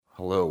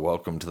Hello,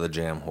 welcome to the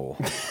Jam Hole.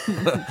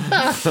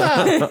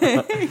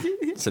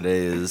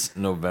 Today is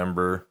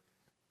November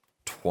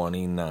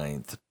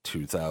 29th,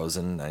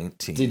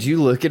 2019. Did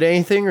you look at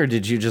anything, or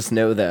did you just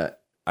know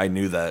that? I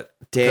knew that.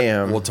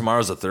 Damn. Well,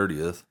 tomorrow's the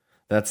 30th.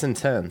 That's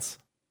intense.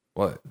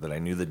 What? That I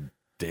knew the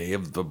day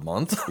of the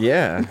month?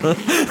 Yeah.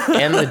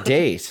 And the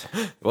date.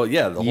 Well,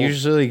 yeah. The You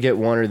usually get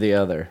one or the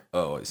other.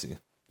 Oh, I see.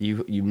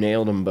 You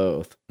nailed them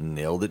both.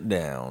 Nailed it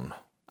down.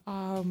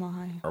 Oh,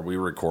 my. Are we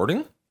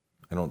recording?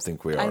 I don't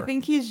think we are. I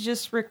think he's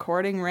just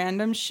recording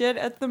random shit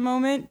at the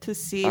moment to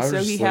see, I was so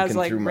just he has looking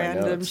like through my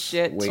random notes,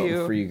 shit waiting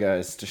too. for you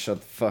guys to shut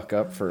the fuck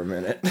up for a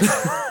minute.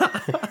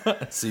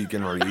 So you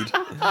can read.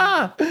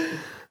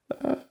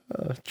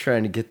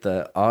 Trying to get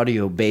the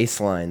audio bass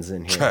lines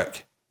in here.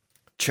 Check.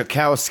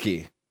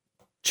 Chakowski.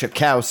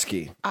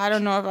 I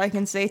don't know if I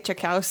can say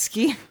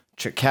Chakowski.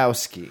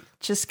 Chiskowski.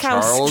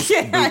 Charles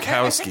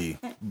Bukowski.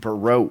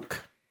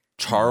 Baroque.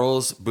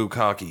 Charles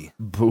Bukaki.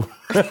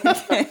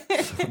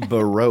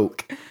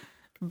 Baroque.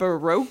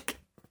 Baroque.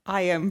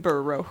 I am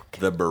Baroque.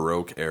 The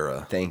Baroque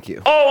era. Thank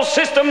you. All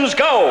systems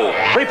go.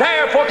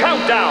 Prepare for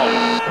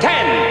countdown.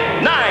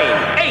 10,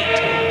 9,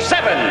 8,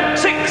 7,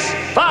 6,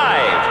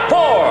 5,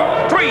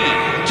 4, 3,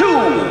 2,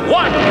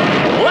 1.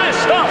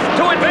 Blast off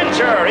to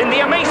adventure in the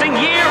amazing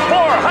year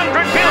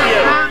 400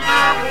 billion.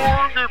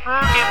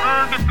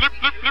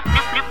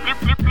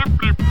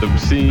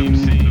 Obscene,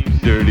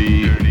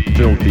 dirty,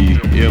 filthy,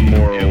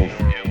 immoral.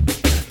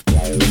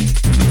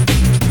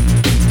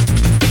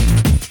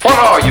 What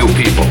are you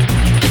people?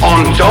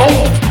 On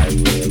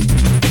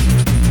dope?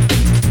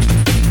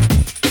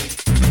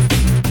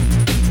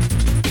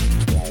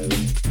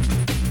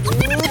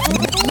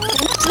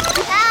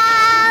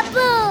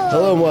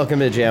 Hello and welcome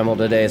to Jamel.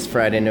 Today is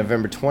Friday,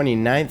 November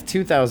 29th,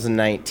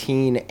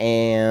 2019,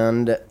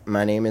 and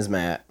my name is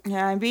Matt.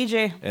 Yeah, I'm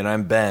BJ. And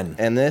I'm Ben.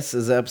 And this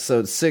is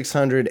episode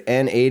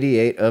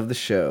 688 of the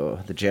show.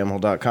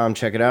 TheJamhole.com,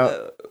 check it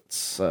out.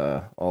 It's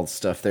all the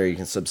stuff there. You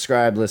can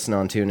subscribe, listen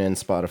on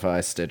TuneIn,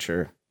 Spotify,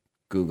 Stitcher,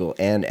 Google,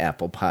 and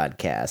Apple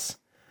Podcasts.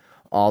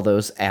 All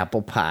those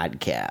Apple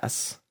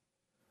Podcasts.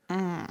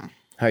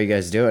 How you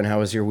guys doing? How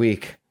was your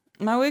week?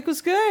 My week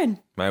was good.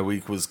 My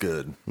week was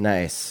good.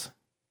 Nice.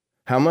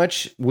 How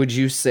much would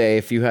you say,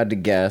 if you had to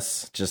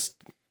guess, just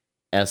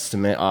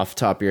estimate off the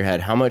top of your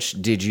head, how much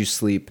did you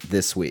sleep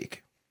this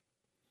week?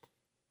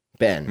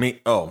 Ben. Me?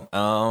 Oh,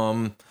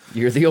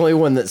 You're the only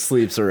one that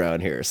sleeps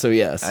around here, so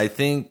yes. I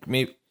think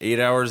maybe 8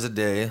 hours a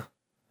day,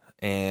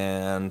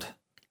 and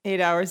 8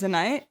 hours a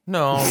night.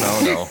 no.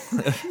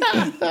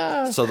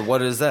 So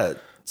what is that?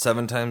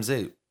 7 times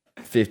 8.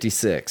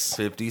 56.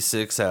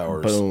 56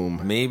 hours. Boom.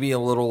 Maybe a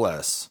little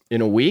less.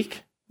 In a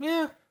week?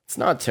 Yeah. It's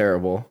not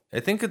terrible.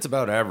 I think it's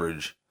about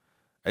average.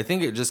 I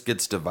think it just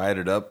gets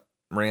divided up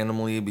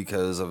randomly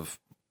because of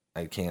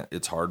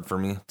it's hard for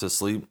me to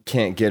sleep.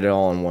 Can't get it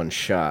all in one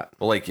shot.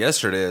 Well, like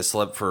yesterday, I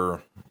slept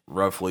for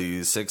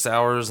roughly 6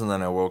 hours, and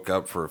then I woke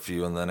up for a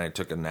few, and then I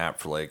took a nap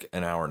for like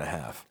an hour and a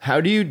half.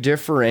 How do you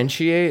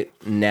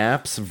differentiate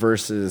naps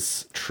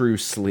versus true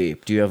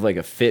sleep? Do you have like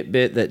a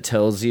Fitbit that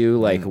tells you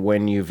like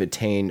when you've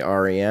attained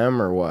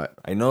REM or what?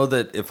 I know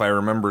that if I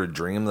remember a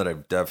dream, that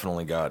I've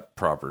definitely got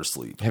proper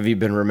sleep. Have you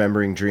been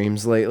remembering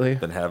dreams lately?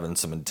 Been having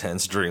some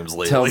intense dreams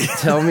lately.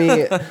 Tell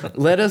me,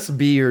 let us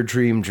be your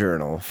dream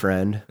journal,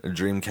 friend. A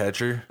dream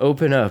catcher?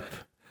 Open up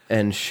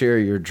and share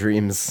your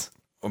dreams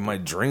My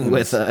dreams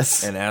with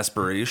us. and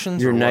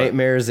aspirations? Your or what?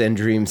 nightmares and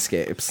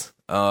dreamscapes.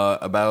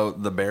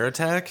 About the bear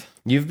attack?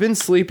 You've been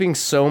sleeping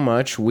so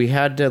much, we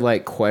had to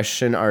like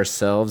question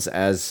ourselves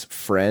as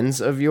friends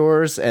of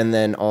yours and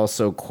then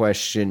also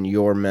question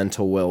your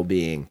mental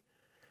well-being.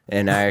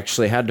 And I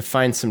actually had to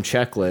find some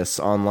checklists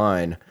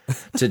online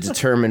to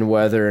determine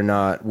whether or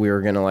not we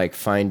were going to like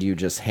find you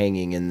just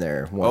hanging in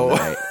there one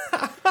night.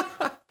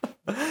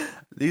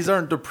 These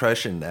aren't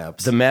depression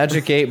naps. The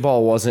magic 8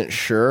 ball wasn't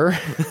sure.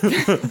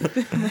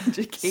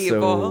 Magic 8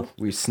 ball. So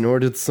we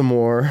snorted some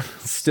more.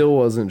 Still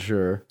wasn't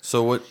sure.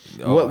 So what?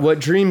 Oh, What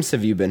dreams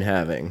have you been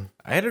having?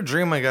 I had a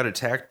dream I got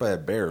attacked by a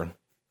bear.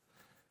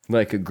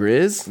 Like a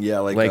grizz? Yeah,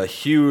 like a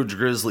huge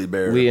grizzly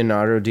bear.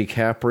 Leonardo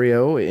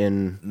DiCaprio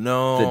in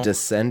No. The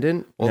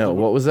Descendant? Well, no,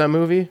 what was that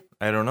movie?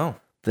 I don't know.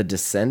 The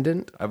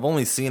Descendant? I've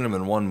only seen him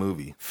in one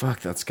movie, Fuck,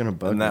 that's gonna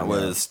bug and me. that now.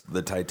 was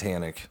the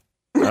Titanic.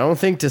 I don't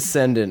think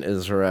Descendant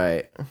is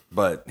right.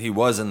 But he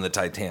was in the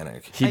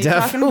Titanic. He Are you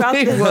talking about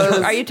definitely was.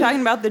 Are you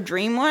talking about the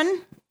dream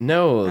one?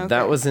 No, Okay.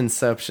 that was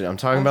Inception. I'm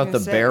talking I was about the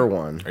gonna say. bear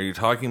one. Are you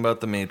talking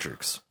about the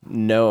Matrix?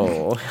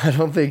 No, I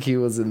don't think he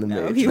was in the No,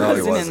 Matrix. he No,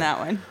 he wasn't in wasn't. that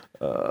one.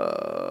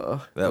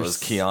 That was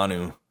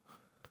Keanu.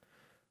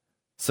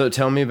 So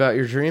tell me about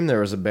your dream. There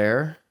was a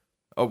bear.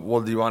 Oh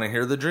well, do you want to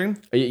hear the dream?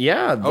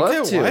 Yeah, I'd love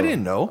Okay, to. well, I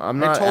didn't know.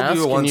 I'm I not told you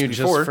asking once you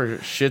before. just for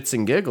shits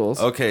and giggles.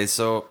 Okay,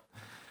 so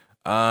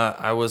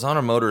I was on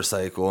a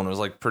motorcycle, and it was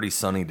like pretty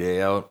sunny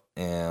day out,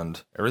 and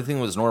everything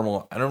was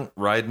normal. I don't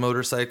ride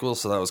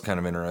motorcycles, so that was kind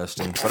of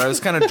interesting. But I was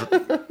kind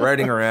of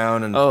riding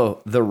around and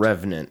Oh, The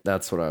Revenant.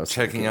 That's what I was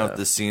checking thinking out of.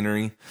 the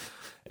scenery,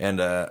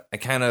 and I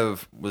kind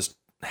of was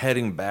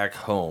heading back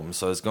home.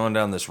 So I was going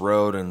down this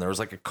road, and there was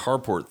like a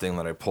carport thing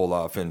that I pulled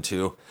off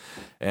into,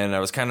 and I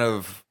was kind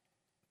of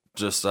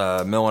just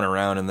milling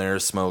around in there,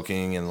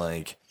 smoking, and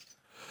like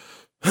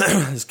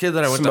this kid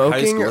that I went to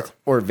high school with,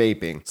 or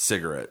vaping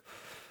cigarette.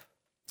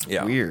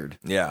 Yeah, weird.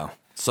 Yeah,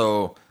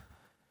 so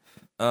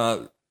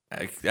I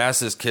asked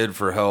this kid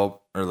for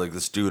help, or like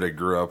this dude I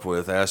grew up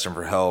with, asked him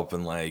for help,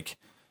 and like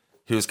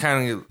he was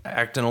kind of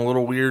acting a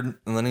little weird,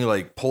 and then he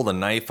like pulled a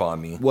knife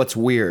on me. What's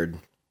weird?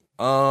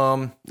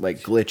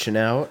 Like glitching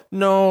out?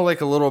 No, like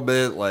a little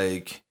bit,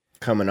 like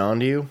coming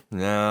onto you?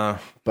 Nah,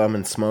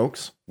 bumming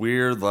smokes.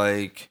 Weird,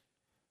 like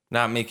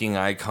not making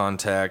eye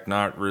contact,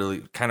 not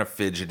really, kind of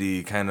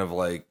fidgety, kind of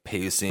like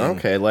pacing.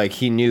 Okay, like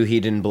he knew he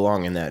didn't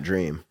belong in that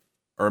dream,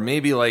 or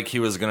maybe like he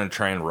was gonna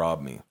try and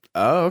rob me.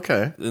 Oh,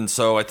 okay. And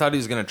so I thought he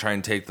was gonna try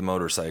and take the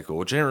motorcycle,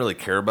 which I didn't really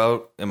care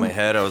about. In my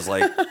head, I was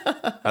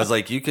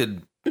like, you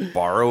could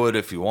borrow it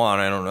if you want,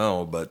 I don't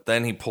know. But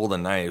then he pulled a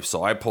knife,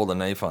 so I pulled a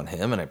knife on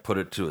him and I put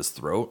it to his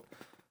throat,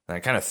 and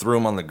I kind of threw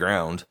him on the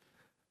ground.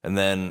 And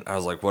then I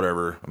was like,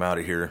 whatever, I'm out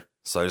of here.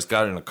 So I just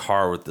got in a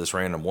car with this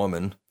random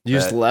woman. You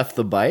just left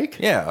the bike?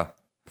 Yeah.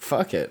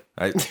 Fuck it.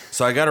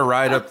 So I got to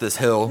ride up this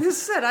hill. You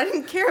said I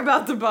didn't care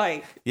about the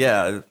bike.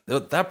 Yeah,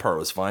 that part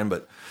was fine,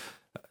 but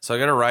so I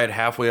got to ride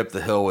halfway up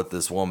the hill with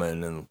this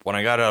woman, and when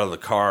I got out of the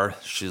car,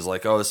 she's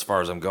like, oh, as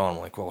far as I'm going.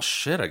 I'm like, well,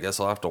 shit, I guess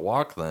I'll have to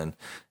walk then.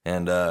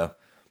 And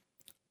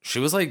she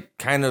was like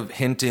kind of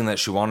hinting that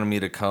she wanted me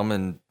to come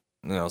and,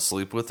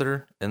 sleep with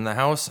her in the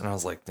house, and I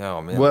was like,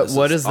 no, man. What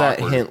does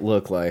awkward. That hint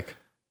look like?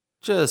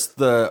 Just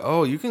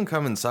you can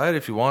come inside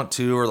if you want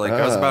to, or like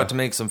I was about to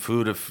make some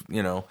food and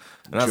I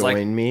was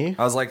join me.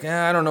 I was like,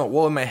 I don't know.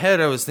 Well, in my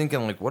head, I was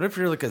thinking like, what if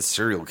you're like a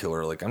serial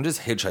killer? Like I'm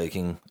just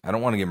hitchhiking. I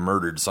don't want to get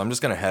murdered, so I'm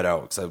just gonna head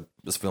out because I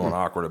was feeling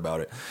awkward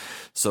about it.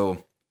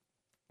 So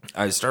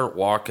I start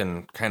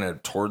walking kind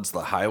of towards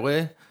the highway,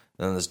 and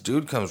then this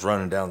dude comes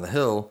running down the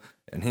hill.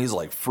 And he's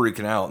like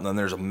freaking out, and then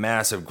there's a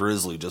massive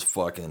grizzly just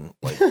fucking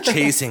like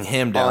chasing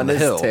him down the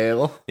hill. On his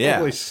tail? Yeah.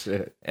 Holy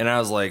shit. And I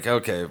was like,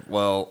 okay,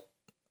 well,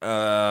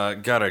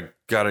 gotta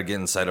get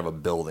inside of a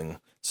building.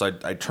 So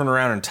I turn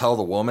around and tell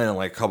the woman and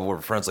like a couple of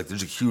her friends, like,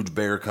 there's a huge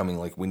bear coming,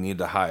 like we need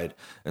to hide.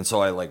 And so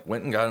I like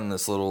went and got in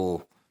this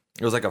little,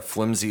 it was like a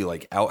flimsy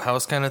like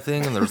outhouse kind of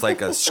thing, and there was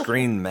like a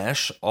screen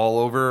mesh all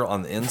over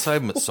on the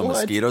inside so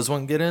mosquitoes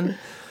wouldn't get in.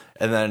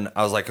 And then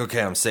I was like,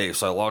 okay, I'm safe.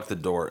 So I locked the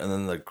door, and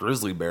then the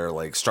grizzly bear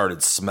like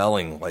started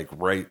smelling like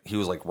he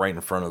was like right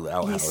in front of the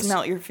outhouse. He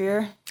smelt your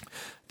fear? I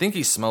think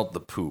he smelled the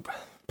poop.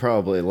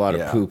 Probably a lot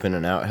of poop in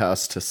an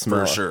outhouse to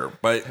smell. For sure.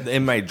 But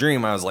in my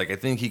dream, I was like, I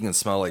think he can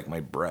smell like my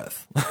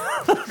breath.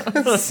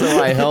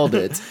 So I held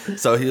it.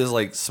 So he was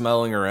like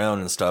smelling around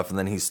and stuff. And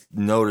then he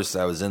noticed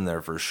I was in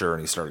there for sure.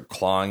 And he started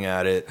clawing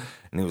at it.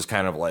 And he was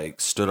kind of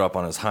like stood up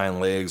on his hind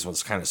legs,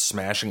 was kind of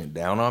smashing it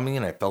down on me.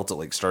 And I felt it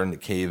like starting to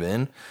cave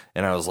in.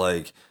 And I was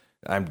like,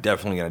 I'm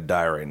definitely going to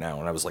die right now.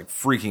 And I was like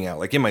freaking out.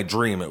 Like in my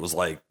dream, it was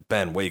like,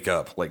 Ben, wake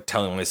up. Like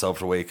telling myself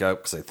to wake up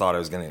because I thought I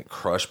was going to get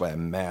crushed by a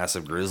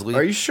massive grizzly.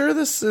 Are you sure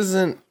this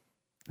isn't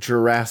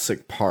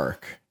Jurassic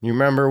Park? You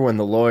remember when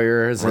the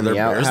lawyer is in the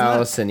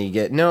outhouse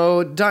and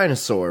no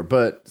dinosaur,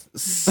 but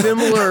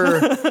similar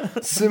line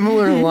of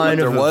events.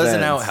 There was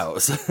an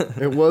outhouse.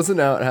 It was an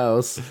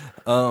outhouse.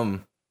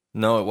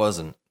 No, it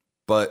wasn't.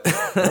 But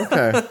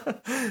okay.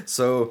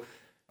 So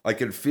I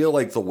could feel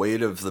like the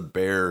weight of the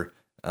bear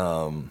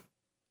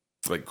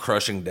like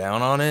crushing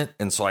down on it,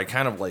 and so I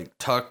kind of like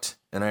tucked,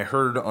 and I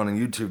heard on a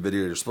YouTube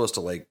video you're supposed to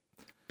like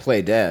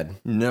play dead.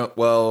 No,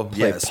 well,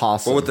 yes.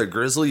 Possum. But with the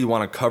grizzly, you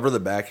want to cover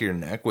the back of your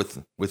neck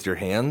with your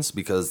hands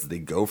because they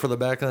go for the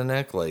back of the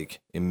neck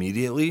like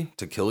immediately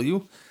to kill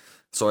you.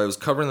 So I was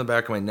covering the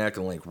back of my neck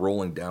and like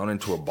rolling down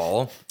into a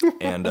ball,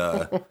 and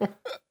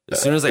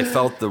as soon as I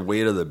felt the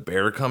weight of the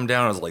bear come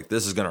down, I was like,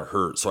 this is gonna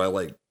hurt. So I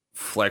like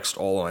flexed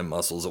all of my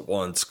muscles at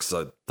once because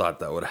I thought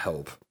that would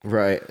help.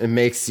 Right. It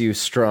makes you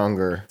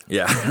stronger.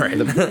 Yeah,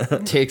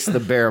 right. Takes the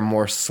bear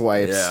more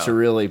swipes to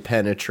really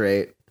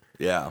penetrate.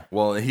 Yeah.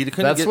 Well, he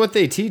couldn't. That's what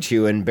they teach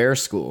you in bear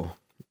school.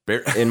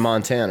 In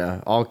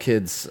Montana, all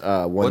kids,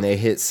 when they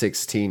hit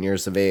 16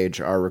 years of age,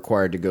 are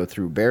required to go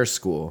through bear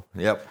school.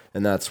 Yep.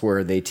 And that's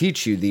where they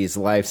teach you these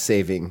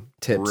life-saving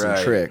tips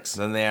and tricks.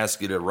 Then they ask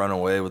you to run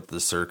away with the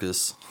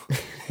circus.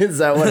 Is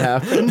that what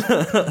happened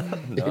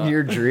in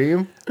your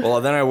dream? Well,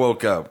 then I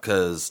woke up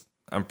because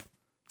I'm...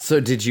 So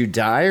did you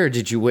die or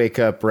did you wake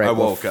up I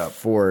woke up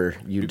before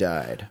you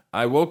died?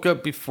 I woke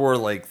up before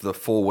like the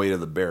full weight of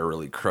the bear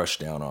really crushed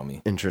down on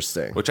me.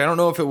 Interesting. Which I don't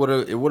know if it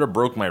would have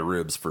broke my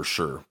ribs for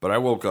sure, but I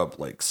woke up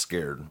like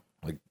scared.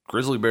 Like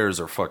grizzly bears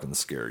are fucking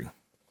scary.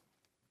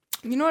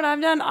 You know what I've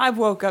done? I've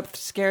woke up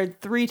scared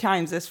 3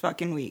 times this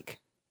fucking week.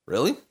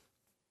 Really?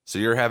 So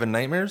you're having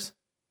nightmares?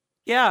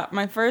 Yeah,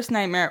 my first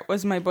nightmare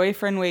was my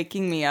boyfriend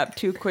waking me up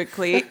too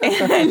quickly,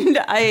 and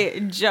I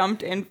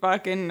jumped and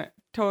fucking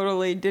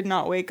totally did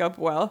not wake up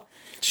well.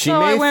 She So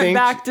may I went think-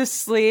 back to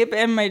sleep,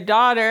 and my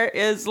daughter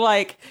is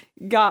like,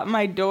 got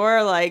my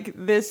door like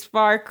this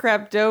far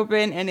crept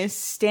open and is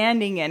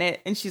standing in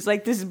it, and she's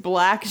like this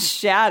black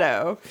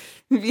shadow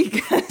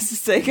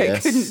because like I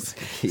Yes. couldn't.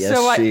 Yes,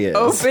 so she is. I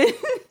opened.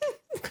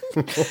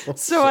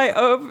 So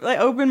I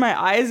opened my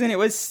eyes and it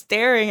was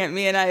staring at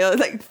me, and I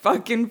like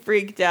fucking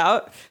freaked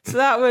out. So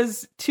that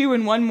was 2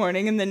 in one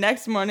morning, and the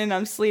next morning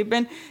I'm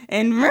sleeping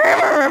and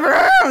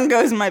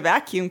goes my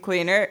vacuum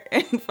cleaner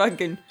and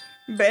fucking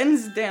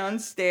Ben's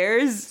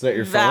downstairs. Is that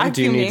your phone?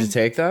 Do you need to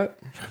take that?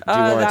 Do you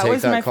want to that take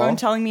was that my call? phone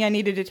telling me I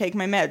needed to take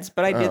my meds,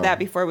 but I did that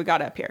before we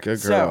got up here.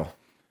 Good So, girl.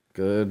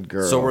 Good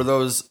girl. So were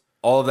those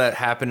all of that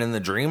happened in the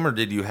dream, or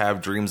did you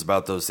have dreams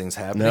about those things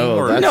happening? No,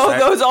 or that's- no, that-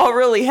 those all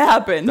really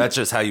happened. That's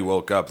just how you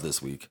woke up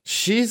this week.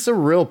 She's a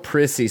real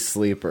prissy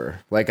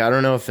sleeper. Like, I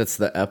don't know if it's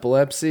the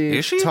epilepsy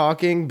Is she?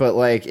 talking, but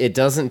like, it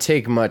doesn't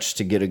take much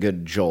to get a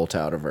good jolt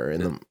out of her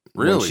in the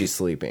when Really? she's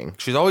sleeping.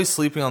 She's always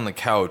sleeping on the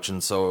couch,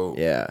 and so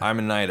Yeah. I'm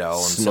a night owl,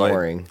 and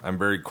Snoring. so I'm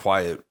very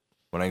quiet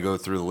when I go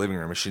through the living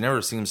room, and she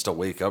never seems to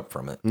wake up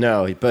from it.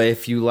 No, but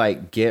if you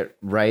like get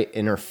right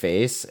in her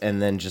face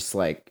and then just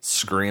like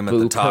Scream at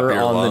the boop top her of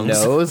your on lungs.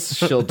 the nose,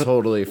 she'll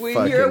totally when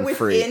fucking you're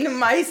freak. within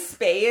my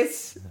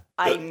space,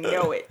 I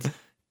know it.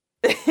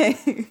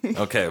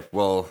 Okay,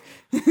 well,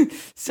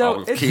 So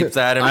I'll it's, keep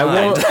that in I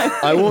mind. won't.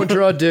 I won't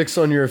draw dicks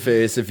on your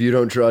face if you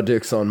don't draw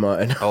dicks on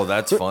mine. Oh,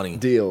 that's funny.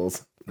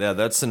 Deals. Yeah,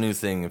 that's the new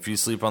thing. If you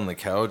sleep on the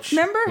couch,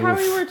 remember how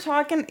we were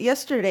talking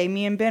yesterday?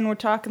 Me and Ben were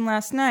talking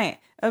last night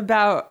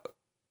about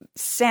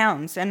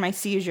sounds and my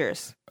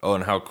seizures. oh,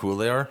 and how cool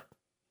they are.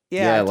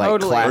 Yeah, Yeah, like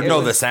totally. clap. It No,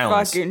 was the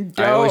sounds. Fucking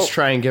dope. I always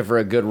try and give her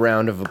a good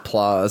round of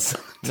applause.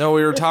 No,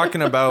 we were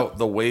talking about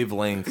the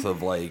wavelength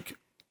of like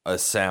a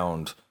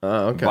sound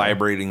Oh, okay.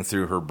 vibrating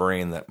through her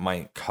brain that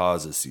might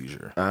cause a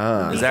seizure.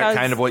 Ah, Is that Because-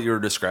 kind of what you were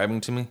describing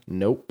to me?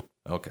 nope.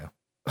 Okay.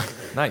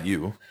 Not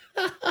you.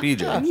 BJ.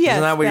 Yes,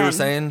 Isn't that what you were Ben.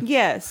 saying?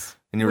 Yes.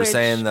 And you were Which-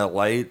 saying that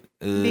light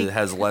Be-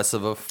 has less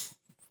of a...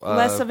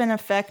 less of an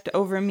effect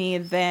over me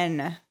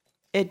than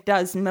it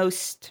does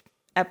most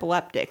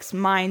epileptics.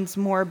 Mine's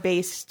more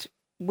based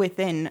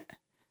within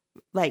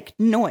like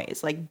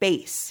noise, like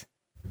bass,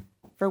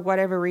 for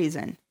whatever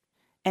reason.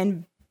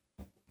 And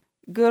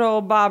good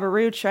old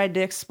Babaroo tried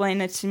to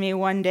explain it to me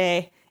one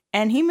day,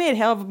 and he made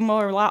a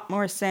lot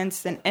more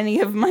sense than any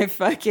of my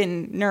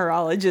fucking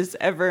neurologists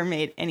ever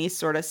made any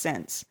sort of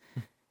sense.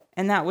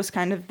 And that was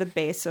kind of the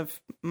base of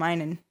mine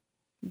and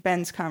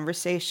Ben's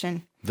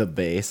conversation. The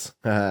bass.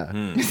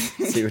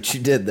 See what you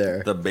did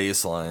there. the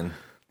bass line.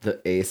 The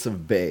ace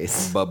of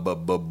bass.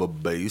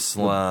 Bass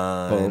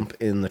line. Bump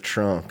in the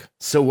trunk.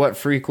 So what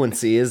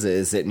frequency is it?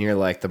 Is it near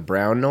like the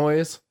brown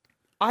noise?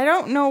 I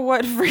don't know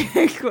what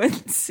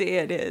frequency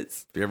it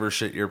is. Do you ever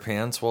shit your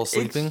pants while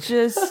sleeping? It's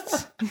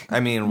just, I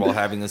mean, while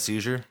having a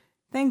seizure?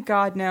 thank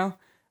God, no.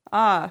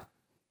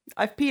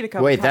 I've peed a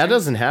couple Wait, times. that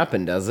doesn't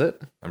happen, does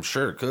it? I'm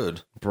sure it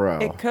could. Bro.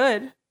 It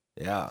could.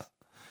 Yeah.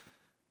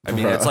 I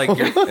mean, it's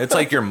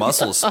like your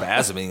muscles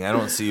spasming. I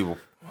don't see...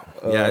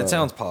 Yeah, it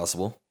sounds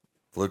possible.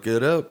 Look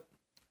it up.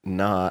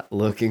 Not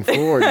looking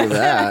forward to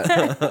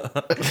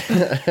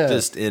that.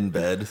 Just in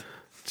bed.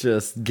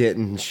 Just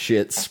getting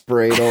shit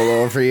sprayed all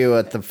over you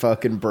at the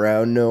fucking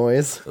brown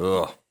noise.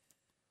 Ugh.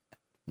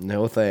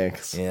 No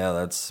thanks. Yeah,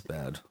 that's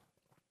bad.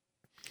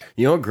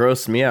 You know what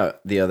grossed me out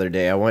the other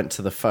day? I went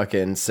to the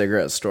fucking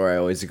cigarette store I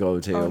always go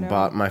to, Oh, no.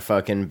 bought my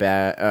fucking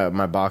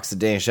my box of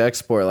Danish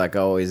Export like I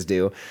always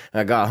do.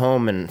 I got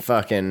home and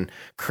fucking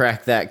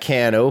cracked that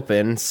can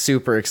open,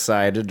 super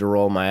excited to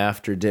roll my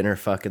after dinner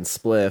fucking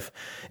spliff.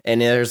 And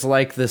there's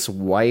like this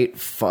white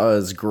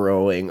fuzz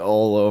growing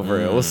all over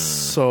it. It was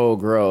so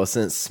gross,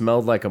 and it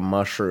smelled like a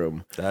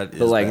mushroom. That is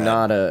but like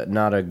bad.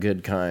 not a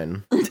good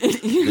kind.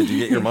 Did you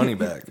get your money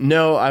back?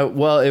 No,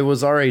 well, it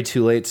was already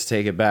too late to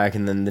take it back,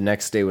 and then the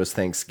next day was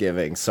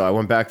Thanksgiving. So I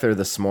went back there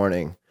this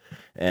morning,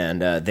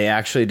 and they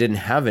actually didn't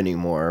have any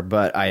more,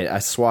 but I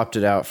swapped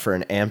it out for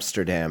an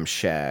Amsterdam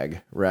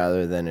shag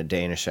rather than a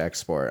Danish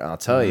export. I'll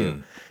tell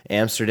you,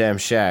 Amsterdam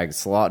shag,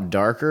 it's a lot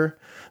darker,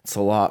 it's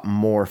a lot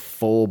more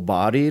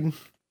full-bodied.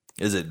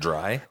 Is it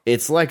dry?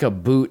 It's like a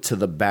boot to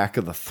the back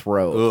of the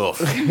throat.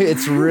 Ugh.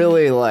 It's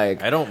really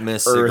like I don't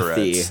miss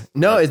earthy. cigarettes.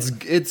 No,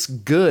 it's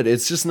good.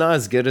 It's just not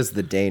as good as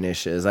the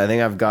Danish is. I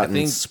think I've gotten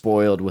think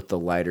spoiled with the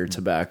lighter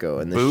tobacco,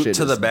 and the Boot shit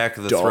to the is back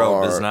of the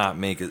throat does dark. not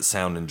make it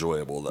sound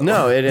enjoyable, though.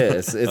 No, it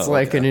is. It's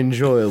like okay. an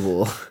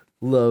enjoyable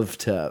love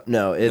tap.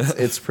 No,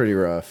 it's pretty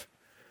rough.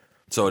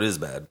 So it is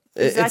bad.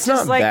 Is that It's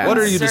just not like bad. What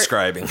are you Sir-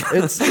 describing?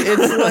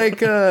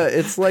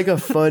 It's like a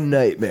fun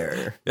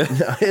nightmare.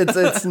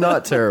 It's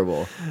not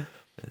terrible.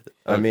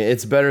 I mean,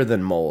 it's better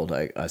than mold,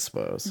 I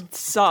suppose.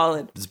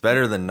 Solid. It's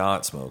better than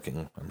not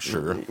smoking, I'm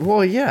sure.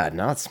 Well, yeah,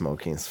 not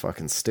smoking is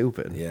fucking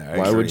stupid. Yeah, I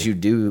why would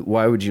agree.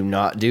 Why would you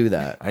not do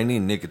that? I need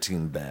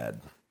nicotine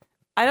bad.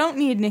 I don't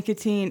need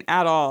nicotine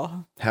at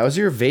all. How's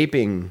your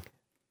vaping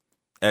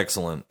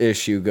Excellent.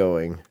 issue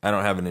going? I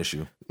don't have an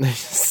issue.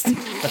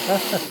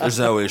 There's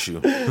no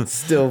issue.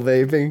 Still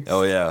vaping?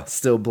 Oh, yeah.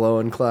 Still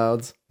blowing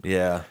clouds?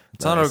 Yeah.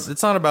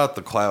 It's not about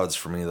the clouds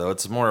for me, though.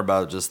 It's more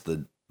about just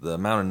the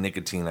amount of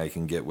nicotine I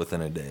can get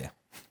within a day.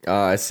 Oh,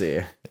 I see.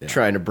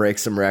 Trying to break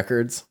some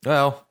records.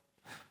 Well,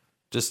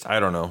 just, I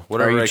don't know.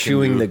 Whatever Are you I can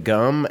chewing do. the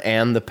gum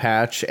and the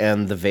patch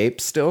and the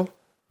vape still?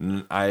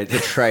 I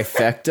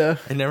Trifecta?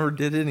 I never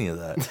did any of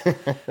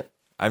that.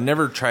 I've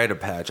never tried a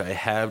patch. I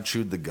have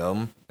chewed the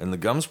gum, and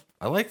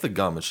I like the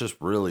gum. It's just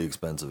really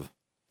expensive.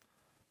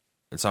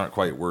 It's not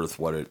quite worth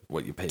what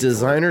you pay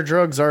Designer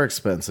drugs are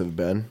expensive,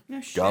 Ben.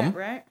 No shit, Gum?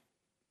 right?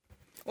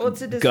 Well,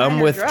 it's a designer Gum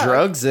with drug.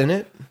 drugs in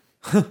it.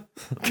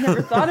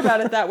 Never thought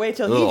about it that way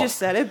till he Ugh. just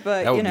said it,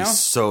 but That would you know. be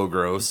so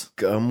gross.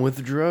 Gum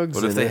with drugs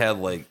What in if they it. had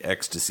like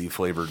ecstasy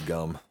flavored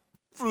gum?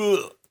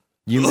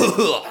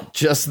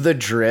 Just the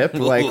drip,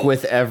 like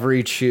with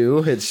every chew,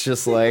 it's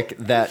just like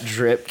that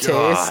drip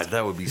God, taste.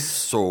 that would be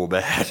so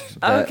bad.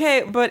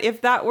 Okay, but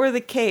if that were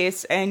the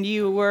case and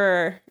you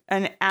were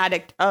an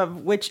addict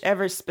of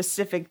whichever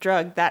specific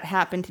drug that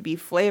happened to be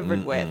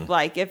flavored with,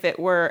 like if it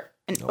were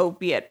an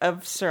opiate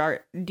of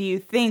sort, do you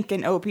think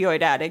an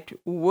opioid addict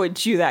would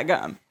chew that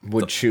gum?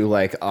 Would chew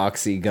like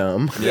oxy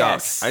gum.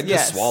 Yes, I'd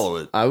yes. just swallow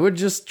it. I would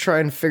just try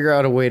and figure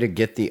out a way to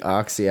get the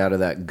oxy out of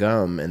that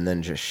gum and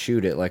then just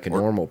shoot it like a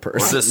normal Or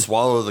person. just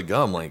swallow the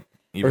gum, like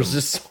even Or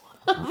just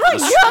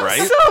right?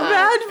 So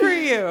bad for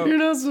you. you're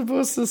not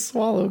supposed to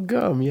swallow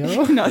gum,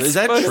 yo. Not Is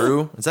that supposed-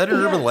 true? Is that an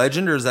urban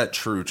legend or is that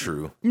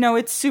true? No,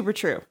 it's super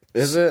true.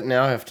 Is it?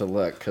 Now I have to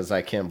look because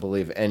I can't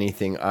believe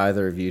anything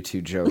either of you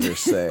two jokers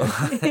say.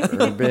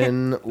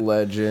 Urban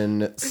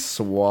legend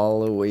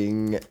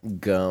swallowing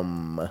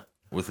gum.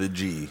 With a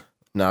G.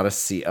 Not a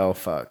C. Oh,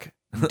 fuck.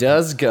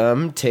 Does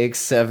gum take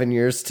 7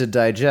 years to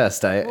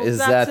digest? Well, Is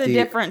that's that a the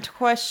different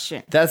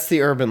question. That's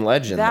the urban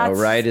legend, though, That's-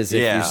 right? Is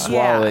if Yeah. you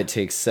swallow Yeah. it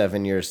takes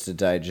 7 years to I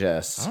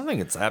digest. don't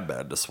think it's that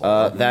bad to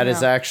swallow. That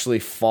is No. actually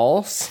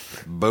false.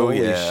 Holy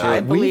Booyah. shit. I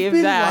We've believe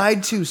been that.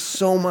 lied to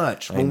so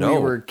much when we know.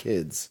 were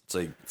kids. It's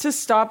like, To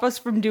stop us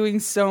from doing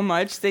so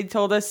much, they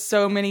told us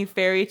so many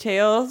fairy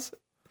tales.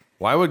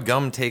 why would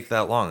gum take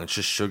that long? It's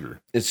just sugar.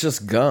 It's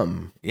just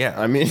gum. Yeah.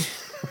 I mean,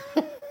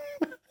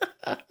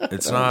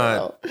 It's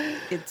not.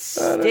 It's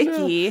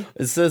sticky.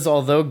 it says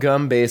although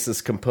gum base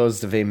is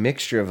composed of a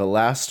mixture of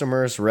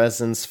elastomers,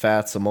 resins,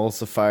 fats,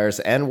 emulsifiers,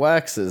 and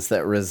waxes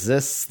that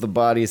resists the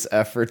body's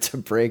effort to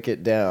break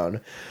it down,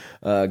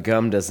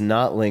 gum does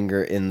not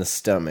linger in the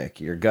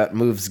stomach. Your gut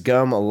moves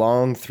gum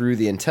along through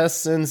the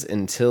intestines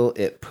until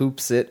it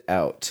poops it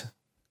out.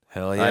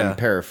 Hell yeah. I'm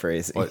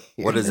paraphrasing.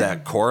 What is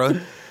that?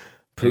 Cora?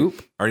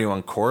 Poop? Are you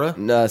on Cora?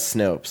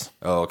 Snopes.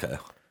 Oh, okay.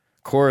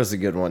 Cora's a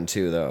good one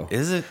too, though.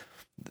 Is it?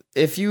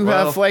 If you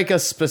Well- have like a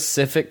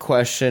specific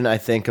question, I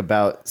think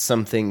about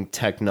something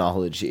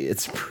technology,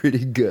 it's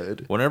pretty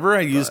good. Whenever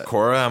I use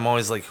Quora, I'm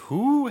always like,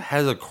 who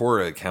has a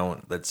Quora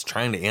account that's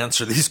trying to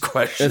answer these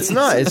questions? It's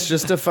not. It's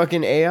just a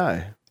fucking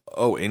AI.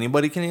 Oh,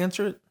 anybody can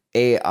answer it?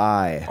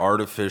 AI.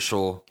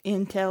 Artificial.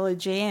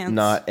 Intelligence.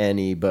 Not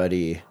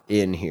anybody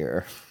in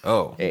here.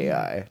 Oh,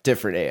 AI.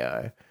 Different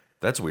AI.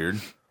 that's weird.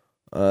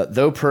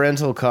 Though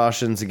parental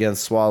cautions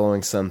against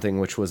swallowing something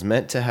which was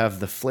meant to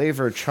have the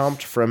flavor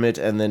chomped from it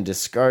and then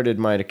discarded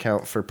might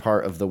account for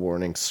part of the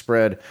warning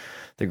spread,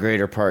 the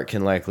greater part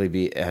can likely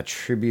be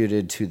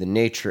attributed to the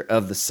nature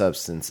of the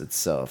substance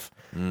itself.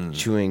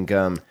 Chewing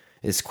gum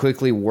is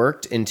quickly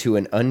worked into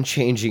an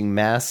unchanging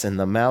mass in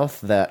the mouth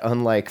that,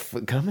 unlike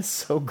gum is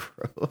so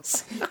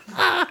gross.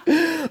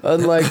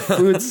 Unlike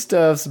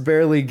foodstuffs,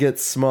 barely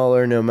gets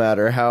smaller no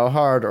matter how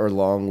hard or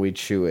long we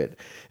chew it.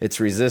 Its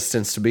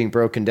resistance to being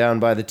broken down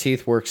by the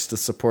teeth works to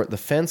support the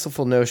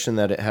fanciful notion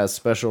that it has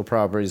special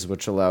properties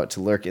which allow it to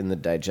lurk in the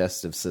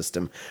digestive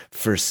system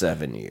for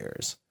 7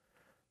 years.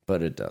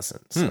 But it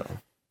doesn't, so.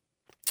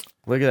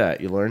 Look at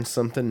that. You learn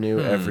something new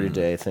every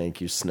day.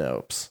 Thank you,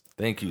 Snopes.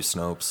 Thank you,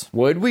 Snopes.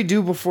 What did we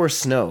do before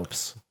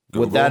Snopes? Would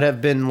Google? that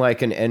have been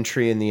like an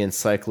entry in the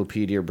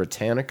Encyclopedia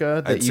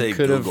Britannica that I'd say you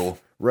could have Google.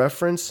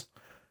 referenced?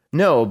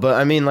 No, but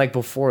I mean like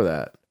before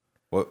that.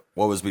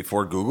 What was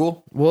before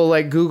Google? Well,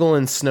 like Google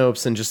and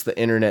Snopes and just the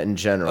internet in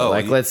general. Oh,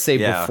 like, let's say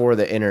yeah. before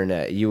the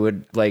internet, you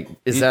would like.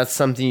 Is that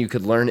something you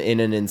could learn in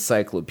an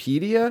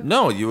encyclopedia?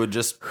 No, you would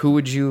just Who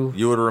would you?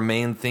 you would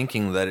remain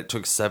thinking that it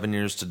took 7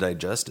 years to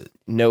digest it.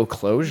 No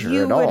closure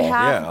You at would all.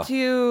 have Yeah.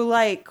 to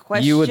like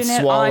question You would it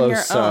on swallow your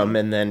some own.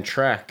 and then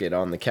track it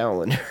on the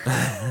calendar.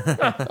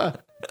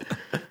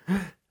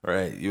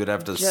 Right. You would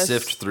have to Just-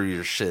 sift through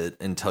your shit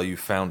until you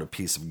found a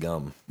piece of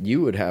gum.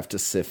 You would have to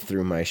sift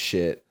through my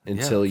shit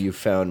until you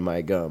found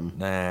my gum.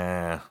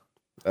 Nah.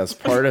 As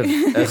part of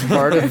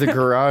the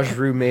garage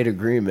roommate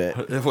agreement.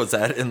 Was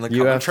that in the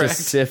You have contract?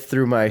 to sift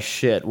through my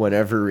shit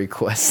whenever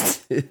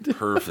requested.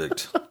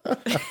 Perfect.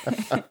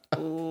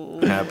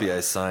 Happy I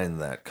signed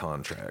that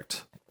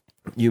contract.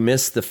 You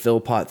missed the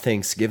Philpott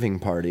Thanksgiving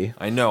party.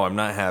 I know, I'm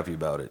not happy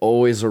about it.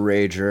 Always a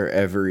rager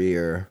every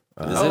year.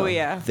 Oh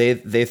yeah.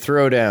 They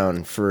throw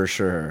down for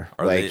sure.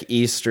 Are like they-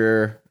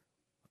 Easter,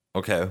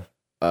 Okay.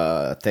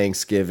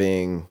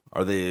 Thanksgiving.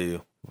 Are they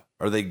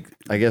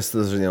I guess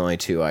those are the only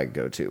two I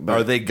go to. But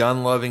are they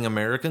gun-loving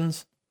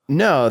Americans?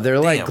 No, they're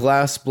like Damn.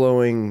 glass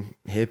blowing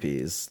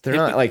hippies. They're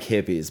not like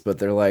hippies, but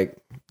they're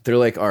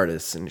like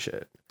artists and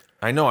shit.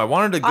 I know. I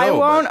wanted to go. I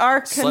won't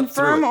but slept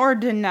through confirm it. or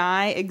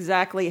deny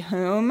exactly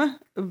whom,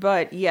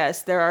 but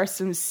yes, there are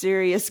some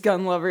serious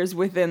gun lovers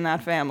within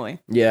that family.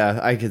 Yeah,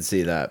 I could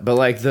see that. But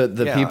like the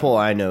Yeah. people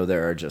I know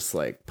there are just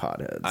like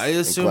potheads. I and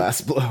assume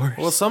glass blowers.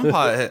 Well, some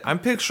pothead. I'm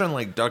picturing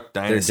like Duck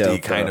Dynasty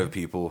dope, kind though. of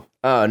people.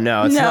 Oh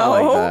no, it's not No.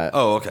 like that.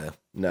 Oh, okay.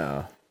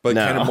 No. But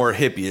No. kind of more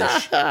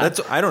hippie-ish. That's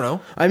I don't know.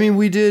 I mean,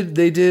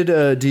 they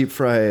did deep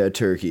fry a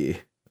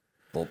turkey.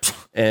 Well,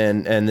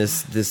 And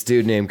this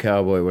dude named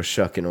Cowboy was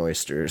shucking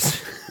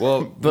oysters.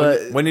 well,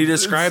 But when you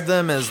describe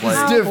them as like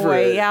Oh different.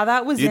 boy, yeah,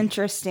 that was You-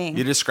 interesting.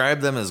 you describe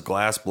them as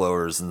glass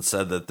blowers and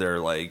said that they're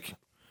like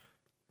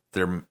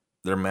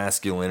their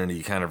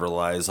masculinity kind of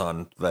relies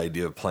on the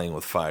idea of playing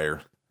with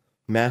fire.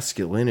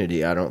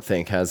 Masculinity, I don't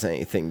think, has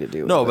anything to do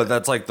with No, it. but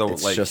that's like the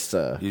It's like just,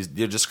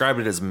 you described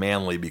it as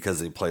manly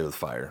because they play with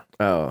fire.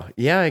 Oh,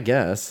 yeah, I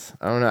guess.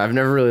 I don't know. I've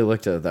never really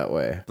looked at it that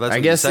way. That's what I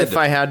you guess said if to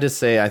I me. had to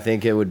say, I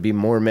think it would be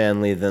more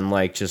manly than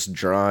like just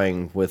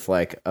drawing with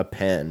like a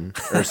pen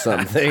or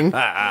something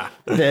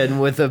than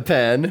with a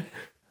pen.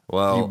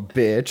 Well, You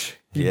bitch.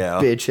 You yeah.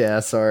 bitch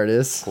ass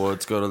artist. well,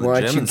 let's go to the Why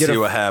don't gym you and get see a-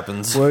 what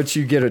happens. Why don't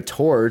you get a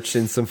torch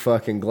and some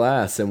fucking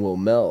glass and we'll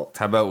melt?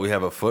 How about we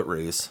have a foot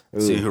race?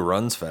 See who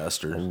runs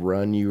faster.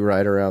 Run you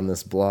right around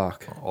this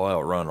block. I'll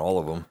outrun all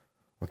of them.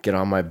 I'll get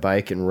on my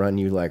bike and run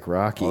you like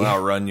Rocky. I'll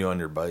outrun you on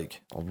your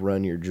bike. I'll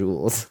run your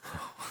jewels.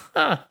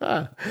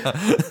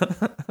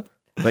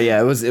 But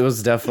yeah, it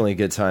was definitely a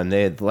good time.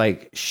 They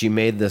had she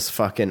made this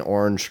fucking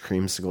orange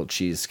creamsicle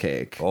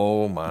cheesecake.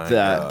 Oh my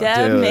That- god!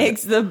 Deb dude,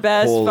 makes the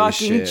best holy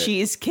fucking shit.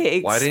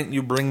 cheesecakes. Why didn't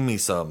you bring me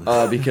some?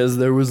 Because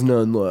there was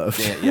none left.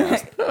 Yeah,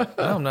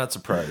 I'm not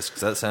surprised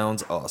because that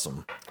sounds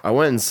awesome. I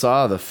went and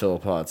saw the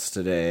Philpotts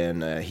today,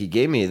 and he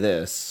gave me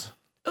this.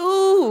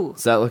 Ooh,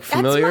 Does that look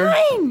familiar?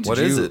 that's mine. What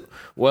is it?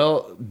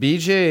 Well,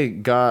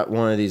 BJ got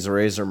one of these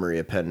Razor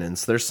Maria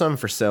pendants. There's some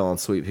for sale on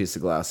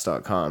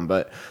sweetpieceofglass.com,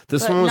 but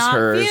this But one was not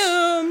hers.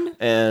 fumed.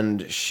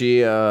 And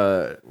she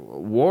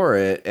wore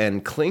it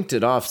and clinked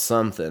it off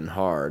something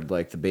hard,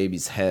 like the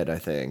baby's head, I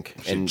think,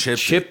 and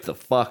chipped the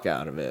fuck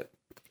out of it.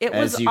 It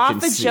As was you off can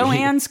of see.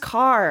 Joanne's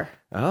car.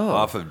 Oh,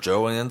 Off of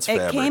Joanne's It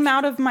fabric. came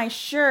out of my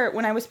shirt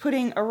when I was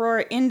putting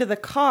Aurora into the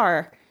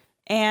car,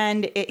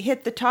 and it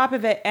hit the top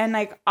of it, and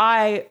like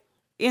I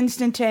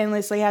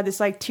instantaneously had this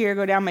like tear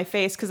go down my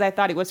face because I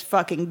thought it was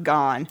fucking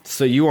gone.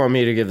 so you want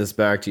me to give this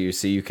back to you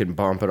so you can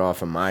bump it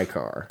off of my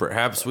car?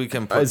 Perhaps we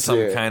can I put see some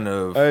it. kind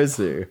of. I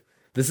see.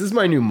 This is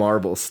my new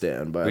marble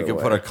stand, by We the can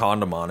way. put a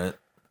condom on it,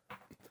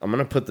 I'm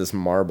gonna put this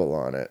marble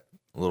on it.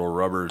 a little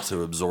rubber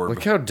to absorb.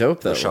 Look how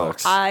dope that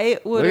shocks. looks. I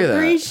would Look at that.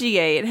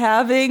 appreciate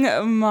having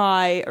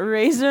my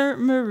Razor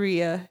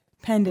Maria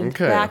pendant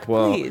Okay, back,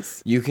 well,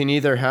 please. you can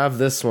either have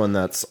this one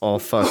that's all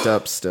fucked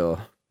up still,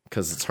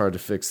 because it's hard to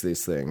fix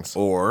these things,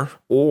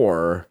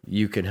 or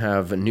you can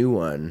have a new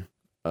one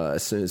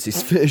as soon as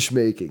he's finished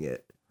making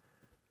it.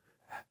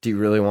 Do you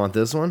really want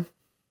this one?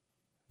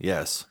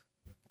 Yes.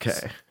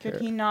 Okay.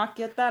 Could he not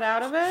get that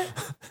out of it?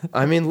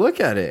 I mean, look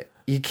at it.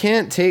 You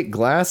can't take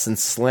glass and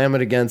slam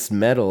it against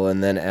metal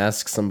and then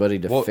ask somebody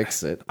to Well,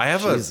 fix it. I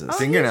have Jesus. a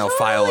fingernail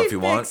file if you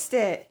want. Fixed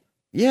it.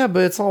 Yeah,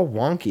 but it's all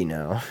wonky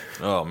now.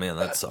 Oh man,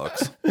 that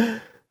sucks.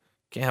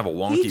 Can't have a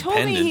wonky He told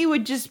pendant. me he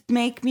would just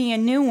make me a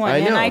new one, I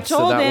and know, I so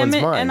told that him,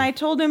 one's mine. and I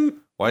told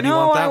him, Why do you no,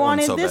 want that I one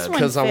wanted so this bad? one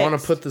Because I want to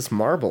fixed. put this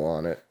marble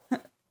on it.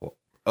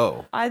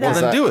 Oh, I well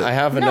thought- then do it. I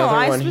have No, another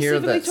I one here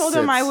specifically that told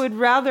him I sits- would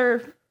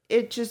rather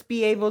it just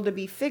be able to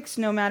be fixed,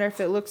 no matter if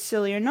it looks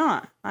silly or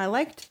not. I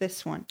liked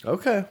this one.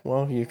 Okay,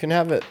 well, you can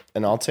have it,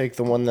 and I'll take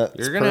the one that's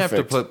You're gonna have to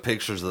perfect. put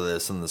pictures of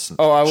this in the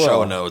I will.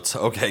 show notes.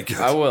 Okay, good.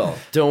 I will.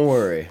 Don't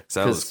worry.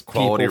 That was 'Cause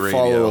quality people radio.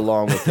 follow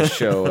along with the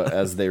show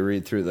as they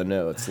read through the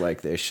notes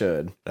like they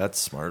should. That's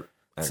smart.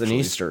 It's Actually. an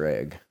Easter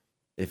egg.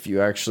 If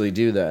you actually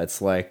do that,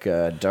 it's like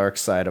Dark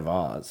Side of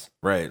Oz.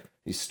 right?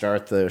 You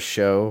start the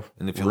show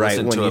And if you right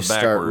listen when to you it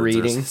start backwards,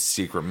 reading. there's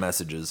secret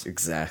messages.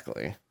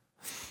 Exactly.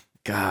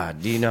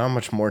 God, do you know how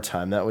much more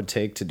time that would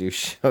take to do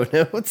show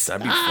notes?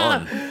 That'd be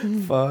fun.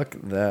 Fuck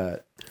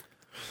that.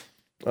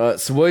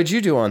 So what did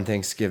you do on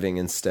Thanksgiving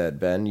instead,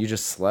 Ben? You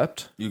just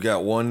slept? You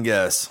got one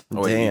guess.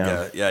 Oh, wait,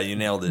 Damn. you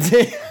nailed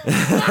it.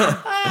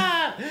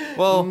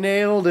 Well,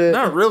 Nailed it.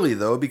 not really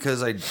though,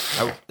 because I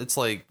it's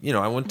like,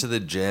 I went to the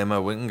gym. I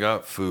went and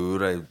got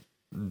food. I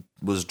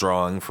was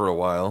drawing for a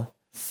while.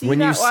 See, When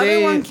you that other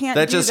say- one can't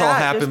That do just all that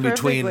happened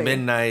between perfectly.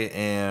 midnight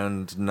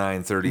and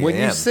 9:30 When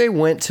a.m. you say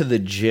went to the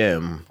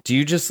gym, do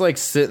you just like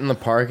sit in the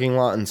parking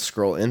lot and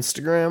scroll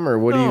Instagram, or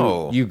what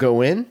No. do you go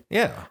in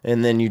Yeah.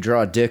 and then you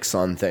draw dicks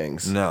on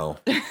things? No.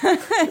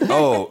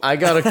 Oh, I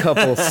got a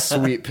couple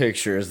sweet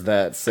pictures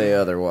that say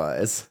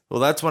otherwise. well,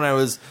 that's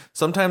when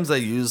sometimes I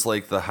use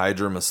like the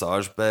Hydra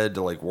massage bed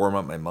to like warm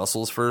up my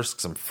muscles first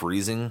because I'm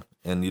freezing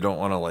and you don't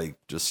want to like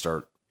just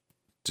start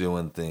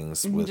doing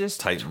things with just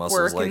tight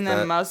muscles like twerking that.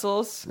 them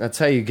muscles. That's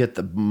how you get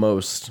the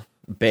most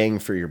bang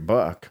for your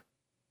buck.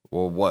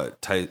 Well,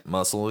 what? Tight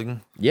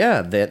muscling?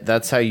 Yeah,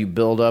 that's how you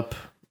build up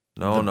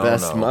No, the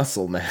best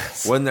muscle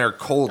mass. When they're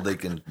cold, they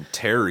can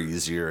tear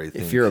easier, I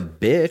think. If you're a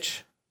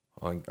bitch,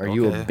 are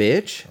you a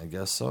bitch? I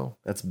guess so.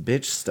 That's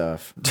bitch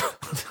stuff.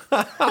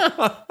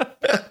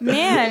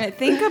 Man,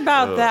 think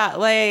about that.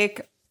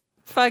 Like,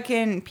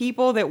 fucking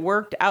people that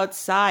worked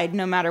outside,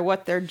 no matter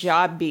what their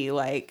job be,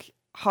 like,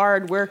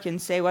 hard work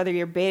and say, whether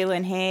you're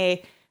baling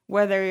hay,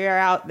 whether you're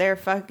out there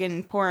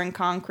fucking pouring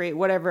concrete,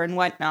 whatever and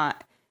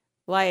whatnot.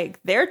 Like,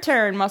 they're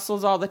tearing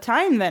muscles all the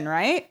time then,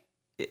 right?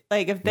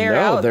 Like, if they're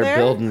out there. They're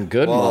building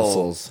good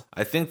muscles.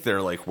 I think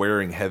they're, like,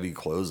 wearing heavy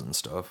clothes and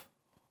stuff.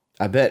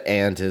 I bet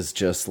Ant is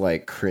just,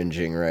 like,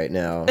 cringing right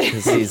now.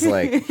 Because he's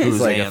like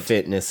a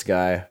fitness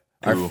guy.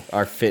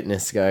 Our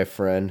fitness guy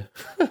friend.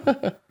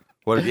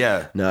 What?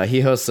 Yeah. No,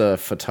 he hosts a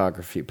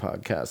photography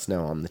podcast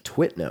now on the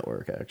Twit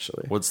Network,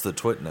 actually. What's the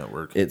Twit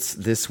Network? It's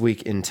This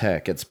Week in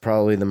Tech. It's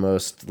probably the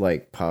most,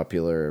 like,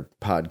 popular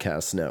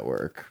podcast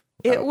network.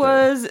 It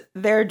was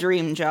their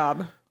dream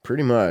job.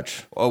 Pretty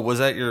much. Oh, was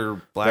that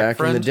your black Back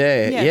friend? in the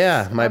day. Yes,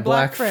 yeah, my a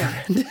black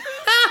friend.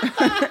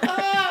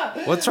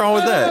 What's wrong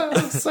with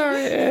that?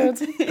 Sorry,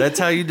 Ant. That's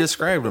how you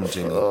described him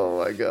to me.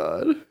 Oh, my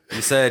God.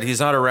 You said he's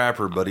not a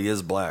rapper, but he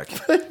is black.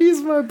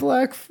 He's my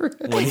black friend.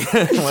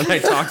 When I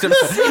talked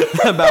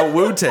about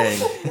Wu-Tang.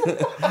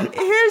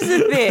 Here's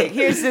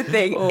the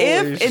thing.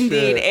 If shit.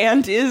 indeed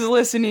Ant is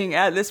listening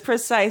at this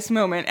precise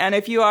moment, and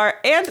if you are,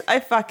 Ant, I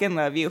fucking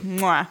love you.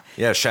 Mwah.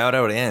 Yeah, shout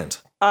out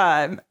Ant.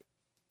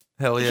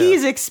 Hell yeah.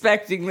 He's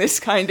expecting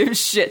this kind of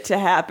shit to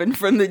happen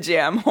from the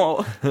jam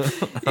hole.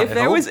 If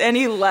there was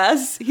any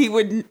less, he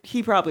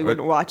probably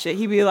wouldn't watch it.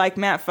 He'd be like,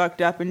 Matt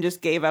fucked up and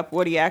just gave up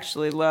what he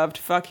actually loved.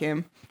 Fuck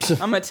him. I'm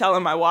gonna tell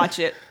him I watch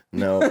it.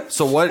 No.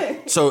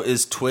 So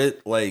is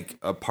Twit like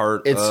a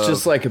part It's of...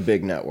 just like a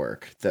big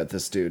network that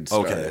this dude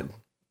started.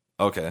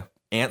 Okay.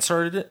 Ant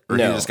started it? Or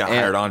No, he just got Ant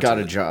hired on got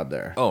to a it? job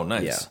there. Oh,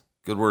 nice. Yeah.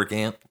 Good work,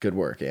 Ant. Good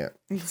work, Ant.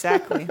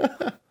 Exactly.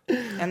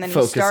 And then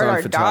Focus he started on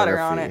our daughter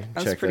on it. photography.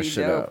 That's Check pretty that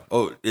shit dope. out.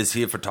 Oh, is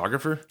he a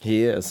photographer?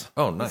 He is.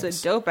 Oh, nice.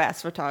 He's a dope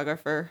ass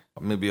photographer.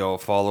 Maybe I'll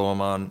follow him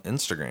on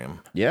Instagram.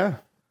 Yeah.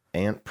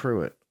 Ant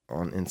Pruitt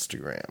on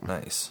Instagram.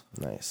 Nice.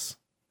 Nice.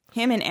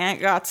 Him and Ant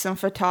got some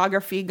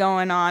photography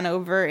going on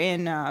over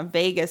in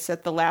Vegas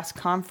at the last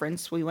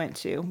conference we went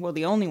to. Well,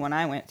 the only one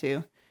I went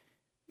to.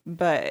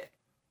 But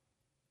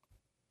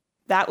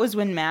that was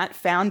when Matt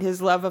found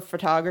his love of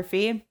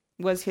photography.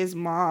 Was his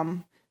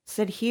mom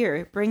said,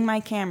 "Here, bring my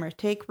camera,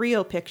 take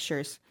real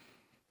pictures."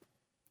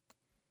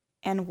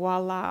 And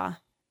voila.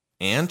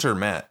 Ant or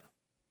Matt?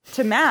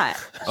 To Matt.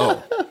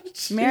 Oh,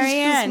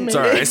 Marianne.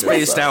 sorry, I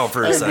spaced out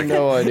for a I have second.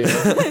 no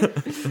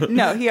idea.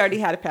 No, he already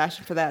had a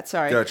passion for that.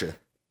 Sorry. Gotcha.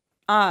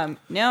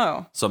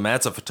 No. So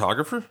Matt's a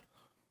photographer?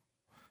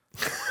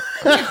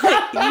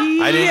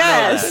 I didn't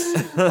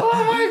know that.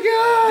 Oh my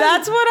God.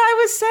 That's what I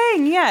was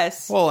saying.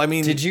 Yes. Well, I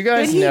mean... Did you Then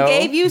guys he know?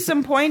 gave you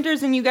some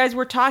pointers and you guys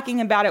were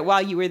talking about it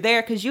while you were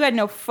there because you had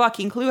no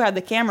fucking clue how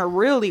the camera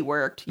really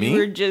worked. Me? You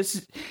were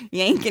just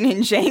yanking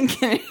and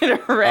janking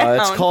it around.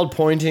 It's called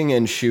pointing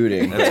and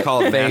shooting. That's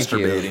called Thank you.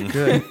 masturbating.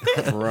 Good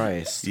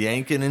Christ.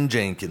 Yanking and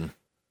janking.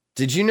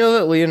 Did you know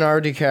that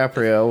Leonardo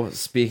DiCaprio,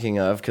 speaking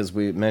of, because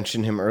we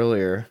mentioned him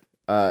earlier,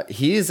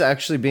 he is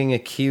actually being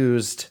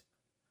accused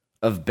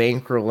of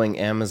bankrolling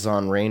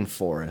Amazon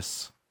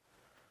rainforests.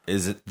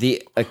 Is it...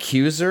 The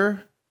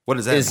accuser What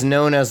is that? is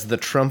known as the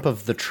Trump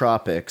of the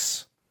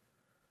tropics,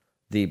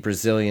 the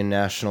Brazilian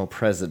national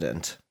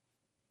president,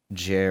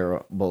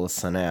 Jair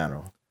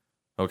Bolsonaro.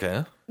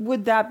 Okay.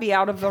 Would that be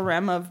out of the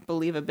realm of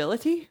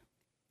believability?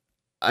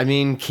 I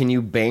mean, can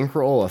you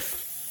bankroll a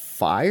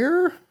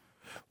fire?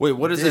 Wait,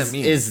 what does that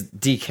mean? Is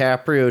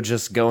DiCaprio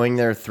just going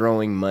there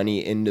throwing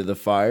money into the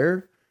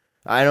fire?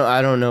 I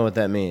don't know what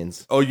that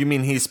means. Oh, you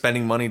mean he's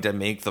spending money to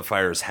make the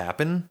fires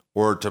happen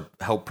or to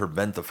help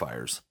prevent the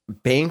fires?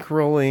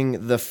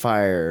 Bankrolling the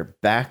fire,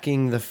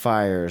 backing the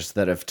fires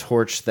that have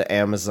torched the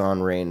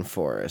Amazon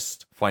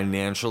rainforest.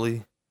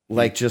 Financially?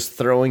 Like just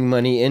throwing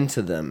money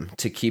into them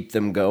to keep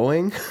them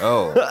going?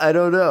 Oh. I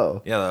don't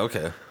know. Yeah,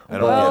 okay. I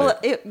don't Well,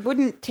 get it. it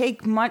wouldn't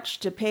take much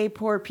to pay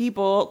poor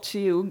people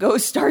to go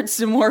start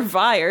some more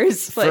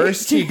fires. Like-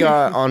 First he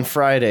got, on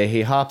Friday,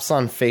 he hops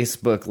on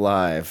Facebook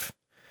Live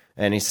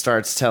and he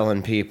starts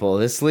telling people,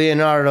 this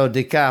Leonardo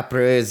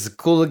DiCaprio is a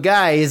cool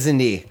guy, isn't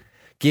he?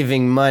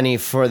 Giving money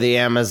for the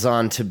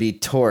Amazon to be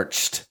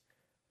torched.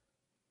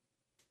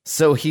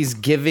 So he's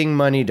giving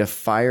money to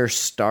fire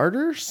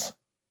starters?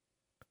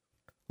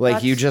 Like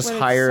That's you just what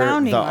it's hire the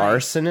sounding like.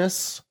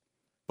 arsonists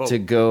to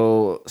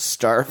go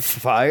start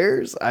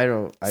fires?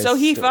 So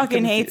he still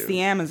fucking hates confused.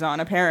 the Amazon,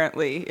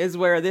 apparently, is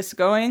where this is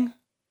going.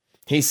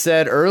 He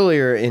said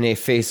earlier in a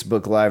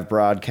Facebook Live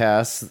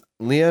broadcast,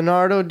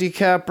 Leonardo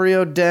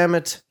DiCaprio, damn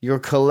it, you're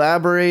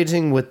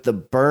collaborating with the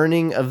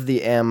burning of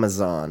the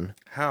Amazon.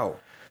 How?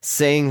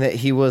 Saying that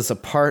he was a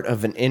part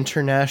of an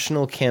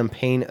international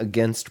campaign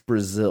against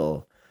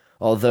Brazil,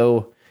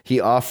 although he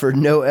offered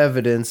no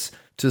evidence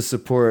to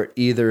support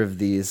either of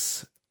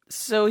these.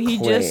 So he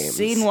Claims. just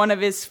seen one of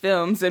his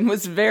films and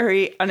was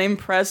very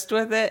unimpressed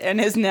with it and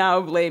is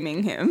now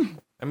blaming him.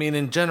 I mean,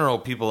 in general,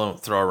 people don't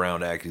throw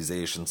around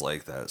accusations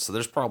like that, so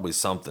there's probably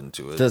something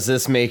to it. Does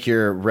this make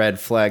your red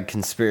flag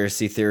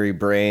conspiracy theory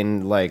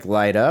brain like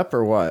light up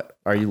or what?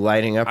 Are you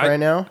lighting up right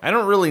now? I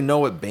don't really know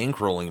what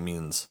bankrolling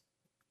means.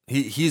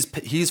 He's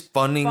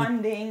funding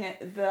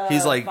the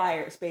He's like-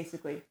 fires,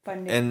 basically.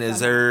 Funding. and is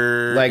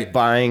there Like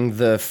buying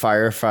the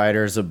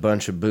firefighters a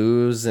bunch of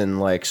booze and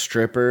like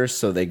strippers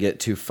so they get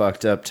too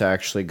fucked up to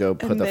actually go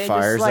put the they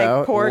fires just, like,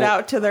 out? poured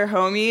out to their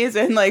homies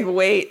and like,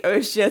 wait,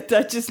 oh shit,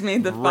 that just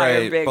made the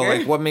fire right? bigger. But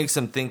like, what makes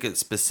him think it's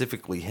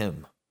specifically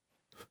him?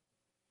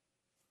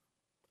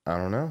 I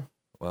don't know.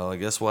 Well, I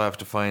guess we'll have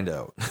to find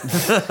out.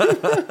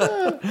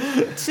 To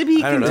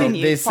be I don't know.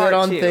 continued. They said part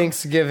on 2.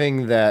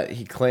 Thanksgiving that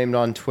he claimed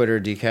on Twitter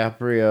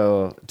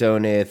DiCaprio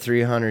donated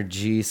 300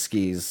 G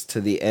skis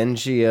to the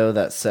NGO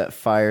that set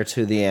fire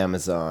to the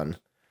Amazon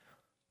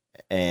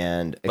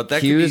and But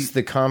that could accused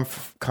be- the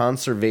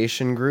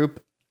conservation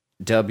group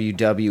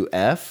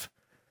WWF,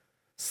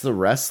 it's the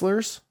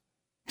wrestlers,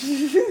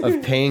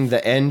 of paying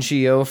the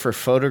NGO for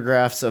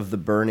photographs of the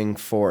burning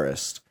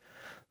forest.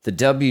 The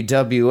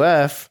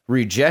WWF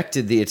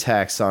rejected the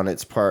attacks on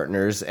its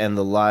partners and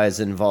the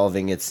lies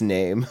involving its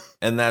name.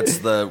 And that's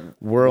the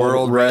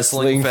World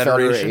Wrestling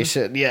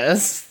Federation.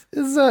 Yes.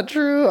 Is that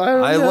true? I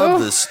don't I know.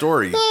 love this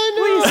story.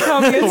 Please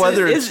tell me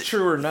Whether is it's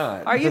true or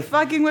not. Are you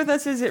fucking with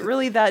us? Is it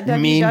really that WWF?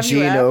 Mean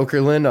Gene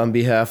Okerlund, on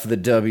behalf of the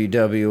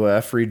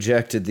WWF,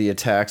 rejected the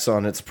attacks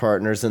on its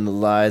partners and the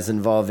lies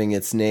involving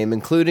its name,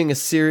 including a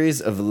series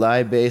of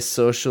lie-based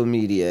social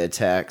media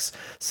attacks,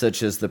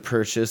 such as the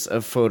purchase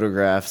of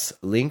photographs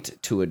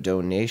linked to a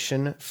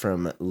donation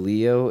from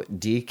Leo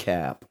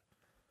DeCap.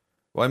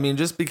 Well, I mean,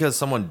 just because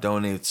someone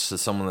donates to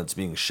someone that's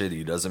being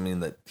shitty doesn't mean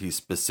that he's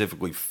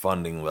specifically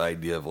funding the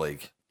idea of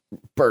like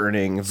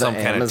Burning the some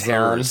kind of Amazon.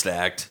 terrorist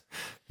act,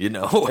 you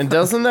know? And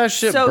doesn't that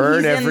shit So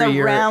burn he's in every the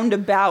year?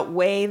 roundabout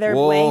way they're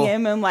Well, playing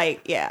him, and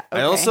like, yeah. I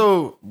okay.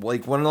 also,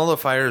 like, when all the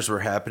fires were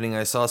happening,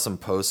 I saw some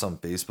posts on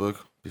Facebook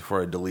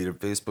before I deleted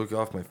Facebook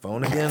off my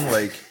phone again.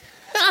 Like,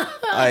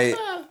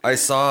 I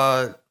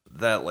saw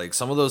that, like,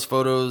 some of those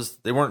photos,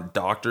 they weren't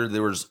doctored. They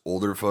were just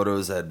older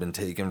photos that had been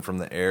taken from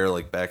the air,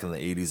 like, back in the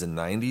 80s and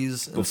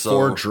 90s. And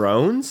Before so,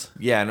 drones?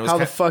 yeah, and it was How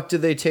the kind fuck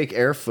did they take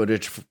air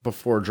footage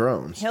before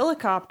drones?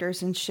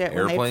 helicopters and shit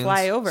when they airplanes,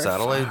 fly over.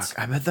 satellites,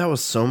 I bet that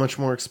was so much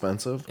more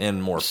expensive.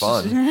 and more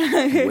fun.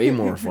 Way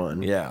more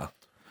fun. Yeah.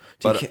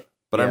 ca-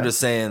 But yeah. I'm just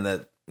saying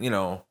that, you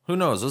know, who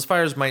knows? Those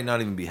fires might not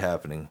even be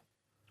happening.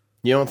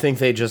 You don't think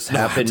they just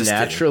happen just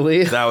kidding.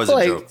 naturally? That was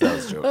Like, a joke. That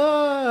was a joke.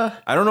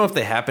 I don't know if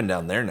they happen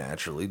down there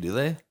naturally, do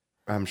they?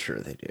 I'm sure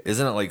they do.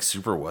 Isn't it like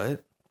super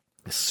wet?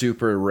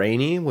 Super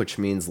rainy, which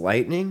means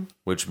lightning.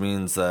 Which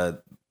means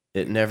that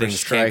It never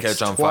Things can't strikes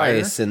catch on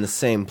twice fire? in the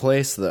same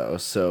place, though.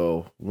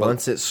 So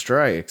once it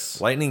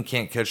strikes, lightning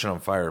can't catch it on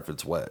fire if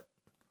it's wet.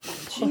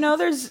 You know,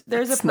 there's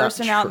a It's not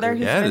person out there true.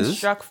 who's Yeah, it been is.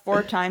 struck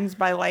 4 times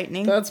by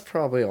lightning. that's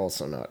probably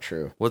also not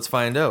true. Let's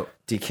find out.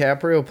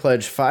 DiCaprio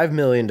pledged $5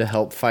 million to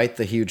help fight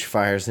the huge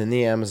fires in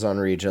the Amazon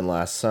region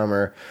last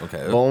summer. Okay.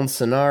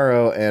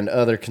 Bolsonaro and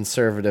other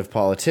conservative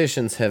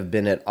politicians have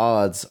been at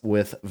odds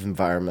with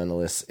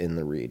environmentalists in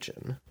the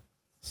region.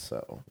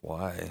 So,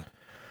 Why?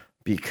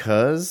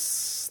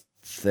 because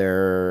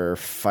they're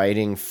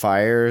fighting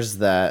fires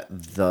that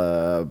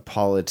the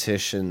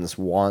politicians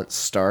want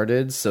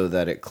started so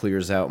that it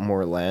clears out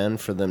more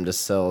land for them to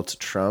sell to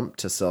Trump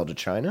to sell to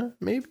China,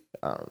 maybe?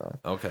 I don't know.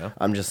 Okay.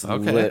 I'm just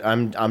Okay.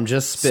 I'm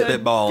just So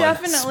Spitballing.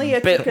 definitely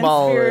it's Spitballing. a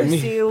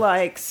conspiracy,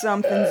 like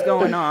something's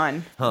going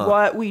on.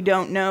 What we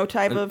don't know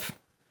type of.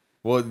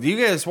 Well, you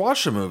guys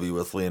watched a movie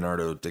with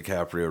Leonardo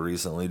DiCaprio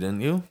recently,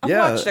 didn't you? I've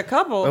watched a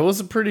couple. It was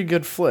a pretty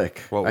good flick.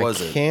 What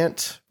was I it?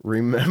 can't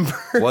remember.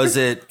 Was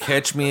it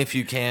Catch Me If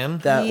You Can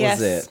That Yes.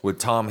 was it. with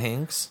Tom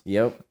Hanks?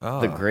 Yep. Ah.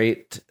 The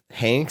great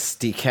Hanks,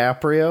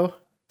 DiCaprio,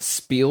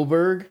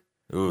 Spielberg.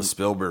 Ooh,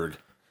 Spielberg.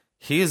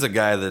 He's a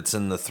guy that's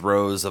in the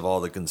throes of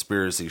all the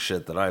conspiracy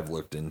shit that I've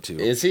looked into.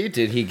 Is he?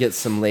 Did he get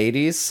some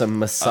ladies, some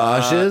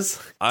massages?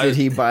 I- Did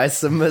he buy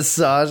some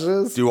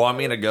massages? Do you want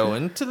me to go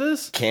into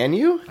this? Can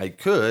you? I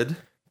could.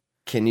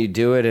 Can you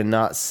do it and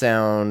not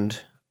sound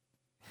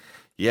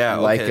Yeah,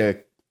 okay. like a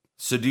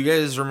So do you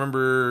guys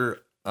remember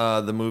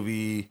the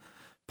movie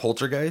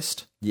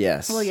Poltergeist?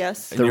 yes? Well,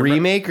 yes. The you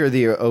remake or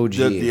the OG?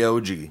 The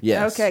OG.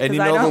 Yes. Okay, And because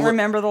you I know don't the-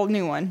 remember the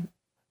new one.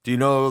 Do you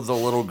know the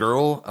little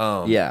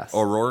girl? Yes.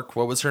 O'Rourke,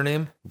 what was her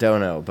name? Don't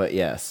know, but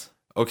yes.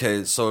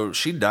 Okay, so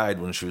she died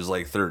when she was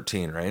like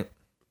 13, right?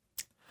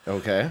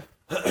 Okay.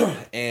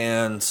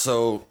 And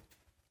so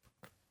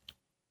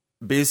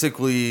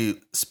basically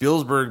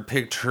Spielberg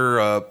picked her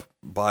up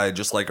by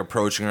just like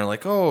approaching her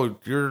like, "Oh,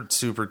 you're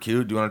super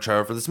cute. Do you want to try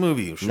out for this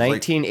movie?" She was like,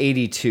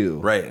 1982.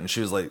 right, and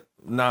she was like,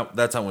 "No,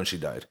 that's not when she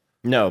died."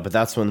 No, but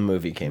that's when the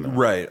movie came out.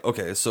 Right.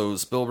 Okay. So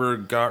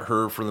Spielberg got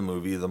her for the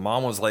movie. The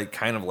mom was like,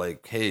 kind of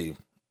like, "Hey,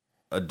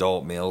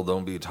 adult male,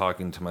 don't be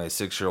talking to my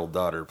 6-year-old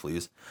daughter,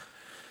 please."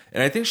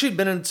 And I think she'd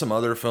been in some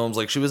other films.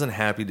 Like she was in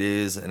Happy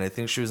Days, and I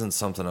think she was in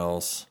something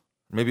else.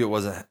 Maybe it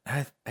wasn't.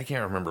 I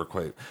can't remember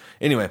quite.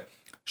 Anyway,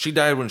 she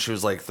died when she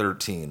was like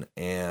 13,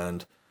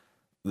 and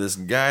this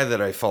guy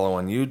that I follow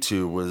on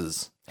YouTube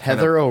was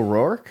Heather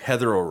O'Rourke?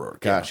 Heather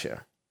O'Rourke. Yeah.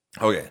 Gotcha.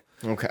 Okay.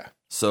 Okay.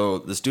 So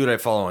this dude I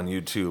follow on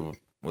YouTube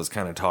was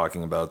kind of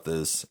talking about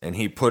this, and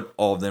he put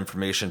all of the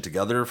information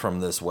together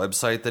from this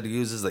website that he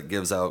uses that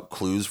gives out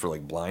clues for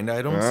like blind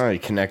items. Oh, he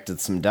connected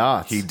some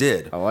dots. He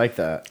did. I like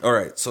that. All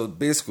right. So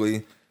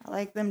basically, I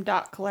like them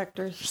dot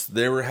collectors.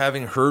 they were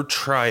having her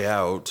try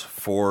out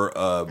for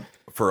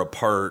a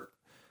part,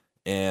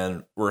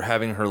 and we're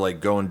having her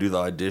like go and do the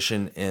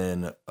audition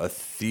in a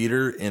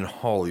theater in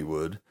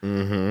Hollywood.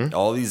 Mm-hmm.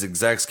 All these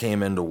execs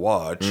came in to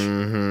watch.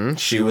 Mm-hmm.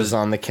 She was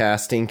on the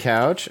casting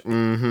couch.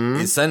 Mm-hmm.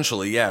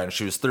 Essentially, yeah, and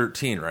she was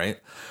 13, right?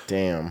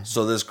 Damn.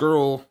 So this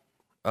girl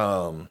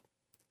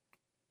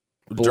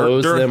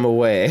Blows dur- them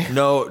away.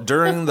 No,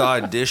 during the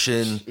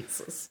audition,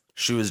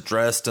 she was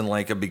dressed in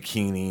like a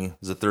bikini. It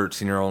was a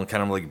 13-year-old,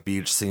 kind of like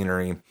beach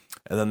scenery.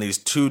 And then these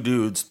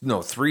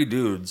three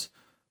dudes,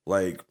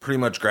 like pretty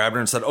much grabbed her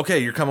and said, "Okay,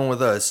 you're coming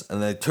with us."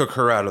 And they took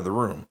her out of the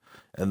room.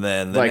 And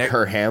then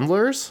her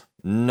handlers?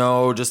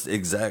 No, just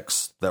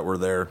execs that were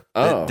there.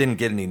 Oh. That didn't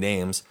get any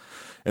names.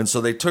 And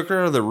so they took her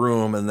out of the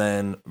room, and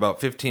then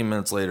about 15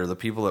 minutes later, the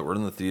people that were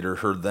in the theater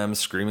heard them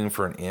screaming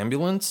for an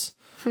ambulance.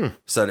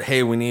 Said,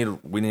 "Hey, we need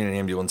an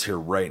ambulance here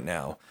right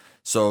now."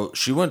 So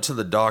she went to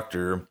the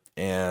doctor,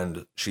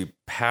 and she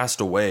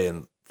passed away.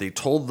 And they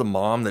told the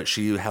mom that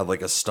she had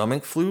like a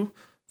stomach flu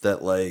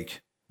that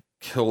like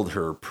killed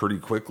her pretty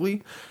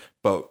quickly.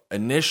 But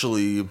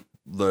initially,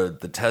 the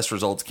test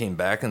results came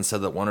back and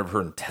said that one of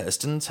her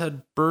intestines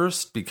had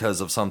burst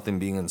because of something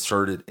being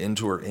inserted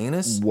into her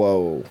anus.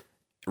 Whoa.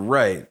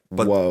 Right.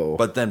 But Whoa.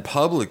 But then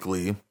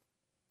publicly,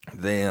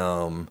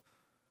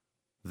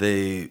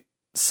 they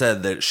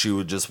said that she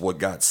would just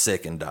got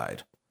sick and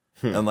died.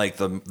 And like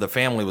the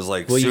family was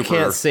like, Well, you super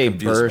can't say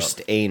confused burst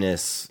about it.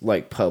 anus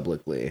like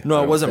publicly. No, I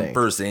it don't wasn't think.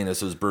 burst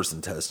anus. It was burst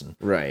intestine.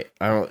 Right.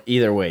 I don't.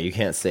 Either way, you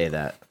can't say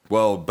that.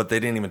 Well, but they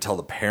didn't even tell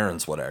the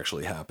parents what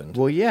actually happened.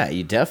 Well, yeah,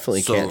 you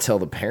definitely So- can't tell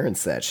the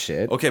parents that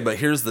shit. Okay, but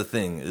here's the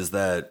thing: is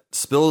that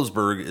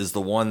Spilsberg is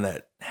the one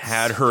that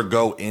had her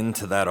go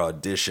into that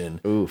audition.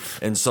 Oof.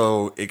 And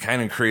so it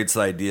kind of creates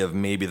the idea of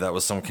maybe that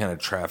was some kind of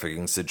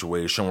trafficking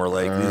situation where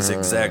like these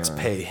execs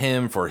pay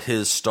him for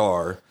his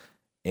star,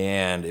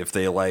 and if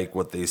they like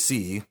what they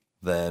see,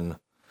 then.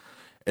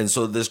 And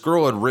so this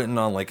girl had written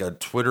on like a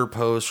Twitter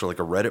post or like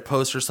a Reddit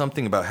post or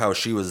something about how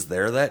she was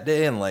there that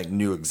day and like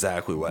knew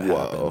exactly what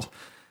happened.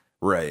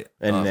 Right.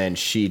 And then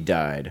she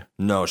died.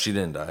 No, she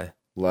didn't die.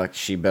 Luck,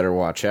 she better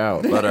watch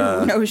out. But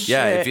No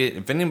yeah, shit.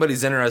 if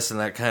anybody's interested in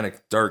that kind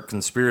of dark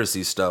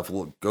conspiracy stuff,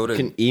 go to You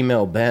can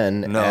email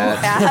Ben.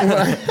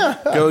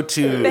 go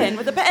to Ben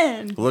with a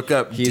pen. look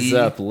up He's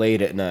up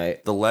late at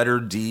night. the letter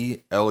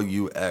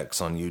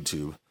DLUX on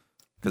YouTube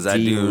because that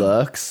dude,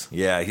 Deluxe.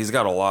 yeah, he's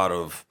got a lot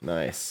of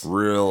Nice.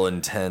 real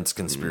intense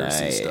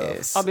conspiracy stuff.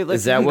 Nice. I'll be Is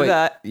that listening to what,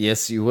 that.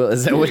 Yes, you will.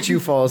 Is that what you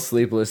fall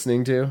asleep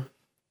listening to?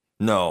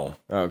 No,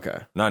 Okay.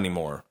 not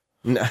anymore.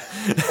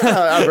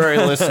 I've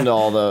already listened to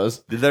all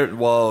those.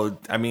 Well,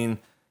 I mean,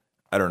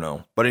 I don't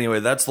know, but anyway,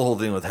 that's the whole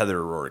thing with Heather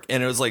O'Rourke,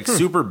 and it was like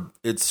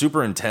it's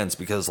super intense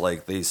because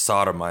like they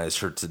sodomized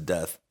her to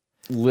death.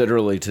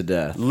 Literally to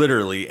death.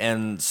 Literally,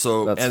 and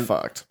so That's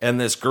fucked. And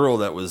this girl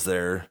that was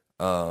there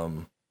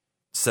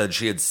said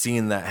she had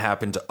seen that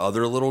happen to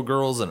other little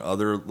girls and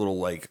other little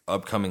like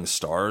upcoming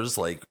stars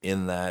like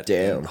in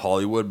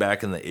Hollywood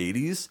back in the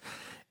 80s,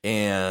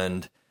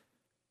 and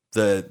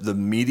the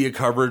media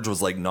coverage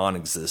was like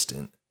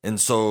non-existent. And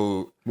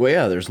so Well,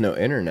 yeah, there's no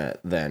internet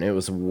then. It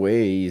was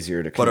way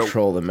easier to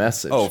control the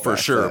message. oh, for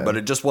back sure, then. but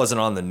it just wasn't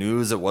on the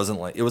news. It wasn't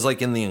like it was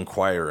like in the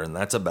Inquirer, and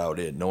that's about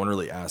it. No one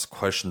really asked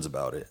questions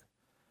about it.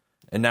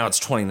 And now it's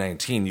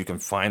 2019. You can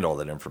find all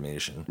that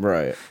information.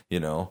 Right. You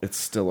know? It's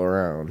still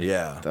around.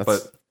 Yeah. That's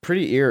but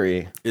pretty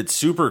eerie. it's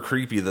super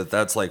creepy that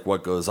that's like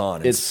what goes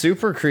on. It's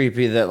super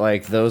creepy that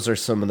like those are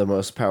some of the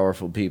most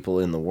powerful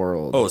people in the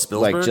world. Oh,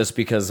 Spielberg? Like just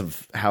because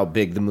of how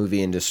big the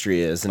movie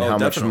industry is and Oh, how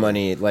definitely. much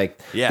money like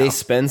Yeah. they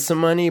spend some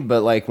money,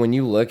 but like when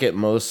you look at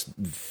most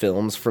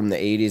films from the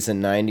 80s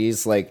and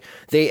 90s, like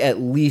they at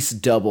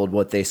least doubled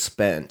what they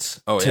spent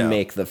to yeah.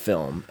 make the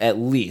film. At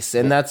least.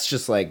 And that's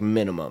just like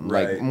minimum.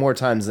 Right. Like more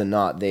times than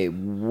not, they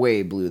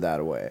way blew that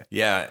away.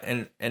 Yeah,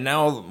 and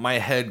now my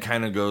head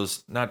kind of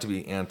goes, not to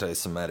be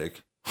anti-Semitic.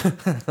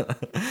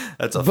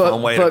 That's a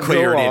fun way to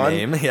clear go your on.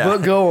 name. Yeah.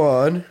 But go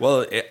on.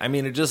 Well,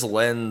 it just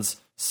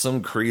lends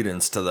some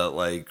credence to that,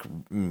 like,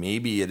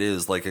 maybe it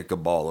is like a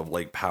cabal of,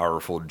 like,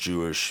 powerful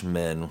Jewish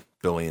men,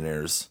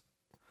 billionaires.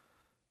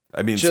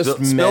 I mean, Just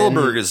men.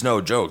 Spielberg is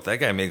no joke. That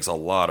guy makes a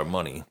lot of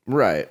money.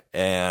 Right.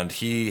 And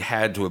he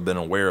had to have been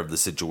aware of the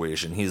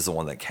situation. He's the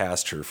one that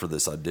cast her for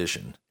this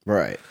audition.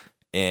 Right.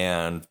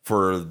 And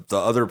for the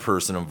other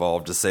person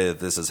involved to say that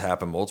this has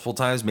happened multiple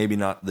times, maybe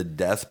not the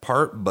death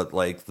part, but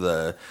like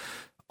the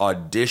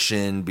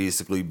audition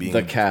basically being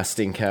The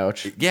casting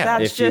couch. yeah.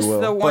 That's if you just will.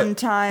 the one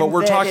time but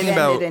we're that talking it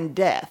about ended in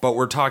death But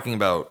we're talking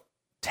about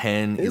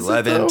 10, Is it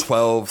 11, though?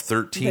 12,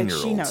 13 that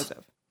year she knows olds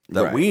of.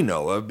 that Right. we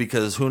know of,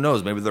 because who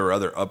knows, maybe there are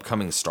other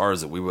upcoming stars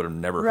that we would have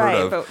never Right,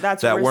 heard but of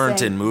that's that what we're weren't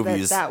saying, in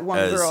movies that one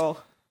as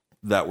girl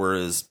that were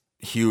as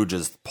huge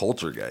as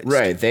Poltergeist.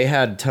 Right. They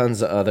had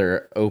tons of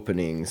other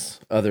openings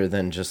other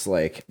than just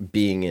like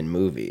being in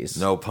movies.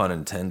 No pun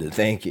intended.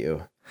 Thank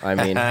you. I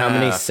mean, how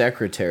many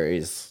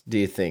secretaries do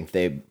you think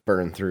they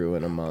burn through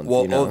in a month?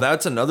 Well, you know?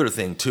 that's another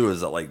thing too, is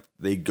that like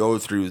they go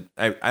through,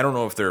 I don't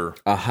know if they're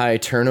a high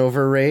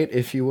turnover rate,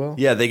 if you will.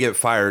 yeah, they get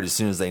fired as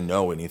soon as they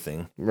know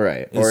anything.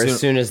 Right. Or as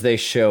soon as they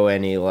show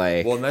any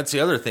like Well, and that's the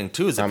other thing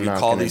too, is if I'm you not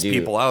call gonna these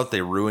people out,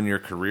 they ruin your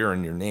career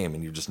and your name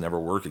and you just never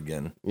work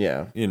again.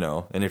 yeah. You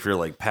know, and if you're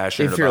like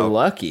passionate If you're about,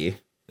 lucky,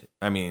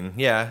 I mean,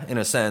 yeah, in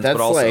a sense, that's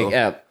but also,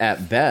 like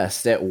at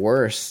best, at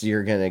worst,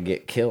 you're gonna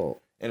get killed.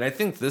 and I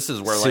think this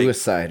is where like,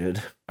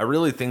 Suicided. I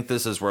really think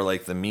this is where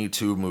like the Me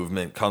Too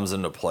movement comes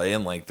into play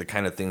and like the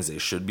kind of things they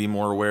should be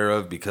more aware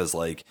of, because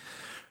like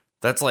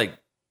that's like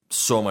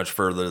so much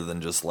further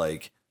than just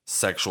like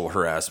sexual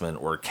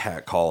harassment or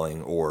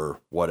catcalling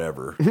or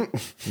whatever.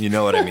 You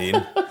know what I mean?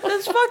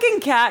 This fucking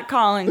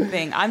catcalling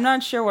thing. I'm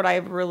not sure what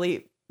I've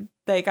really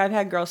like. I've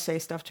had girls say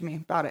stuff to me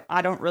about it.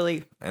 I don't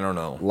really. I don't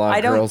know. A lot I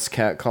of don't- girls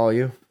catcall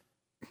you.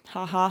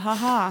 Ha ha ha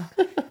ha.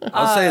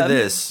 I'll say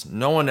this: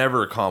 no one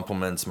ever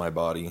compliments my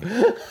body.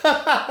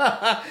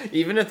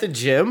 Even at the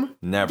gym?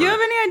 Never. Do you have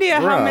any idea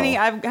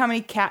Bro. how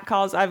many cat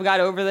calls I've got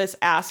over this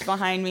ass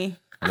behind me?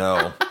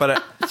 No,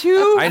 but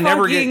Too. I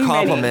never get fucking many.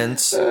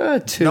 compliments.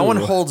 Two. No one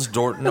holds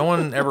door. No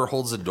one ever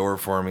holds the door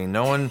for me.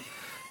 No one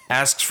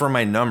asks for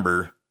my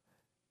number,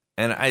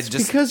 and I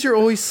just Because you're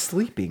always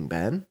sleeping,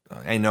 Ben.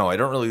 I know I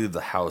don't really leave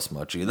the house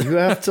much either. You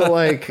have to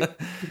like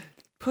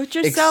Put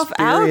yourself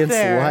out experience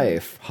there.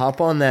 life.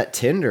 Hop on that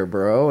Tinder,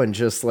 bro, and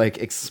just like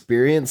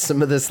experience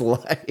some of this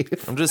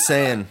life. I'm just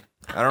saying.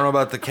 I don't know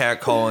about the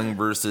catcalling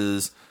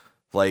versus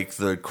like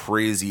the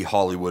crazy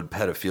Hollywood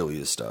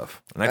pedophilia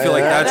stuff, and I feel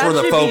like that's where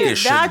the focus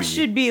should be. That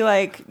should be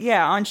like,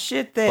 yeah, on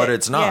shit that. But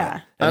it's not.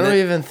 Yeah. I And don't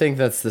then- even think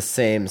that's the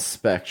same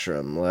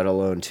spectrum, let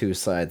alone two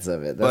sides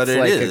of it. But That's it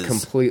like is. a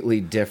completely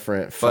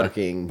different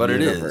fucking but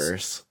it is.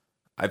 universe.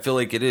 I feel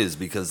like it is,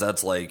 because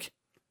that's like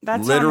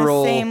That's literal.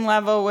 on the same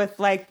level with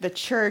like the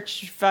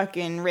church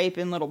fucking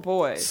raping little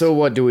boys. So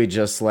what, do we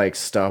just like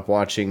stop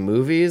watching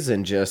movies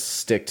and just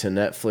stick to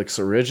Netflix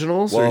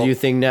originals? Or Well- do you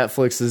think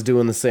Netflix is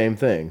doing the same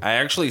thing? I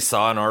actually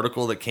saw an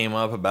article that came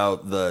up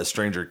about the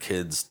Stranger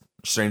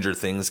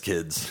Things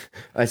kids.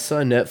 I saw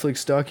a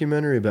Netflix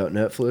documentary about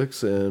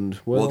Netflix and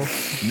Well,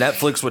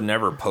 Netflix would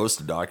never post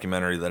a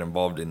documentary that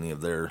involved any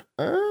of their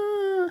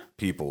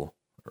people.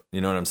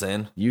 You know what I'm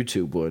saying?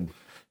 YouTube would.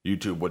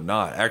 YouTube would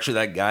not. Actually,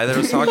 that guy that I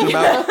was talking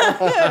about,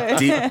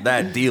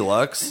 that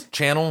Deluxe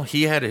channel,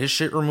 he had his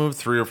shit removed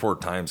 3 or 4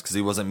 times because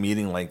he wasn't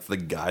meeting like the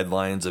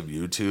guidelines of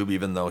YouTube,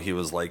 even though he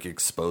was like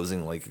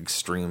exposing like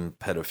extreme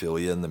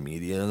pedophilia in the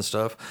media and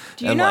stuff.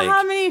 Do you and, know like,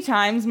 how many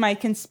times my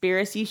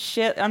conspiracy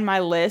shit on my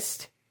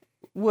list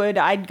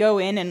I'd go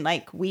in and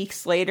like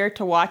weeks later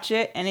to watch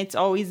it and it's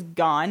always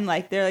gone?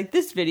 Like they're like,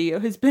 this video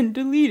has been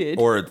deleted.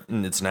 or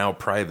it's now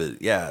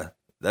private. Yeah,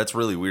 that's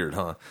really weird,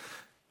 huh?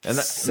 And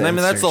I mean,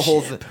 that's the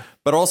whole thing.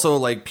 But also,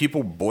 like,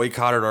 people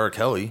boycotted R.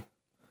 Kelly,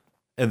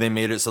 and they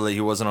made it so that he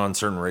wasn't on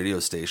certain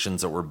radio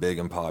stations that were big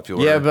and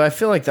popular. Yeah, but I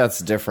feel like that's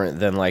different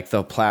than like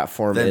the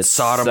platform then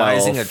itself.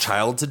 sodomizing a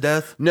child to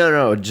death.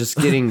 No, just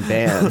getting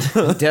banned.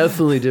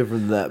 Definitely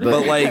different than that.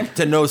 But like,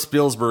 to know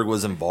Spielberg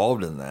was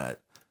involved in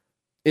that.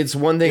 It's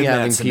one thing in that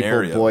having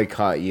scenario. people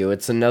boycott you.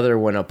 It's another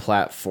when a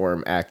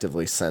platform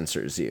actively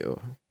censors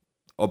you.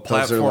 A Those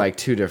platform, are like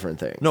two different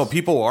things. no,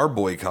 people are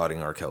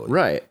boycotting R. Kelly,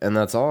 Right, and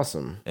that's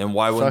awesome. and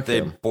why wouldn't Fuck they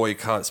him.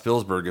 boycott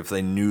Spielberg if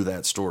they knew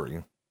that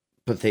story?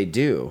 But they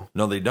do.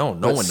 No, they don't.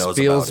 No But one knows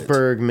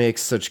Spielberg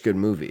makes such good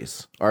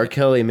movies. R.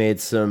 Kelly made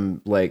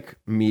some like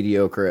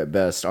mediocre at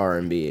best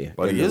R&B. about it.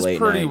 But in he the is late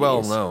pretty 90s.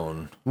 well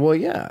known. Well,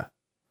 yeah,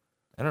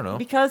 I don't know.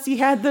 because he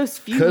had those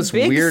few because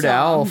big Weird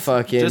Al songs.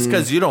 fucking Just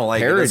because you don't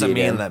like it doesn't parodied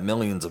mean him. that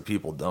millions of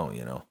people don't,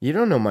 you know? You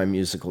don't know my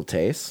musical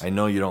taste. I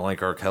know you don't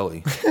like R.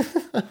 Kelly.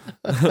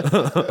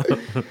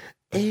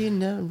 Ain't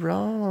nothing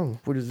wrong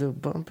with the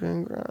bump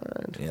and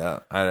grind. Yeah,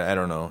 I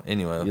don't know.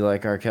 Anyway, You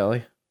like R.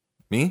 Kelly?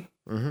 me?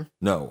 Mm-hmm.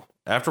 No.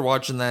 After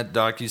watching that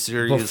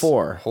docuseries,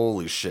 Before.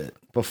 holy shit.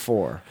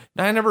 Before.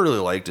 I never really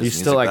liked his You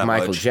music still like that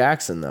Michael much.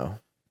 Jackson, though.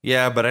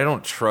 Yeah, but I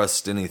don't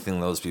trust anything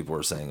those people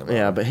are saying about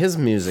Yeah, him. but his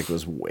music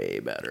was way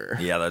better.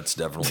 Yeah, that's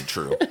definitely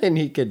true. And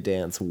he could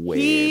dance way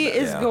He better.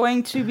 is Yeah.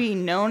 going to be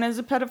known as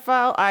a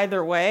pedophile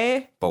either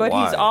way, But but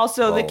why? he's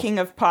also the Well, king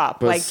of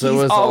pop. but Like so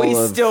he's is all always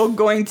of- still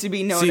going to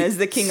be known See, as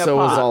the king of So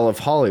pop. was all of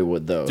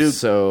Hollywood, though. Dude,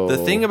 so the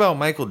thing about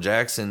Michael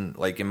Jackson,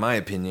 like, in my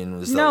opinion,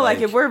 was that, no, like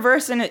if we're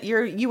versing it,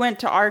 you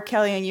went to R.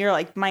 Kelly and you're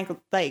like Michael.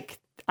 Like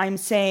I'm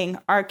saying,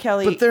 R.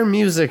 Kelly. But their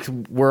music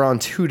were on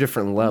two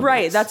different levels.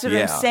 Right, that's what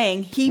Yeah. I'm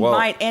saying. He Well-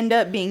 might end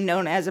up being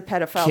known as a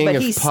pedophile, King but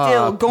of he's pop.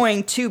 still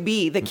going to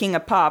be the king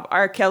of pop.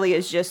 R. Kelly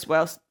is just,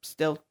 well,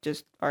 still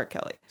just R.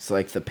 Kelly. It's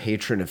like the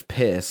patron of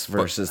piss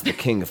versus the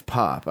king of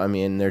pop. I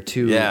mean, they're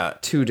two Yeah.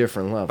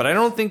 different levels. But I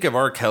don't think of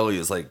R. Kelly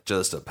as, like,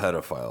 just a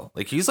pedophile.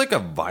 Like, he's like a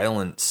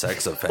violent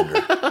sex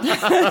offender.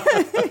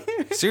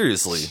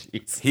 Seriously.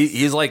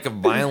 He's like a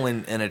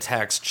violent and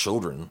attacks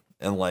children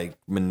and, like,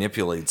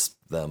 manipulates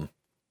them.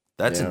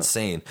 That's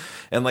insane.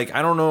 And like,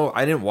 I don't know.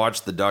 I didn't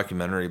watch the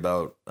documentary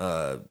about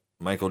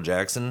Michael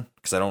Jackson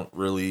because I don't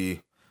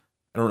really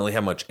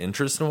have much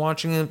interest in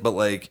watching it. But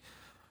like,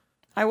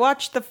 I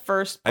watched the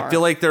first part. I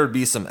feel like there would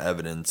be some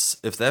evidence.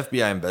 If the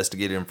FBI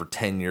investigated him for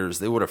 10 years,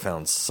 they would have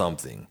found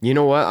something. You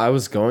know what? I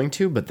was going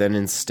to, but then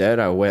instead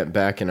I went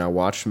back and I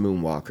watched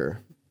Moonwalker.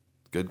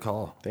 Good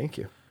call. Thank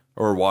you.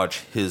 Or watch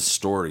his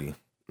story.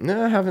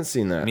 No, I haven't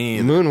seen that. Me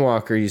either.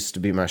 Moonwalker used to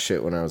be my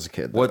shit when I was a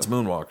kid. Though. What's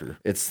Moonwalker?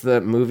 It's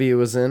the movie it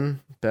was in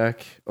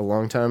back a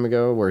long time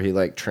ago where he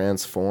like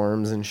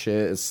transforms and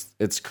shit.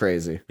 It's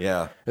crazy.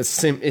 Yeah. It's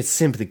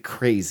simply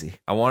crazy.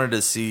 I wanted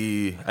to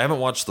see. I haven't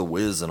watched The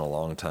Wiz in a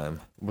long time.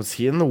 Was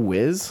he in The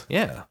Wiz?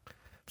 Yeah.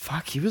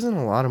 Fuck, he was in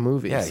a lot of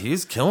movies. Yeah,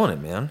 he's killing it,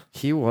 man.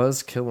 He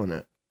was killing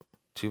it.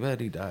 Too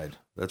bad he died.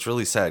 That's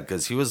really sad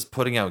because he was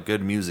putting out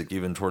good music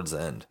even towards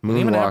the end.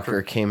 Even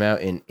Moonwalker came out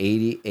in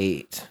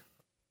 88.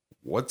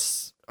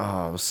 What's...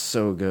 Oh, it was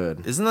so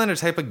good. Isn't that a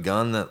type of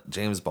gun that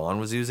James Bond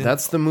was using?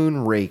 That's the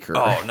Moonraker.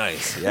 Oh,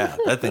 nice. Yeah,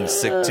 that thing's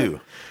sick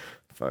too.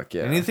 Fuck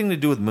yeah. Anything to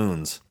do with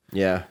moons.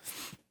 Yeah.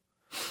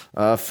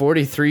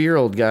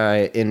 43-year-old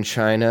guy in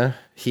China.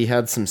 He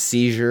had some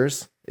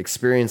seizures,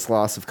 experienced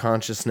loss of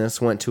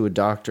consciousness, went to a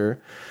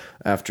doctor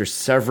after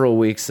several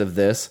weeks of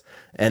this,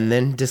 and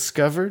then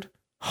discovered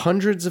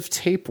hundreds of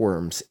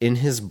tapeworms in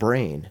his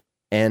brain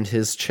and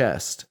his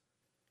chest.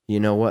 You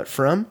know what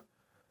from?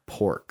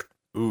 Pork.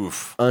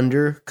 Oof.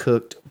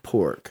 Undercooked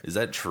pork. Is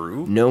that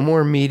true? No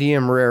more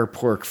medium rare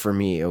pork for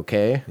me,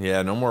 okay?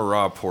 Yeah, no more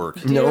raw pork.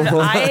 Dude, No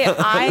more.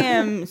 I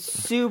am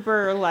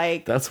super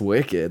like That's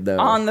wicked, though.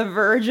 on the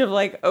verge of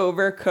like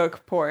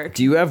overcooked pork.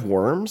 Do you have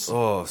worms?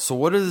 Oh, so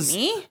what is...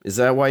 Me? Is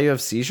that why you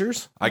have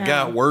seizures? I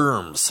got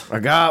worms. I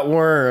got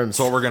worms.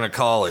 That's what we're going to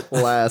call it.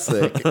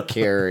 Classic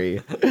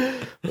Carrie.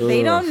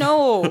 They don't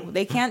know.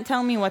 They can't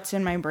tell me what's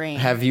in my brain.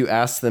 Have you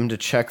asked them to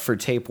check for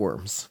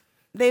tapeworms?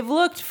 They've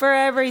looked for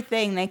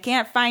everything. They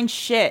can't find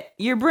shit.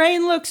 Your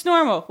brain looks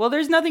normal. Well,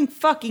 there's nothing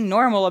fucking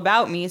normal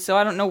about me, so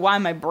I don't know why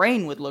my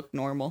brain would look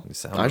normal. You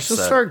sound I should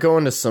upset. start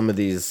going to some of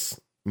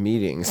these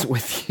meetings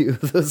with you.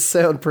 Those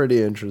sound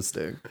pretty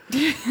interesting.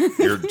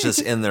 You're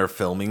just in there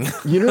filming.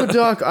 You know,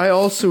 Doc, I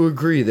also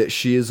agree that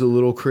she is a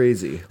little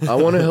crazy. I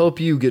want to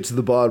help you get to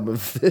the bottom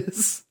of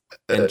this.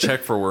 And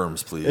check for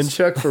worms, please. And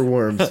check for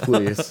worms,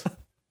 please.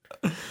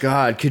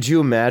 God, could you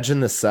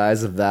imagine the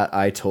size of that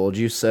I told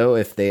you so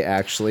if they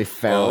actually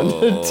found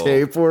a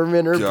tapeworm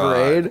in her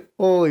God. brain?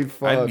 Holy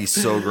fuck. I'd be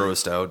so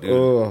grossed out, dude.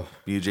 Ugh.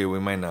 BJ, we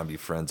might not be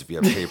friends if you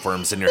have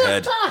tapeworms in your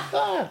head.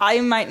 I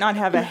might not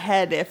have a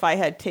head if I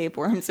had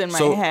tapeworms in my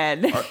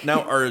head.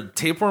 Now, are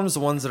tapeworms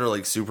the ones that are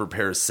like super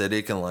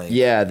parasitic and like...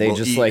 Yeah, they will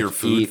just eat like your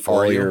food eat for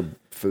all you? your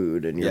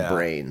food and your Yeah.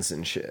 brains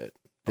and shit.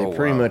 They Oh,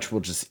 pretty wow. much will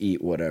just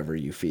eat whatever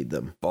you feed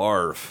them.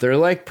 Barf. They're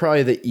like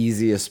probably the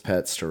easiest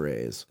pets to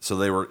raise. So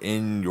they were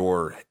in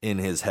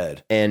his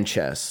head. And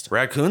chest.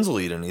 Raccoons will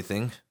eat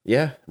anything.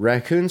 Yeah,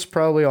 raccoons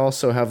probably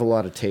also have a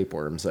lot of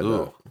tapeworms. I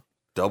Ooh, bet.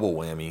 double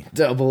whammy.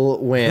 Double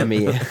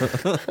whammy.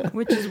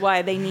 Which is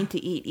why they need to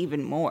eat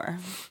even more.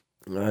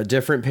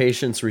 Different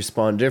patients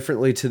respond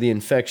differently to the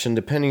infection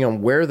depending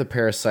on where the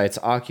parasites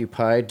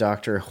occupy.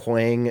 Dr.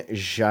 Huang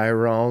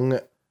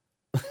Zhairong,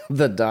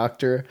 the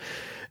doctor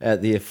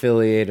at the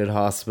affiliated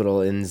hospital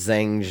in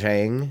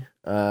Zhangjiang,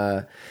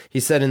 he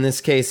said in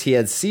this case he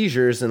had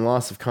seizures and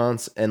loss of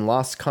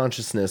lost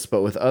consciousness,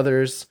 but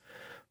others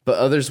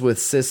with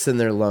cysts in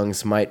their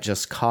lungs might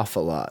just cough a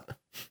lot.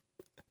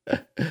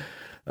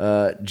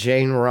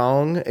 Jane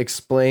Rong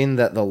explained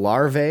that the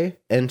larvae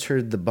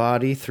entered the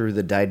body through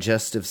the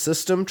digestive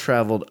system,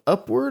 traveled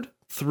upward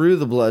through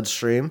the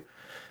bloodstream.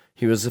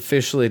 He was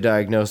officially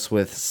diagnosed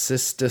with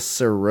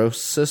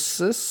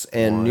cysticercosis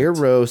and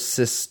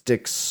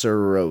neurocystic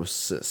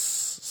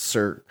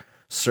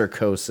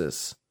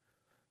cirrhosis.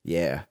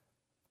 Yeah.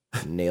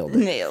 Nailed it.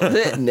 Nailed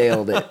it.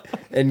 Nailed it.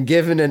 And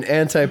given an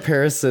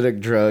anti-parasitic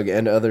drug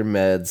and other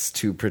meds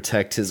to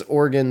protect his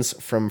organs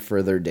from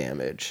further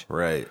damage.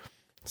 Right.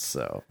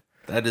 So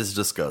That is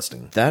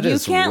disgusting. that You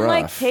is can't rough.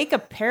 like take a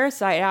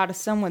parasite out of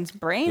someone's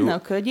brain though,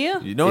 could you?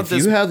 You know what If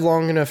this you had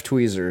long enough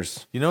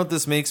tweezers, you know what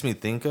this makes me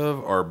think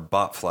of are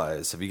bot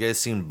flies. Have you guys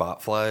seen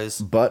bot flies?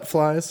 butt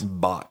flies,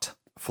 Bot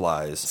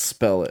flies.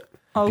 spell it.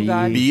 Oh,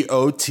 God.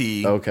 BOT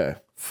Okay,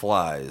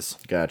 flies.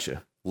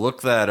 gotcha.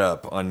 Look that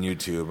up on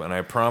YouTube, and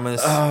I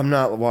promise I'm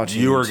not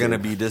watching. you are YouTube. going to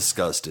be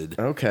disgusted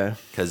Okay.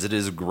 because it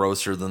is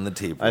grosser than the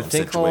tapeworm I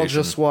think situation. I'll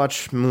just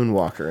watch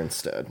Moonwalker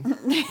instead.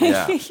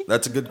 Yeah,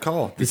 that's a good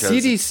call. The because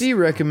CDC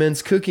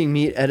recommends cooking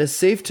meat at a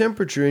safe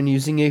temperature and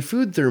using a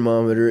food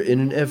thermometer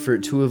in an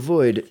effort to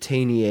avoid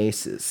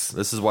taniasis.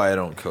 this is why I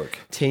don't cook.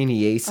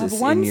 Taniasis Of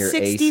in your aces.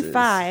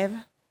 165.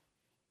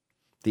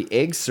 The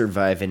eggs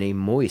survive in a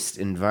moist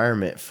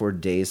environment for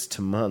days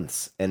to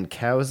months, and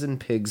cows and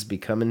pigs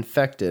become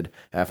infected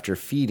after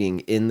feeding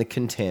in the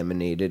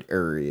contaminated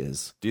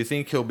areas. Do you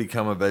think he'll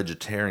become a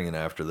vegetarian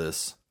after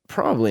this?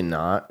 Probably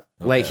not.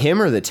 Like him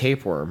or the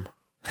tapeworm.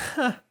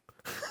 I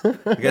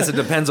guess it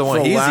depends on what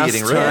The he's last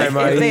eating, time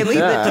really. I If they eat leave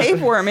that. the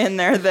tapeworm in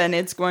there, then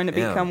it's going to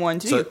Yeah. become one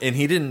too. So, and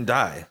he didn't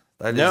die.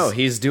 No,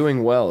 he's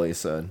doing well, he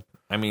said.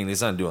 I mean,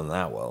 he's not doing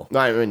that well.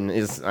 I mean,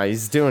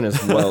 he's doing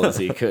as well as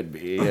he could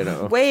be, you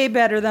know. Way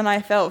better than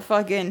I felt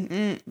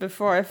fucking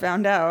before I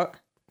found out.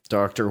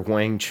 Dr.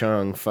 Wang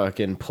Chung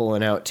fucking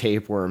pulling out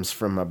tapeworms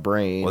from my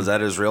brain. Was that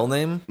his real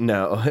name?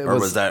 No. Or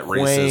was that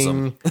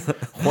racism?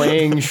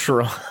 Wang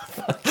Shrong.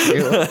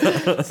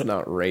 It's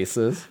not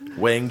racist.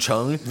 Wang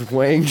Chung?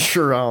 Wang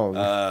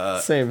Shrong.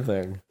 Same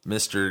thing.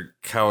 Mr.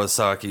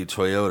 Kawasaki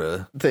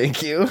Toyota.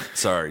 Thank you.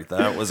 Sorry,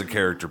 that was a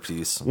character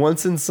piece.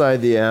 Once inside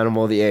the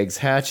animal, the eggs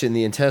hatch in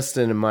the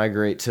intestine and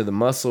migrate to the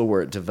muscle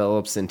where it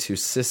develops into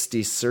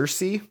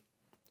cysticerci,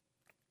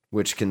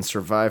 which can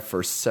survive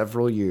for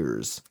several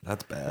years.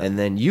 That's bad. And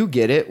then you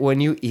get it when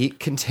you eat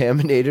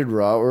contaminated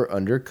raw or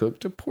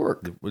undercooked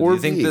pork. Do you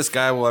think this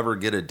guy will ever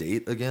get a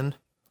date again?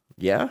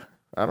 Yeah,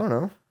 I don't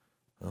know.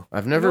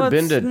 I've never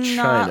been to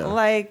China.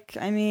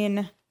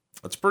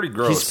 That's pretty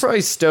gross. He's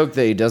probably stoked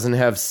that he doesn't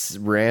have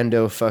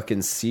rando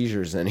fucking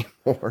seizures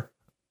anymore.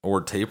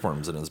 Or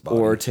tapeworms in his body.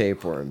 Or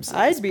tapeworms. in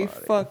his I'd be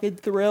body. fucking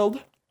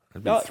thrilled.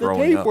 I'd be Not the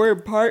throwing up.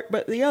 tapeworm part,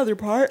 but the other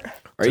part.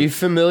 Are you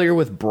familiar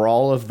with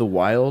Brawl of the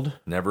Wild?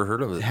 Never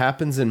heard of It it.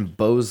 happens in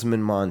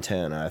Bozeman,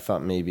 Montana. I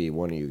thought maybe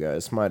one of you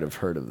guys might have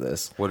heard of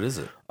this. What is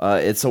it?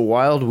 It's a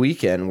wild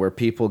weekend where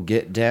people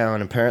get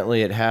down.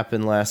 Apparently, it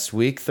happened last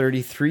week.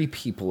 33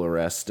 people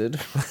arrested.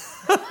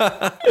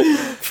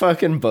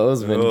 Fucking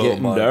Bozeman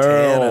getting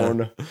Montana.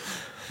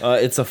 down.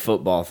 It's a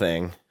football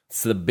thing.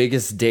 It's the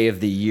biggest day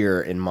of the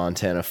year in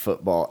Montana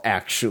football,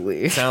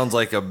 actually. Sounds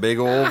like a big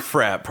old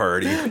frat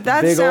party.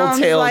 That Big old sounds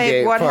tailgate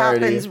like what party.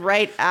 happens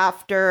right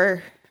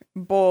after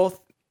both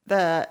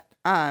the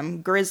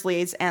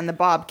Grizzlies and the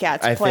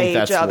Bobcats I play think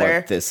that's each other.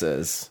 what this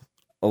is.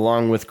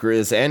 Along with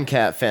Grizz and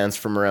Cat fans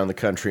from around the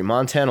country,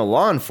 Montana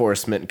law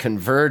enforcement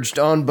converged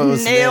on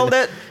Bozeman Nailed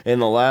it. in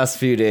the last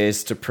few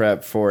days to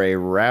prep for a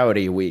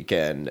rowdy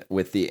weekend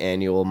with the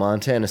annual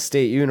Montana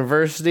State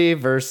University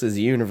versus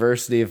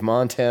University of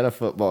Montana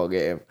football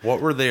game. What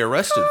were they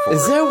arrested for?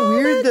 Is that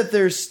weird that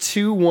there's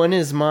two? One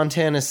is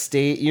Montana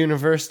State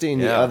University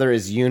and the Yeah. other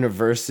is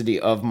University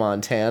of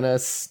Montana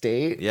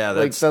State? Yeah,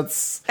 like that's-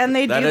 that's And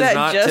they That do is that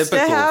not just to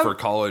typical have. for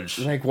college.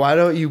 like, why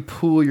don't you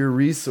pool your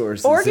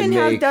resources? Oregon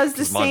and make, does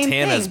the same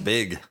Montana's thing.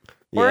 big.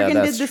 Oregon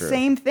that's did the true.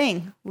 same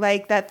thing.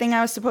 Like that thing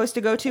I was supposed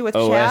to go to with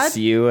Chad.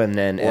 OSU and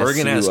then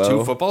Oregon has SUO.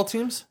 two football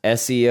teams?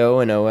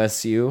 SEO and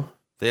OSU.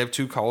 They have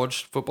two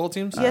college football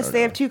teams? Yes,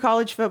 they have two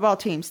college football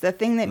teams. The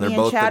thing that They're me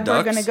both and the Chad were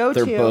Ducks? going to go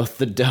They're to. both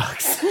the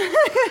Ducks.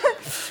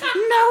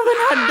 No,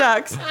 they're not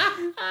Ducks.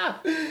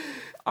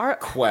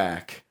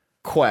 Quack.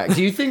 Quack.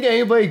 Do you think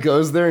anybody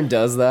goes there and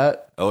does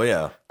that? Oh,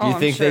 yeah. Do you I'm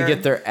think sure. they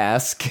get their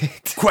ass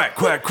kicked? Quack,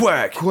 quack,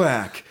 quack.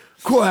 Quack.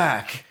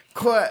 Quack.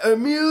 Quack.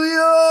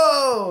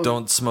 Emilio!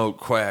 Don't smoke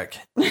quack.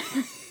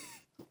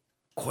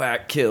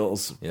 Quack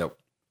kills. Yep.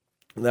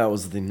 That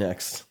was the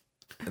next.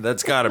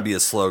 That's got to be a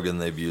slogan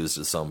they've used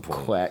at some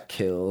point. Quack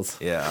kills.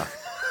 Yeah.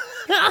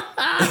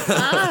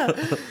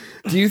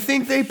 Do you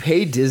think they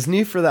pay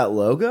Disney for that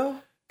logo?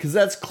 Because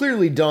that's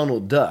clearly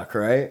Donald Duck,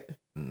 right?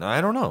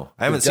 I don't know.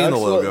 I haven't seen the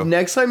Duck's logo.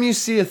 Next time you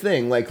see a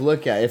thing, like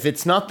look at it. If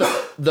it's not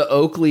the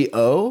Oakley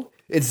O,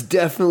 it's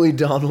definitely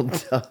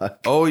Donald Duck.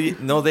 Oh,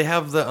 no, they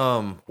have the,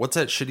 what's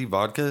that shitty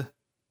vodka?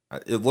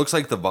 It looks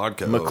like the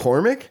vodka.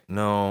 McCormick?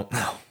 No.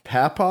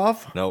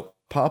 Papoff? Nope.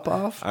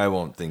 Pop-off? I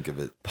won't think of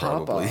it,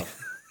 probably.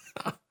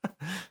 Pop-off.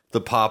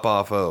 The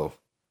Pop-Off O.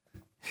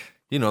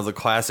 You know, the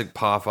classic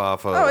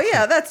Pop-Off O. Oh,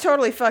 yeah, that's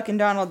totally fucking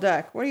Donald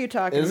Duck. What are you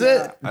talking Is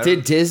about? it?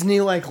 Did Disney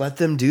let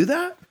them do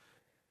that?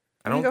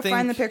 I Let me don't go think...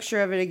 find the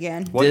picture of it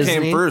again. What Disney?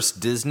 came first,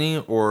 Disney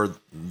or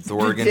the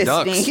Oregon Disney.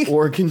 Ducks?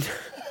 Oregon.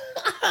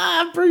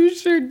 I'm pretty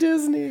sure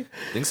Disney.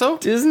 Think so?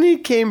 Disney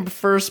came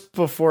first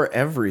before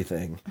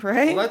everything.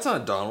 Right? Well, that's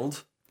not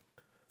Donald.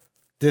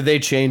 Did they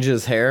change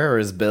his hair or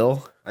his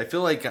bill? I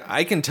feel like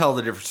I can tell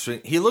the difference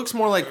between... He looks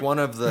more like one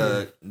of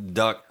the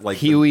duck... like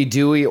the- Huey,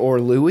 Dewey, or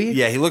Louie?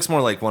 Yeah, he looks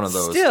more like one of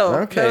those. Still,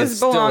 Okay, those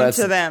still, belong that's-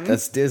 to them.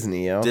 That's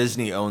Disney, yo.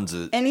 Disney owns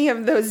it. Any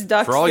of those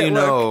ducks For all that you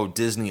look know,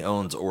 Disney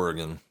owns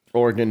Oregon.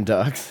 Oregon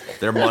Ducks.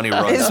 Their money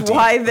runs is deep.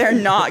 why they're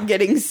not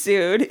getting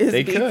sued is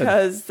They could.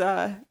 because,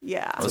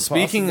 yeah. Well,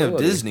 speaking of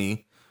possibility.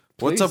 Disney,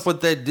 what's Please. up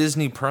with that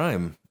Disney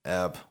Prime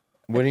app?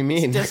 What do you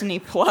mean? Disney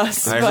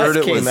Plus. I but heard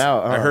it came was.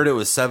 out, huh? I heard it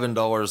was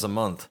 $7 a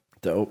month,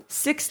 Dope.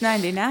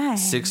 $6.99.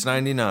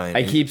 $6.99.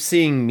 I keep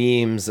seeing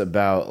memes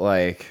about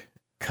like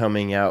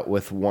coming out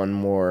with one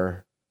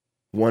more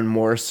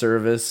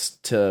service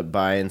to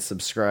buy and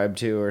subscribe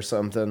to or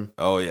something.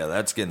 Oh yeah,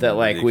 that's getting That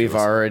like we've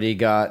ridiculous. already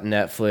got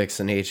Netflix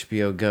and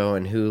HBO Go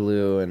and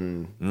Hulu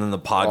and And then the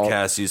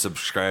podcast you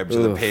subscribe to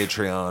the Oof.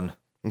 Patreon,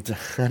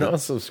 I don't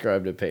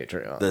subscribe to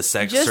Patreon. the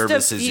sex Just a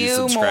services you few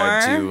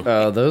subscribe more. to.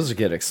 Oh, those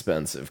get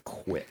expensive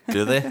quick.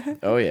 Do they?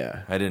 Oh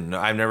yeah. I didn't know.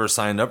 I've never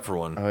signed up for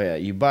one. Oh yeah.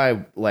 You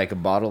buy like a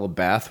bottle of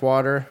bath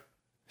water,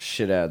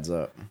 shit adds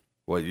up.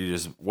 What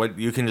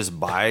you can just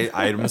buy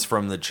items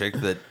from the chick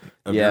that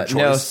of your choice.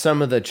 No,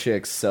 some of the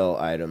chicks sell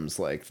items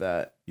like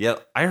that. Yeah,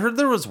 I heard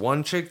there was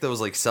one chick that was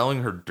like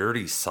selling her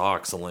dirty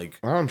socks and like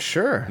I'm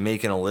sure.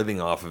 making a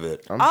living off of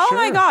it. I'm Oh sure.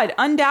 my god,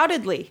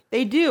 undoubtedly.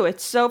 They do.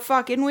 It's so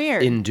fucking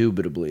weird.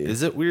 Indubitably.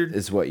 Is it weird?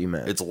 Is what you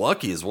meant. It's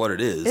lucky is what it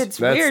is. It's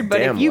That's weird,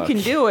 but if damn you lucky.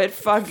 can do it, I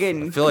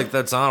fucking... feel like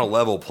that's not a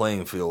level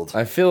playing field.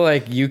 I feel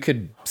like you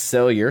could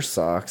sell your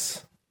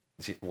socks.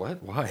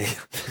 What? Why?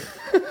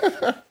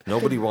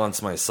 Nobody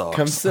wants my socks.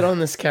 Come sit on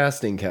this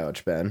casting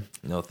couch, Ben.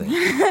 No thank you.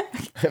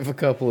 I have a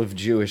couple of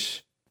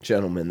Jewish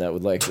gentlemen that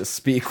would like to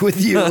speak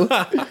with you.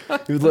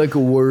 Who'd like a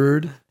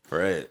word?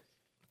 Right.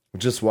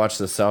 Just watched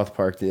the South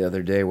Park the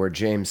other day where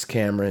James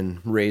Cameron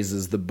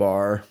raises the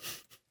bar.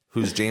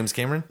 Who's James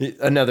Cameron?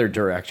 Another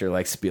director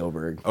like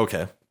Spielberg.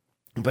 Okay.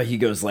 But he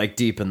goes like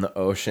deep in the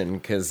ocean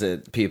because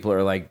people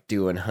are like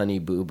doing honey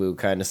boo boo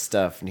kind of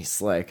stuff, and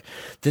he's like,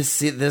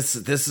 "This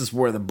is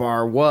where the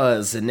bar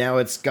was, and now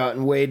it's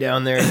gotten way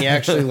down there." And he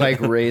actually like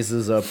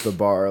raises up the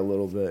bar a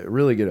little bit.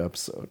 Really good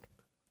episode.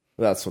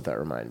 That's what that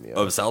reminded me of.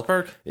 Of South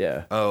Park?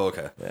 Yeah, Oh,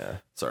 okay. yeah.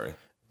 Sorry.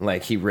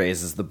 Like he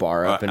raises the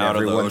bar up, and Out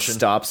of the everyone ocean?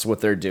 stops what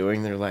they're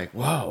doing. They're like,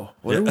 "Whoa,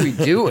 what are we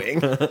doing?"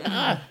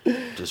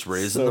 Just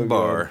raising So the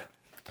bar.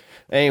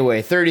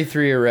 Anyway,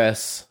 33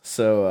 arrests,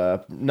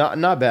 so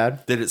not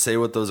bad Did it say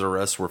what those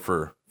arrests were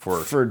for?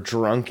 for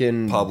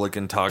drunken Public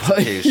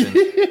intoxication.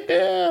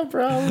 Yeah,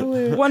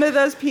 probably. One of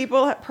those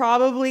people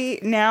probably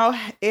now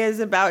is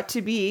about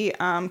to be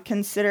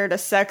considered a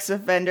sex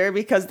offender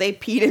because they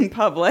peed in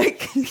public.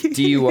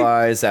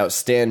 DUIs,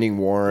 outstanding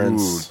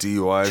warrants, Ooh,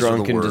 DUIs are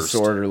drunken the worst.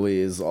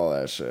 disorderlies, all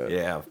that shit.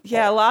 Yeah.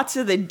 Yeah, lots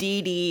of the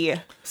DD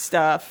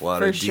stuff, A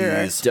lot for of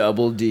sure. D's.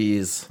 Double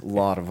D's, a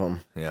lot of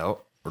them. Yeah.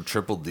 Or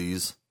triple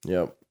D's.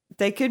 Yep.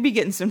 They could be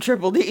getting some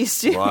triple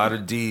D's, A too. lot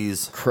of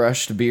D's.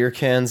 Crushed beer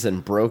cans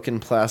and broken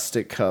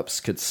plastic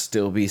cups could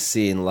still be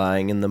seen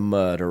lying in the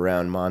mud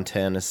around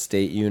Montana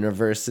State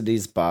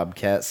University's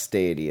Bobcat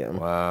Stadium.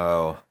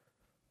 Wow.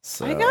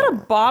 So, I got a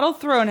bottle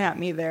thrown at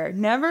me there.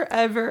 Never,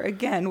 ever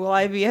again will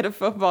I be at a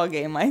football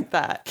game like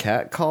that.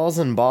 cat calls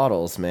and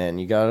bottles, man.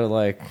 You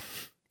gotta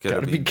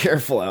Gotta be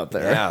careful out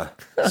there.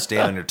 Yeah. Stay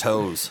on your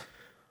toes.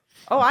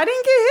 Oh, I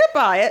didn't get hit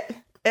by it.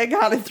 It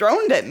got it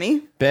thrown at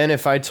me. Ben,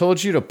 if I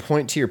told you to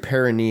point to your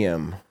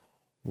perineum,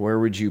 where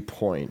would you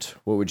point?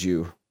 What would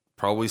you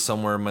Probably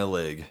somewhere in my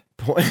leg.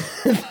 point?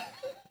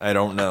 I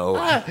don't know.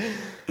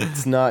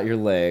 It's not your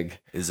leg.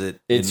 Is it?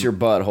 It's in- your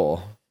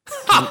butthole.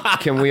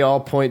 Can we all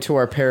point to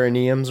our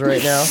perineums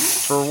right now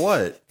For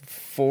what?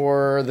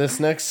 for this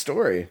next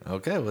story?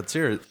 Okay, let's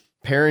hear it.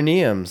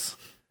 Perineums.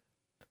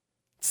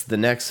 It's the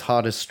next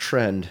hottest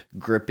trend,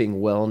 gripping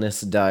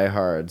wellness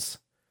diehards.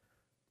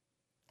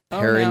 Oh,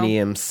 no.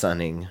 Perineum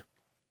sunning.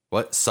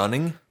 What?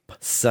 Sunning?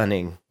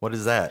 Sunning. What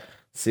is that?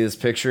 See this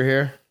picture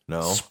here?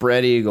 No.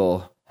 Spread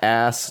eagle,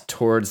 ass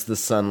towards the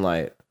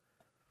sunlight.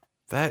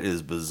 That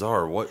is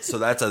bizarre. What? So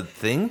that's a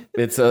thing?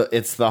 It's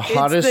the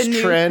hottest the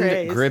new trend,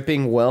 craze.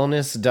 gripping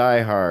wellness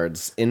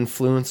diehards.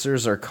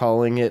 Influencers are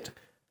calling it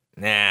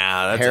Nah,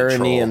 that's a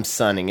perineum troll.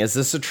 sunning. Is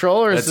this a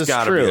troll or is That's this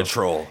gotta true? be a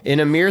troll. In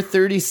a mere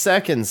 30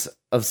 seconds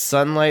of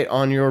sunlight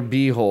on your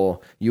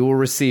beehole, you will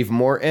receive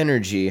more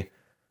energy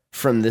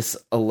from this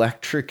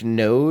electric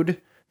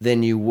node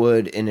than you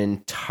would an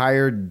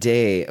entire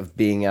day of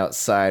being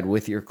outside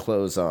with your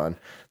clothes on.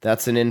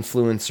 That's an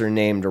influencer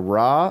named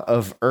Raw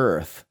of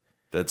Earth.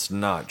 That's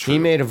not true. He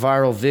made a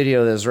viral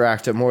video that's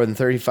racked up more than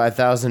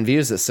 35,000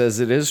 views that says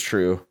it is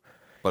true.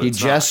 But He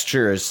it's not.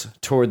 gestures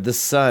toward the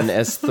sun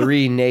as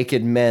three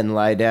naked men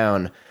lie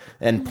down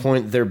and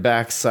point their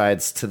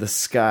backsides to the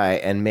sky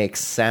and make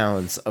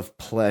sounds of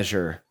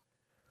pleasure.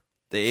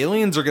 The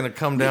aliens are going to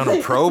come down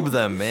and probe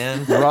them,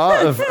 man. Raw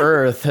of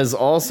Earth has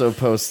also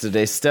posted a They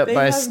have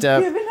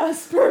step-by-step given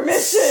us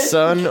permission.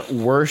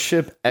 sun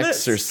worship Let's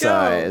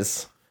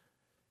exercise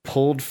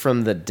pulled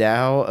from the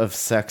Tao of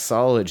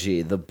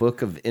Sexology, the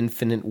Book of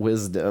Infinite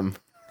Wisdom.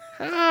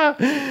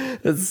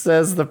 It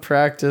says the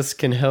practice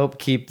can help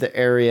keep the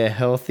area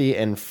healthy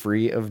and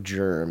free of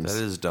germs.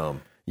 That is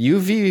dumb.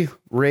 UV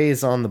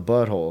rays on the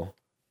butthole.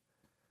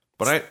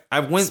 But I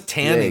went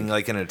tanning, big.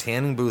 like in a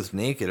tanning booth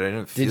naked. I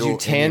didn't feel Did you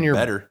tan any your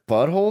better.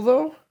 butthole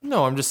though?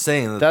 No, I'm just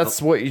saying that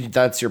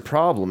That's your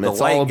problem. the It's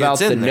light all about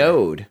gets the in there.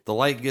 node. The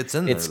light gets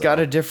in there. It's got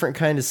though. a different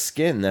kind of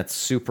skin that's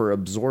super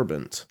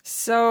absorbent.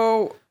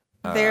 So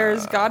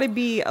there's got to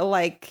be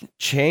a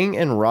Chang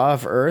and Raw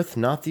of Earth,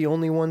 not the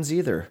only ones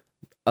either.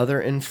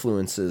 Other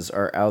influences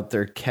are out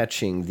there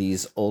catching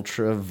these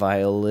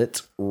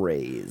ultraviolet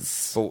rays.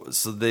 So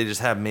they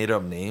just have made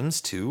up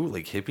names too,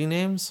 like hippie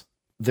names.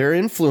 They're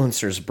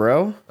influencers,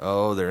 bro.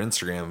 Oh, they're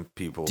Instagram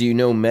people. Do you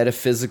know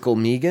Metaphysical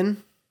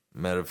Megan?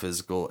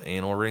 Metaphysical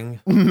anal ring?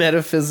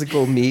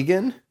 Metaphysical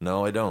Megan?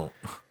 No, I don't.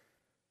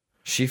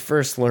 She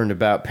first learned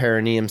about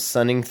perineum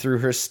sunning through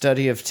her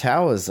study of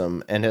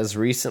Taoism and has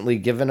recently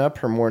given up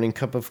her morning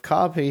cup of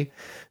coffee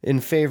in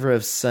favor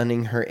of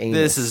sunning her anus.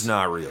 This is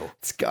not real.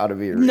 It's gotta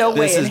be real. no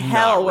This way in is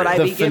hell not would I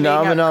real. be The giving up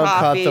phenomenon caught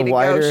coffee the to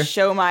wider- go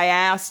show my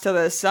ass to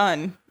the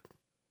sun.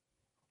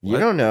 You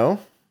don't know.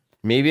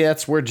 Maybe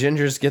that's where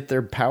gingers get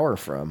their power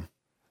from.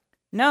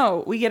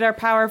 No, we get our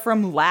power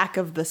from lack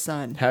of the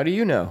sun. How do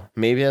you know?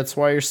 Maybe that's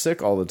why you're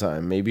sick all the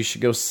time. Maybe you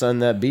should go sun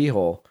that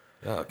beehole.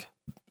 Yuck.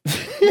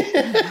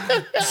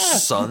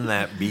 Sun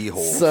that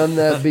beehole. Sun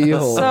that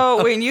beehole.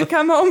 So when you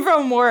come home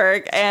from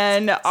work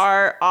and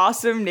our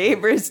awesome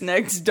neighbors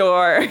next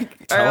door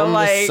Tell are them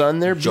like, to sun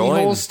their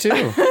Join. beeholes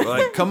too.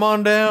 Like, come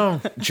on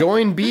down.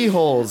 Join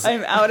beeholes.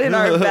 I'm out in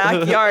our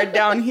backyard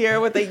down here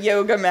with a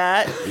yoga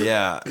mat,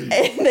 Yeah.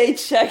 and they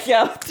check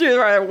out through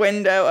our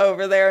window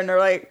over there, and they're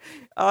like,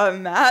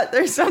 Matt,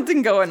 there's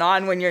something going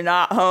on when you're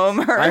not home.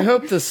 I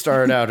hope this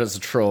started out as a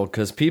troll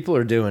because people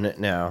are doing it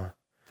now.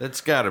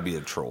 That's got to be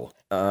a troll.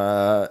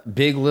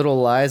 Big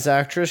Little Lies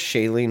actress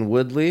Shailene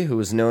Woodley, who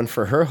is known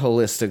for her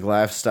holistic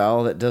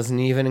lifestyle that doesn't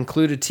even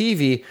include a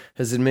TV,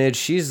 has admitted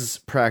she's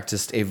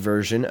practiced a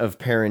version of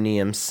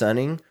perineum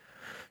sunning.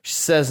 She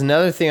says,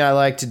 another thing I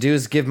like to do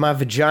is give my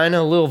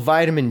vagina a little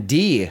vitamin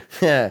D.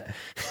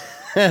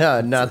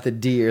 Not the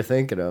D you're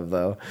thinking of,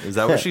 though. Is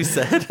that what she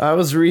said? I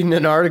was reading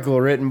an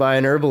article written by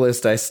an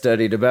herbalist I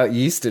studied about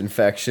yeast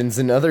infections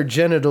and other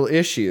genital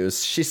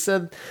issues. She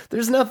said,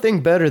 there's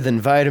nothing better than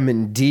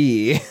vitamin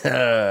D.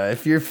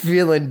 If you're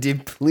feeling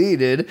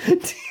depleted...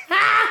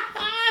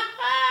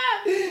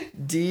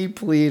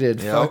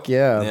 Depleted. Yep. Fuck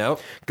yeah. Yep.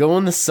 Go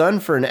in the sun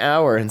for an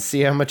hour and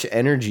see how much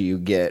energy you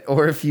get.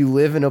 Or if you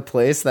live in a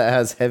place that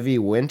has heavy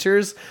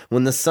winters,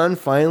 when the sun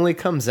finally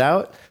comes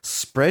out,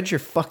 spread your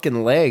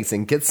fucking legs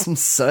and get some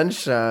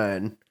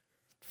sunshine.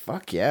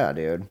 Fuck yeah,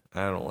 dude.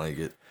 I don't like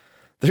it.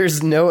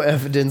 There's no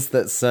evidence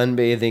that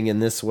sunbathing in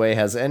this way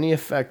has any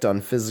effect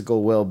on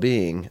physical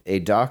well-being, a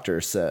doctor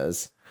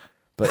says.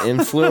 But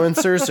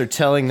influencers are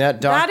telling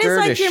that that doctor is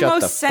like to your shut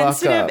the most fuck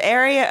sensitive up.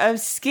 area of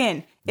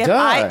skin. If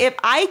Duh.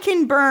 I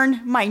can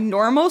burn my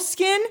normal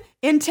skin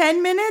in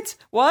 10 minutes,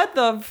 what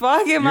the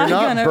fuck am You're I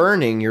not gonna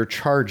burning, you're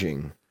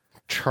charging.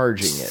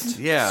 Charging it.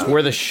 Yeah. It's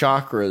where the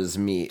chakras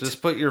meet.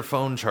 Just put your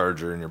phone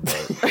charger in your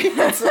butt.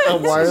 A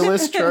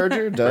wireless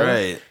charger? Done.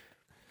 Right.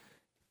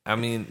 I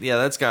mean, yeah,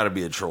 that's got to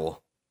be a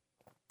troll.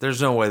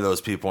 There's no way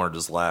those people aren't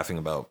just laughing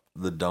about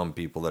the dumb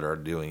people that are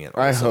doing it.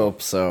 I also.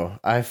 hope so.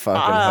 I fucking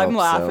hope I'm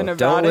laughing so. about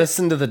Don't it.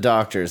 listen to the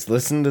doctors.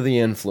 Listen to the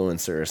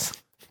influencers.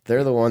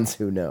 They're the ones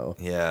who know.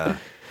 Yeah.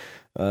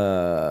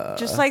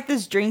 Just like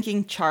this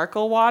drinking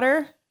charcoal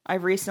water.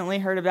 I've recently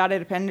heard about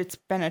it. It's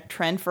been a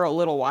trend for a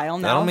little while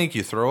now. That'll make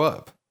you throw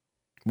up.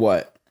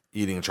 What?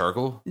 Eating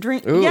charcoal?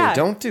 Ooh, yeah,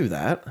 don't do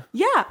that.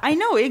 yeah, I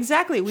know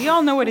exactly. We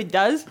all know what it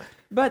does,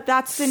 but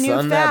that's the new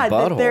Sun that fad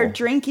that they're butthole.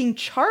 drinking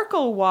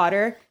charcoal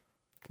water.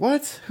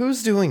 What?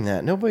 Who's doing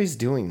that? Nobody's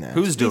doing that.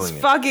 Who's These doing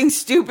it? fucking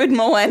stupid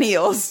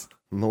millennials.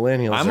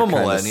 Millennials I'm are a kinda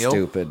millennial.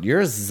 stupid.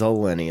 You're a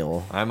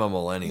zillennial. I'm a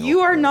millennial.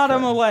 You are not a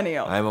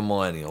millennial. I'm a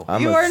millennial.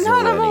 I'm You a are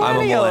not a zillennial. I'm a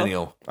millennial.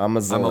 millennial. I'm a I'm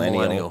a zillennial.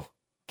 millennial.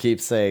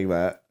 Keep saying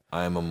that.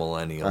 I'm a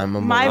millennial. I'm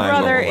a My millennial.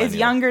 brother is millennial.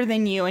 younger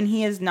than you, and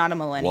he is not a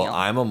millennial. Well,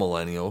 I'm a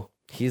millennial.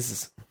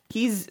 He's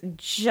He's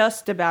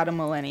just about a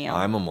millennial.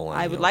 I'm a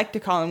millennial. I would like to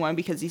call him one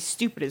because he's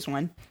stupid as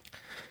one.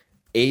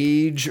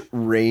 age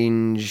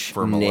range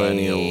For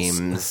millennials.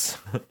 names.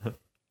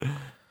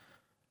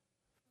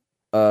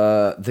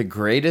 The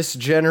Greatest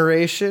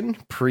Generation,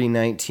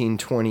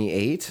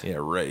 pre-1928. Yeah,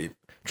 right.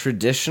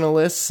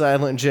 Traditionalist,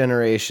 Silent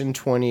Generation,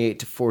 28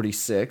 to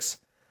 46.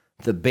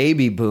 The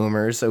Baby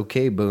Boomers,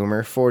 okay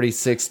boomer,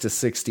 46 to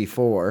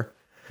 64.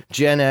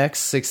 Gen X,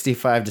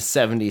 65 to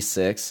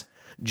 76.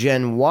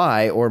 Gen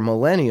Y, or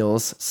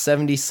Millennials,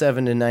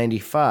 77 to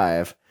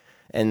 95.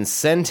 And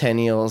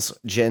Centennials,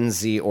 Gen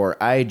Z, or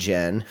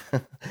iGen,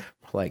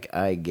 like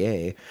I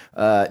gay,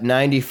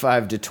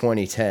 95 to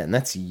 2010.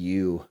 That's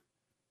you.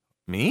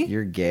 Me?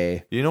 You're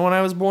gay. You know when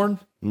I was born?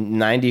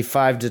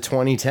 95 to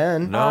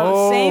 2010.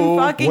 No. Same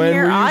fucking when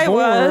year were you I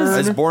born? I was.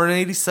 was born in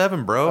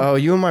 87, bro. Oh,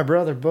 you and my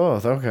brother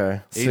both.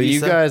 Okay. So you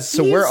 87? guys,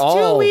 so He's we're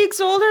all 2 weeks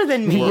older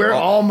than me. we're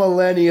all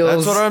millennials.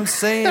 That's what I'm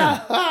saying.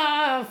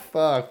 Ah,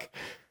 fuck.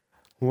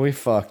 We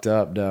fucked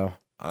up, though.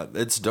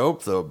 It's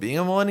dope, though. Being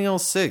a millennial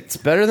is sick. It's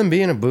better than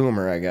being a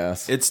boomer, I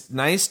guess. It's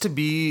nice to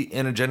be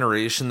in a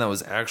generation that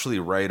was actually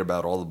right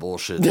about all the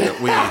bullshit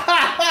that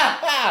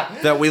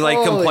we like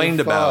Holy complained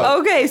fuck. about.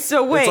 Okay,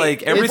 so wait.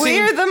 like if everything-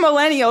 we're the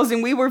millennials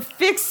and we were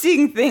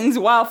fixing things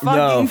while fucking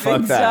No, fuck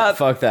things that. up.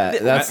 Fuck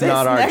that. That's this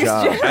not our next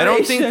job. I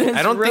don't think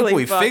generation is really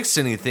we fucked. fixed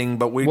anything,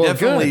 but we Well,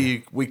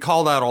 definitely we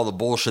called out all the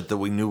bullshit that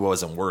we knew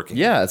wasn't working.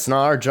 Yeah, it's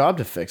not our job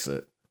to fix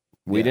it.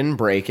 We didn't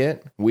break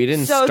it. We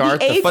didn't So the start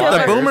the age But of the a-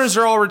 fires. boomers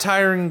are all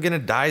retiring and gonna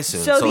die soon.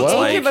 So the it's Age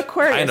like of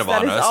Aquarius, kind of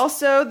that on is us.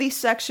 also the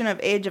section of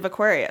Age of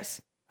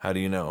Aquarius. How do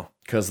you know?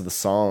 Because of the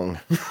song.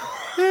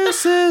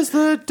 This is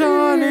the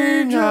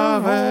dawning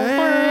of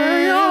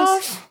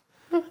Aquarius.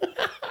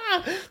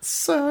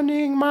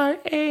 Sunning my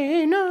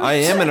anus.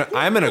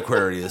 I'm an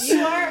Aquarius. You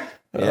are.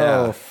 Yeah,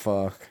 Oh,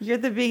 fuck. You're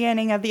the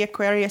beginning of the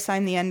Aquarius.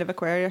 I'm the end of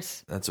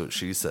Aquarius. that's what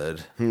she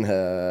said.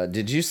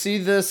 Did you see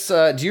this?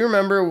 Do you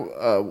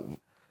remember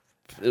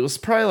it was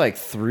probably like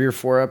 3 or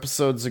 4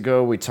 episodes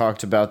ago. We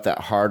talked about that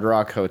Hard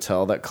Rock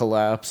hotel that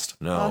collapsed.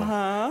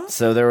 No.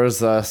 So there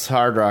was a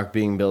Hard Rock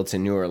being built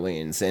in New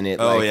Orleans, and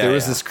there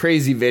was this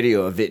crazy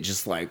video of it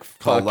just like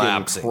fucking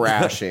Collapsing.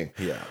 crashing.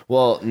 Yeah.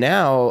 Well,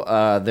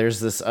 now there's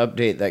this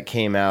update that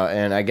came out,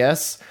 and I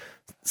guess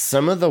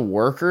some of the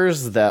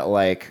workers that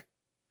like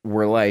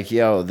were like,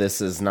 yo,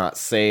 this is not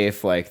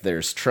safe, like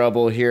there's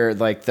trouble here,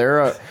 like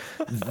the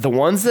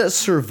ones that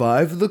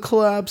survived the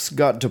collapse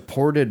got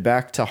deported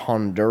back to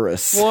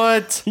Honduras.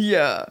 What?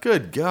 Yeah.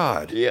 Good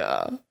God.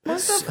 Yeah. What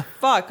the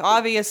fuck?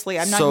 Obviously,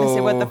 I'm not going to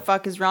say what the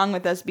fuck is wrong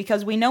with us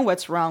because we know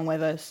what's wrong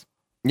with us.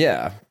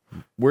 Yeah.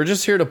 We're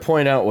just here to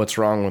point out what's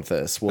wrong with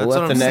this. We'll That's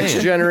let what the I'm next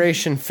saying.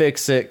 generation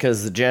fix it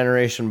because the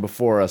generation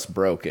before us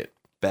broke it.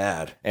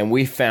 Bad. And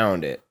we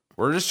found it.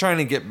 We're just trying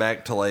to get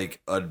back to like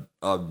an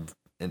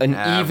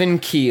Even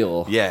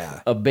keel.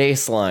 Yeah. A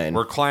baseline.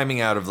 We're climbing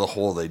out of the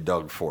hole they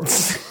dug for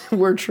us.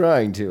 We're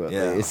trying to, at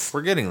Yeah. least.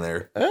 We're getting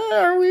there.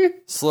 Are we?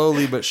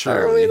 Slowly but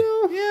surely. Are we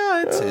though?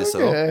 Yeah, I'd say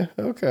so.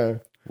 Okay.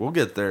 We'll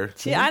get there.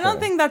 See, I don't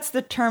think that's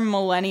the term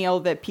millennial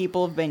that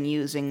people have been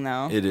using,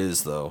 though. It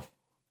is, though.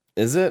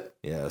 Is it?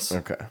 Yes.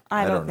 Okay.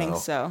 I don't don't think know.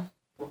 so.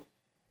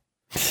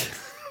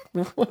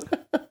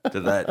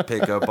 Did that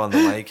pick up on the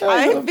mic?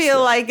 I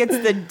feel like it's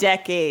the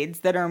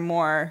decades that are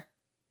more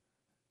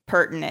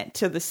pertinent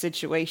to the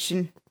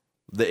situation.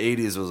 The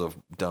 80s was a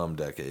dumb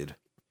decade.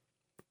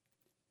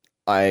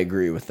 I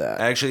agree with that.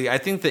 Actually, I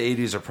think the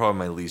 80s are probably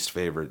my least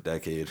favorite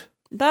decade.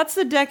 That's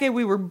the decade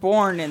we were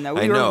born in, though.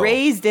 We I were know.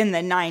 raised in the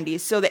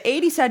 90s. So the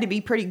 80s had to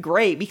be pretty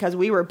great because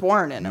we were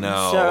born in them.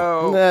 No.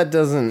 So That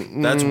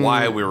doesn't. That's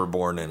why we were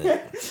born in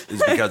it.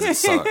 Is because it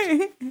sucked.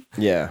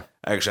 Yeah.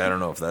 Actually, I don't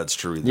know if that's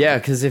true either. Yeah,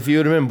 because if you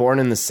would have been born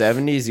in the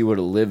 70s, you would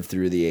have lived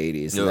through the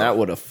 80s. No. And that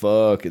would have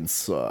fucking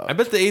sucked. I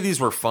bet the 80s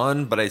were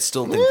fun, but I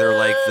still think they're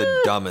like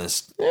the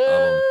dumbest of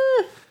them.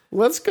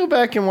 Let's go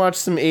back and watch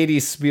some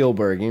 80s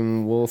Spielberg,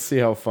 and we'll see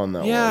how fun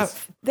that Yeah.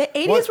 was. the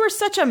 80s What? were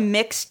such a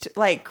mixed,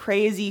 like,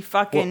 crazy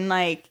fucking,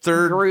 like,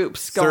 third-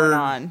 groups going third-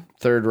 on.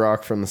 Third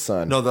Rock from the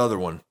Sun. No, the other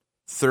one.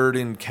 Third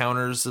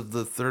Encounters of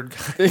the Third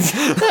Kind.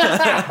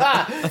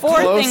 Fourth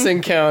Close thing,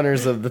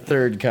 Encounters of the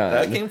Third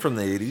That Kind. came from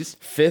the 80s.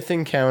 Fifth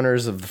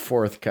Encounters of the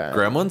Fourth Kind.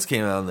 Gremlins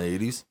came out in the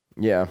 80s.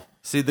 Yeah.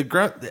 See,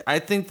 I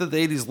think that the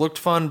 80s looked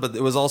fun, but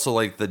it was also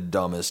like the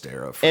dumbest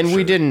era. For And we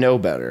sure. didn't know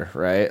better,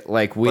 right?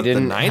 Like we But the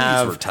didn't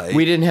 90s were tight.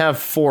 we didn't have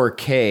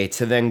 4K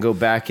to then go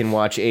back and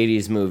watch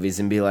 80s movies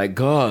and be like,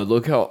 God,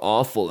 look how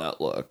awful that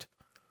looked.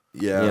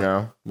 Yeah. You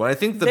know? But I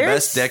think the there's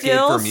best decade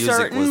still for music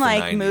certain, was the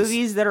like, 90s.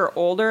 movies that are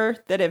older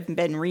that have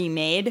been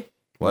remade.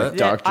 What? that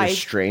Doctor I-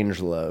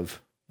 Strangelove.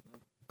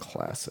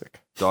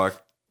 Classic.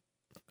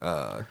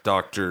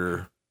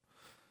 Dr.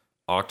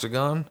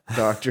 Octagon?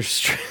 Doctor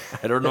Strange.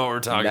 I don't know what we're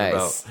talking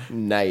Nice. about.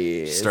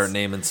 Nice. Start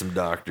naming some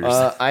doctors.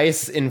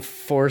 ICE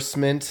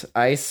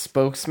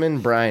spokesman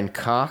Brian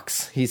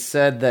Cox, he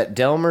said that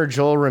Delmer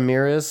Joel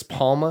Ramirez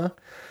Palma,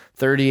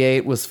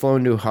 38, was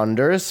flown to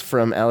Honduras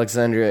from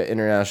Alexandria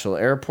International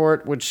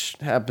Airport, which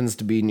happens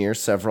to be near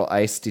several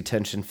ICE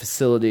detention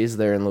facilities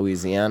there in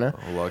Louisiana.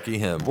 Lucky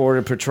him.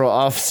 Border Patrol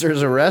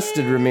officers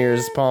arrested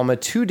Ramirez Palma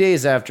 2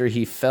 days after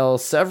he fell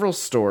several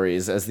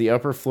stories as the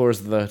upper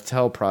floors of the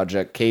hotel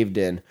project caved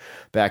in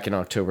back in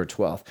October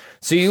 12th.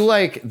 So you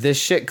this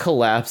shit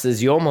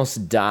collapses, you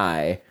almost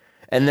die,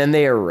 and then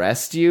they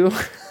arrest you?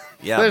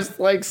 Yeah.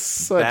 There's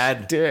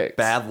such dicks.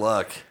 Bad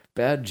luck.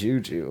 Bad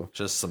juju.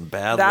 Just some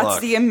bad That's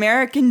luck. the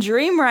American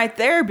dream right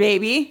there,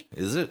 baby.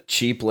 Is it?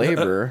 Cheap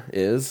labor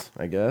is,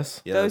 I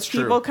guess. Yeah, Those that's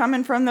true. people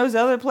coming from those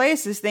other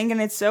places thinking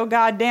it's so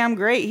goddamn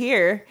great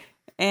here.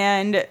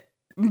 And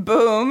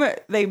boom,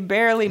 they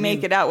barely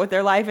make it out with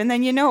their life. And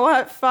then you know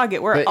what? Fuck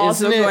it. We're But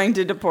also isn't it- going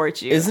to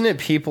deport you. Isn't it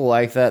people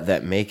like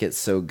that make it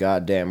so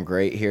goddamn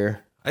great here?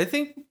 I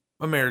think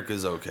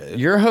America's okay.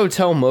 Your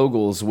hotel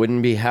moguls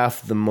wouldn't be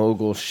half the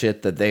mogul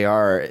shit that they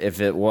are if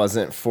it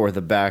wasn't for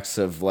the backs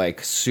of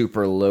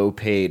super low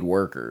paid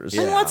workers.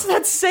 And what's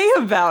that say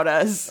about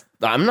us?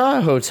 I'm not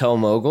a hotel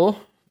mogul.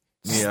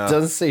 Yeah.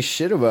 Doesn't say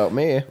shit about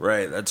me.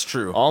 Right, that's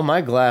true. All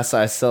my glass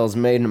I sell is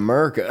made in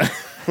America.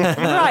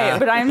 Right,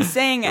 but I'm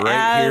saying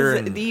Right here as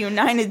in- the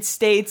United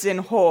States in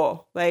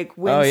whole, like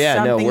when Oh, yeah,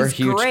 no, something's we're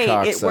huge great,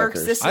 it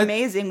works cocksuckers. this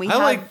amazing. We I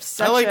have like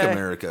such a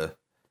America.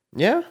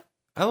 Yeah.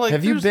 I like.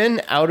 Have you there's-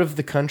 been out of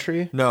the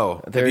country?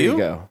 No. There Have you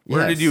go.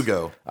 Where Yes. did you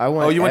go? I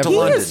went. Oh, you went to He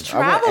London. has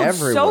traveled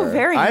so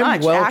very I'm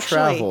much, well actually.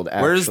 traveled.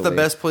 Where's the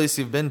best place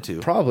you've been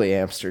to? Probably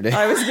Amsterdam.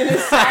 I was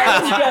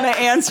gonna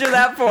answer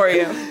that for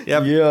you.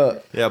 Yeah.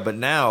 Yeah, but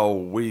now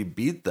we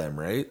beat them,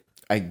 right?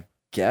 I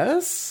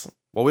guess.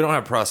 Well, we don't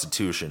have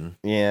prostitution,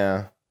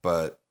 Yeah.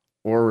 but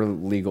Or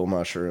legal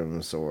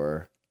mushrooms,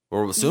 or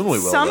soon we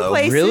will. Some though.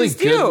 places really do.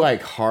 good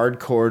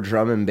hardcore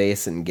drum and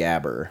bass and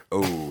gabber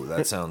Oh,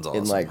 that sounds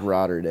awesome. in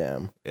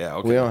Rotterdam. yeah,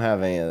 okay. We don't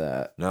have any of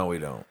that. No, we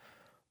don't.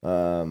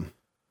 Um,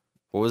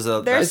 What was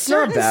that? There's It's not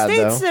certain bad,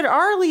 states though. that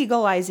are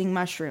legalizing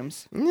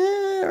mushrooms.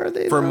 are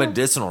they For though?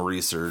 medicinal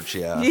research,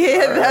 yeah.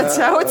 Yeah, that's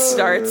how it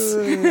starts.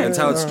 That's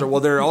how it's. Well,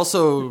 they're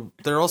also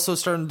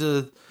starting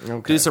to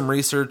do some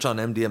research on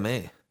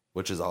MDMA.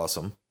 which is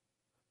awesome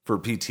for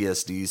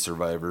PTSD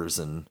survivors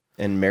and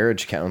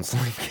marriage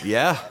counseling.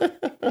 yeah.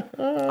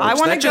 I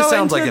want to That just go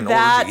sounds into like an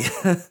that.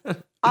 orgy.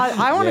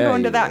 I want to Yeah, go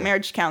into you that do.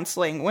 marriage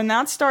counseling. When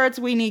that starts,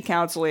 we need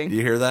counseling.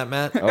 You hear that,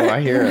 Matt? Oh,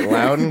 I hear it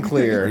loud and Are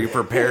clear. you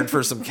prepared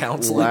for some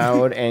counseling?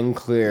 Loud and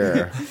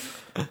clear.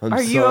 I'm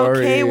Are you sorry.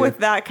 okay with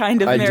that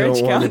kind of I marriage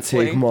don't want to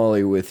counseling? take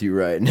Molly with you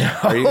right now.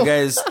 Are you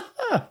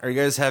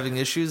guys having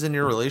issues in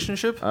your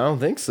relationship? I don't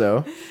think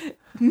so.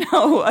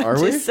 No, I'm Are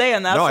just we?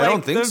 saying that's No, I like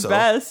don't think the so.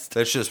 best.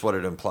 That's just what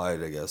it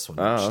implied, I guess, when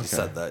Oh, she okay.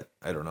 said that.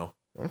 I don't know.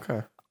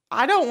 Okay.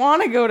 I don't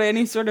want to go to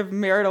any sort of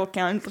marital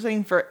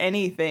counseling for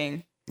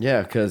anything.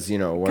 Yeah, because, we're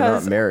not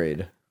 'Cause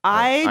married.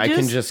 I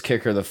can just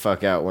kick her the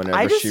fuck out whenever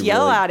I just she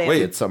yell really at him.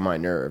 gets on my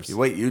nerves.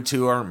 Wait, you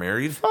two aren't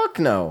married? Fuck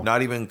no.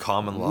 Not even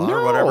common law No.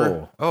 or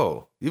whatever?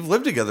 Oh, you've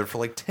lived together for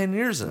like 10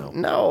 years now.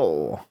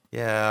 No.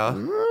 Yeah.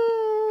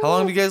 How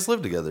long do you guys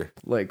live together?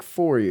 Like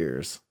 4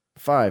 years.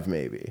 5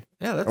 maybe.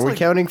 Yeah, that's Are we like...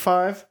 counting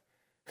 5?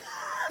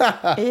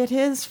 It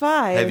is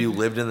 5. Have you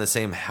lived in the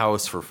same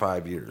house for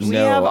 5 years? We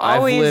No, have I've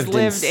always lived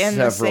lived in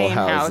the several same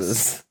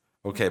houses. house.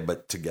 Okay,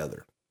 but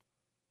together.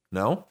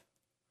 No?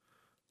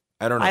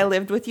 I don't know. I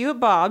lived with you at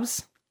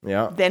Bob's.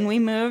 Yeah. Then we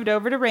moved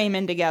over to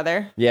Raymond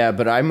together. Yeah,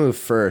 but I moved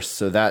first,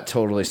 so that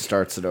totally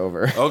starts it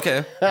over.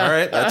 Okay. All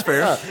right, that's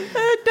fair.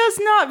 It does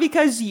not,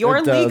 because your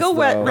It does, legal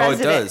though. No, it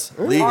residence. does.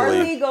 Legally. Our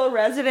legal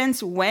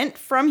residence went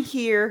from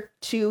here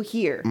to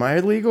here. My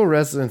legal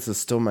residence is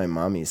still my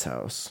mommy's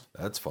house.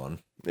 That's fun.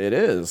 It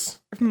is.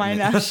 Mine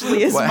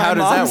actually is Well, my how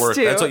does mom's that work?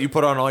 too. That's what you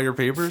put on all your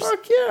papers?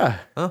 Fuck yeah.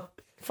 Huh?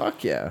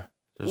 Fuck yeah.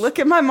 Look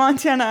at my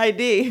Montana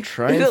ID.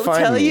 Try and It'll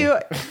find tell me. you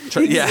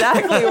yeah.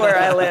 exactly where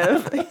I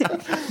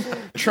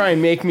live. Try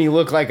and make me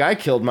look like I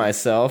killed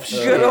myself.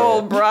 Good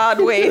old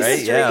Broadway Right,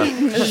 Street yeah.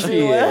 in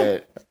Missoula.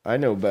 Shit. I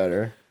know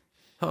better.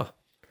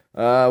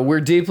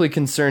 We're deeply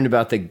concerned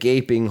about the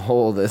gaping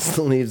hole this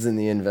leaves in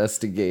the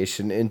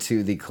investigation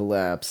into the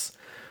collapse.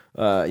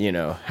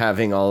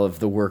 Having all of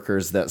the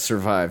workers that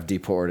survived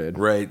deported.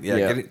 Right, yeah.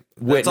 Yeah.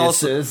 That's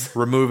also Witnesses.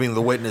 removing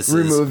the witnesses.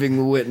 Removing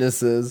the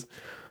witnesses.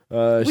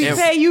 We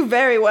pay you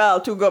very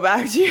well to go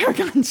back to your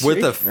country.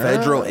 With a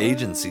federal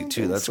agency,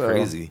 too. That's So,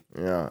 crazy.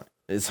 Yeah.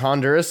 Is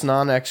Honduras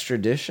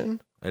non-extradition?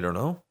 I don't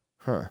know.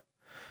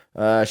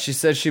 She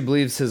said she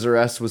believes his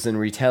arrest was in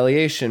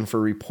retaliation for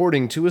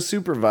reporting to a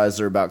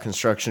supervisor about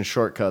construction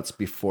shortcuts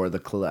before the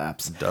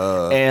collapse.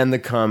 Duh. And the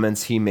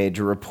comments he made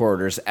to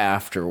reporters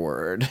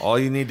afterward. All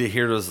you need to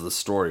hear is the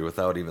story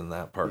without even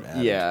that part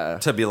added. Yeah.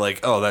 To be like,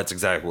 oh, that's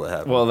exactly what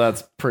happened. Well,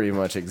 that's pretty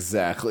much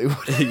exactly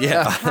what it is.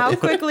 yeah. How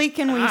quickly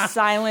can we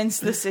silence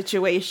the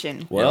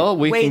situation? Well,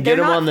 we Wait, can get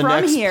they're him not on the from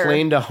next here.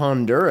 plane to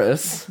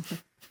Honduras,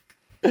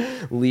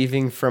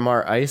 leaving from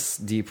our ICE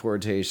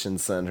deportation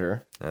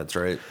center. That's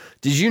right.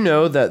 Did you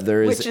know that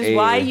there is Which is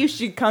why you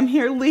should come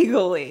here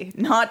legally,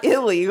 not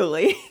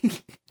illegally.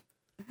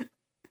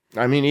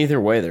 I mean, either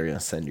way, they're going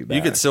to send you back.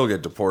 You could still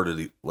get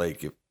deported.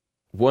 Like,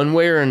 One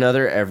way or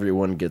another,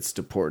 everyone gets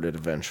deported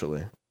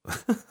eventually.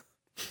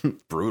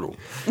 brutal.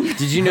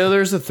 Did you know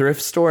there's a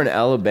thrift store in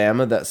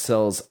Alabama that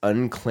sells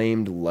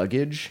unclaimed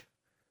luggage?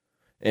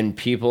 And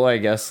people, I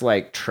guess,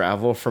 like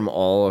travel from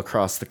all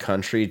across the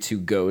country to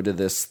go to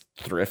this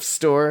thrift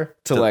store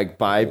to like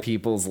buy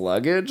people's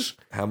luggage.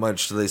 How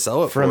much do they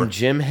sell it From for?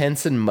 Jim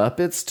Henson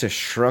Muppets to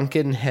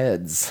Shrunken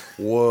Heads.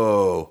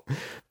 Whoa.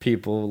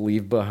 People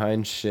leave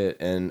behind shit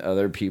and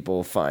other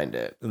people find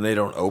it. And they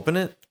don't open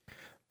it?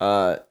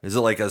 Is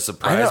it like a I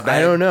surprise don't, bag?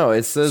 I don't know.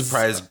 It says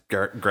Surprise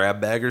grab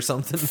bag or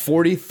something?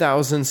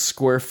 40,000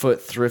 square foot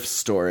thrift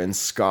store in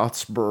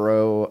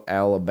Scottsboro,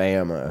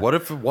 Alabama. What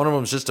if one of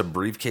them's just a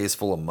briefcase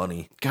full of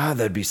money? God,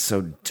 that'd be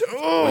so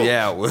dope.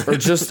 Yeah. Or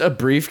just a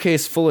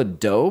briefcase full of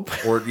dope.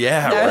 Or,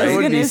 yeah, I was That right?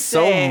 would be gonna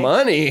so say.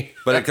 money.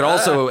 But it could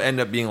also end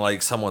up being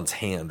like someone's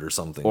hand or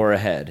something. Or a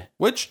head.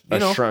 Which, A you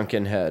know,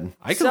 shrunken head.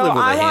 I could So live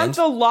with a I want hand.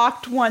 the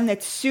locked one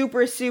that's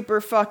super,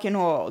 super fucking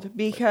old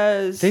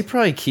because They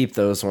probably keep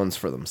those ones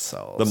for themselves.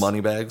 The money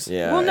bags?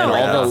 Yeah. well, no,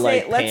 and all let's the,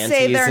 say, let's say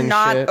panties they're and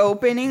not shit.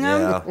 opening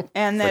them, Yeah.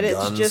 and that For it's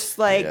guns. just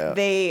like Yeah.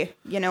 they,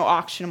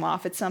 auction them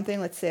off at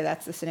something. Let's say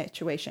that's the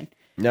situation.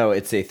 No,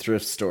 it's a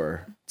thrift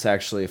store. It's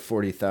actually a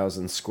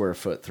 40,000 square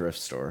foot thrift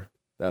store.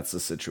 That's the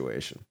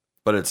situation.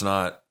 But it's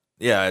not.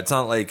 Yeah, it's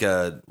not like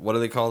what do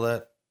they call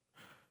that?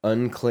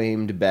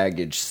 Unclaimed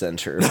baggage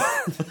center.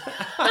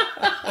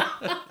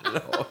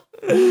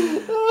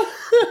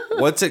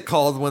 What's it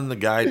called when the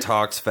guy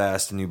talks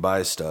fast and you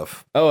buy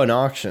stuff? Oh, an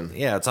auction.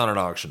 Yeah, it's on an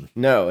auction.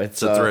 No,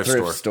 it's a a thrift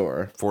thrift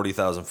store. store.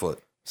 40,000 foot.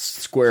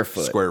 Square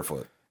foot. Square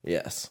foot.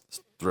 Yes.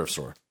 Thrift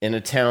store. In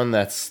a town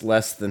that's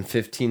less than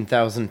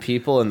 15,000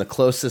 people, and the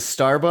closest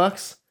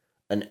Starbucks,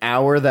 an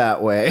hour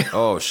that way.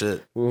 Oh,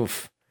 shit.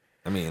 Oof.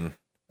 I mean,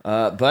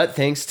 But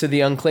thanks to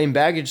the Unclaimed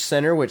Baggage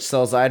Center, which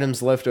sells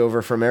items left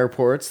over from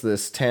airports,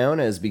 this town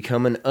has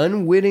become an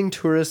unwitting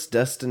tourist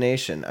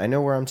destination. I know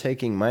where I'm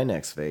taking my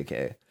next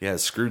vacay. yeah,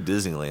 screw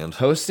Disneyland.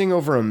 Hosting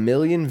over 1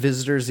 million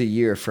visitors a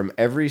year from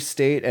every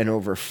state and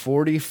over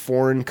 40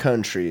 foreign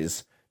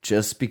countries,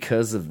 just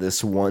because of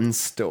this one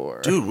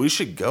store. Dude, we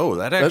should go.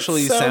 That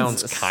actually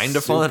sounds kind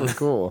of fun. Super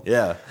cool.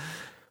 Yeah.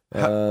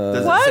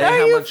 Does it What say are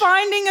how you much-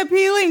 finding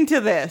appealing to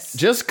this?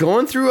 Just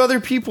going through other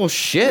people's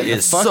shit.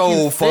 It's The fuck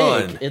so you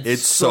fun. think?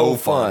 It's so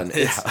fun.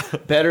 It's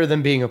better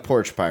than being a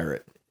porch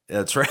pirate.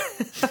 That's right.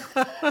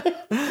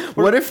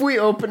 What if we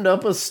opened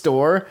up a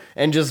store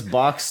and just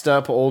boxed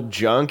up old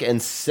junk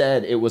and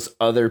said it was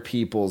other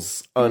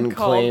people's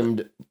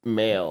unclaimed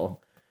mail?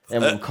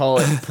 And we'll call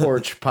it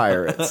Porch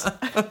Pirates.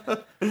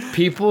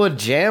 People would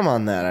jam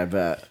on that, I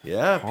bet.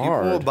 Yeah, people will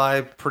Hard.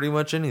 buy pretty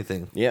much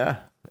anything. Yeah.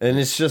 And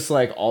it's just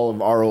like all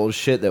of our old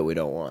shit that we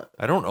don't want.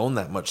 I don't own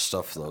that much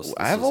stuff, though. So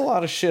I have a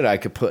lot of shit I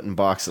could put in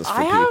boxes for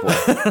I people.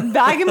 have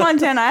back in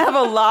Montana. I have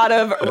a lot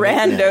of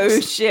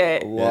rando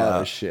shit. A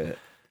lot of shit.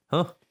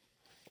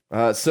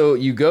 So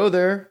you go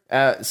there.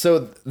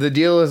 So the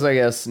deal is, I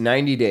guess,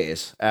 90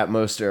 days at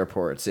most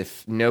airports.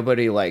 If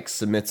nobody like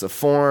submits a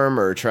form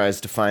or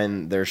tries to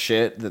find their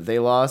shit that they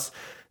lost,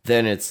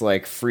 then it's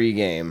like free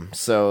game.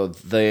 So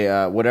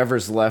the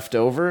whatever's left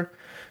over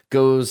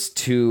goes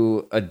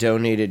to a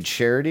donated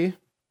charity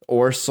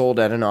or sold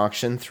at an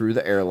auction through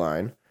the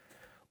airline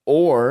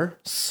or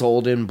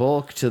sold in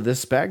bulk to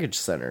this baggage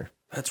center.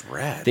 That's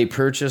rad. They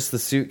purchase the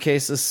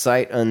suitcases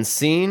sight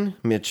unseen,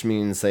 which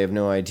means they have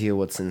no idea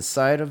what's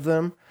inside of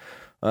them.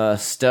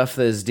 Stuff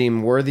that is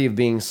deemed worthy of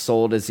being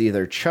sold is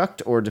either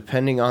chucked or,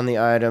 depending on the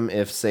item,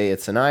 if, say,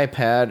 it's an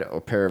iPad, a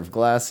pair of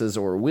glasses,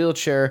 or a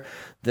wheelchair,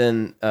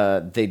 then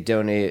they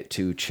donate it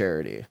to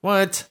charity.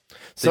 What?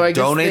 So They I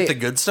guess donate they- the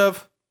good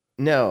stuff?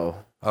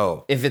 No,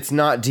 Oh. if it's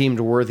not deemed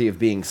worthy of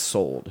being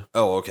sold,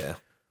 Oh, okay.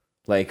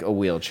 like a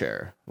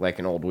wheelchair, like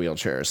an old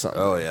wheelchair or something.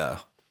 Oh, yeah.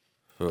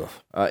 Ugh.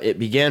 It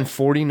began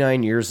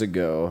 49 years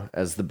ago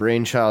as the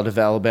brainchild of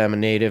Alabama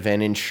native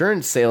and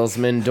insurance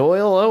salesman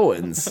Doyle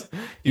Owens.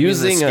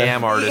 Using the a-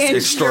 scam artist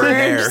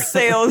extraordinaire. Insurance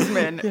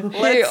salesman.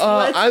 Hey,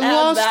 I add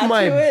lost that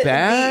my to it.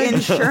 bag. The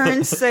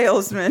insurance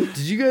salesman. Did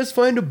you guys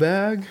find a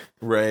bag?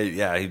 Right,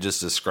 yeah, he just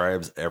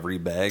describes every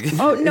bag.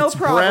 Oh, no It's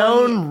problem.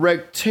 brown,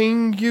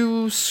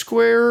 rectangular,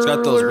 square. It's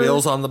got those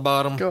wheels on the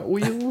bottom. Got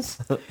wheels.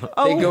 They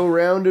Oh, go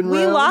round and We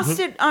round. lost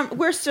it.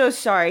 We're so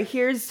sorry.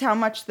 Here's how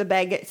much the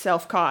bag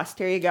itself cost.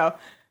 Here you go.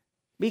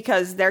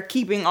 Because they're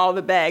keeping all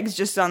the bags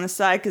just on the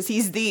side because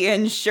he's the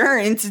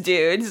insurance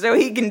dude. So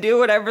he can do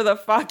whatever the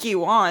fuck he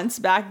wants.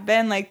 Back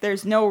then, like,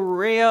 there's no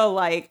real,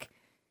 like,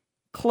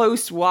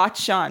 close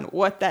watch on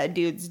what that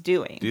dude's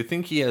doing. Do you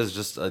think he has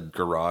just a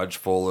garage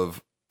full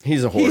of...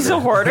 He's a hoarder. He's a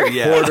hoarder.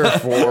 Yeah. Hoarder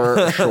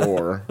for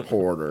sure.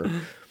 Hoarder.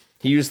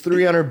 He used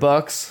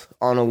 $300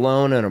 on a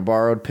loan and a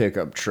borrowed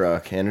pickup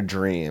truck and a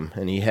dream,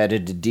 and he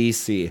headed to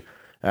D.C.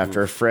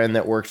 after a friend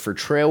that worked for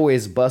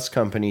Trailways Bus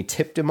Company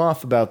tipped him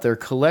off about their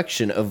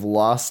collection of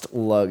lost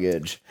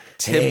luggage.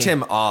 Tipped Hey,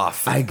 him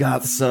off. I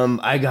got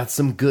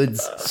some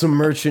goods, some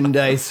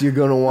merchandise you're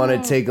gonna want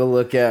to take a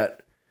look at.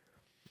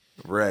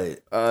 Right.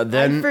 I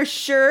Then for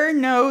sure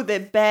know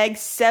that bag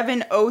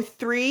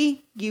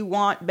 703, you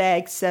want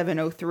bag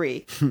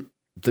 703.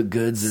 the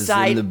goods is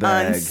Sight in the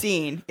bag.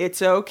 unseen.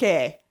 It's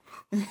okay.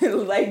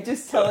 Like,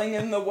 just telling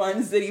him the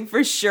ones that he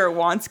for sure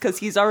wants because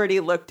he's already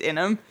looked in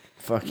them.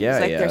 Fuck yeah,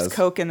 It's like, he there's has.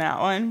 Coke in that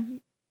one.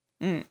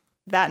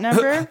 That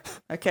number?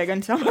 Okay, I'm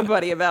gonna tell my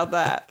buddy about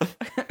that.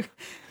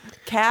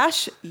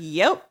 Cash?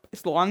 Yep.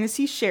 As long as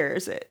he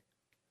shares it.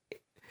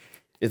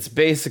 It's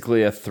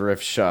basically a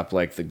thrift shop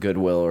like the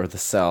Goodwill or the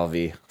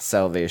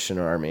Salvation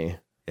Army,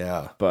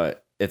 Yeah.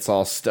 but it's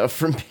all stuff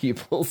from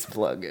people's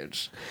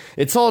luggage.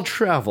 It's all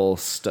travel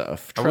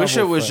stuff. I wish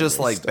it was travel-friendly just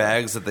like stuff.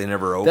 bags that they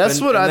never opened.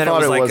 That's what and I then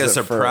thought it was like a at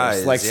surprise.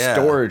 first. Like Yeah.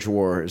 Storage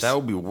Wars. That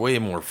would be way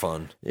more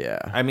fun. Yeah.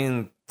 I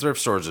mean,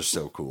 thrift stores are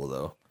so cool,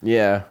 though.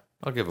 Yeah.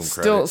 I'll give them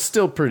credit.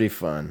 Still pretty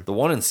fun. The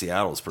one in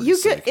Seattle is pretty You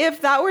sick. could,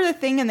 if that were the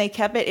thing and they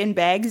kept it in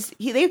bags,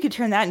 they could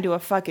turn that into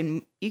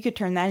you could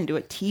turn that into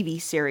a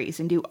TV series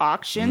and do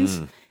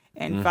auctions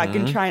and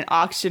fucking try and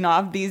auction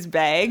off these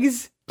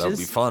bags. That would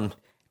be fun.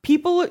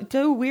 People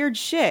do weird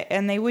shit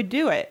and they would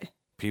do it.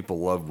 People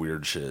love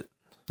weird shit.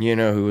 You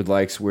know who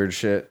likes weird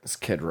shit? It's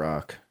Kid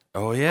Rock.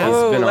 Oh, yeah.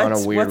 He's been on a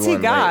let's- weird what's he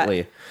one got?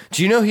 lately.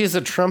 Do you know he's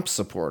a Trump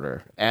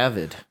supporter?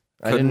 Avid.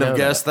 I Couldn't didn't have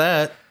know guessed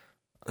that.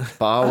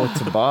 Ba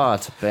to ba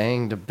to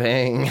bang to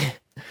bang.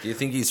 Do you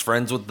think he's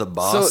friends with the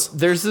boss? So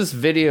there's this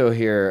video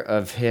here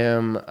of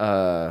him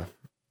kind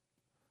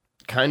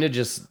of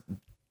just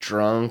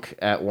drunk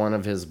at one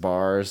of his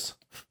bars.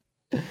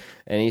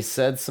 And he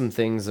said some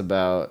things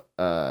about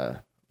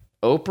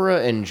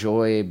Oprah and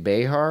Joy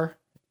Behar.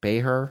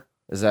 Behar?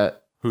 Is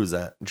that Who's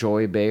that?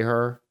 Joy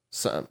Behar?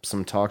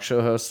 Some talk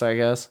show host, I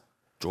guess.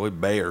 Joy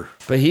Bayer.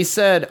 But he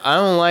said, I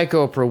don't like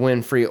Oprah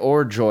Winfrey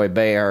or Joy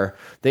Behar.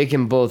 They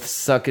can both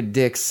suck a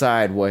dick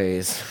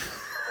sideways.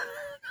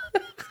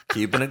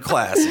 Keeping it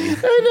classy.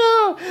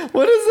 I know.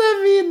 What does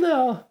that mean,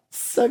 though?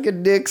 Suck a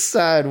dick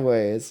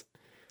sideways.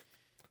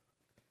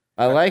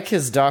 I like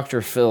his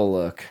Dr. Phil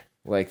look.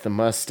 Like the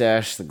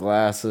mustache, the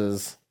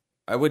glasses.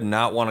 I would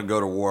not want to go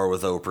to war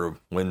with Oprah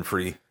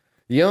Winfrey.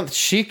 You know,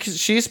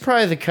 she's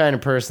probably the kind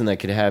of person that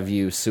could have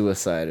you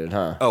suicided,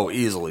 huh? Oh,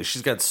 easily.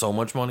 She's got so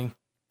much money.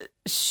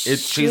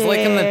 She's like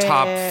in the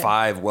top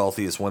 5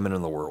 wealthiest women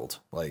in the world.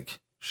 Like,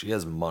 she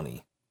has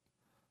money.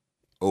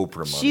 Oprah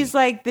money. She's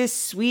like this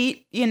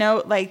sweet,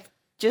 like,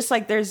 just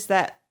like there's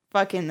that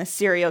fucking the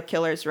serial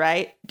killers,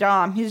 right?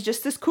 Dom, he's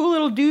just this cool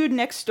little dude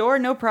next door,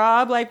 no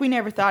prob. Like, we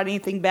never thought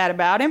anything bad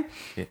about him.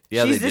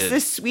 Yeah, she's they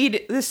just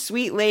did. this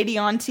sweet lady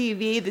on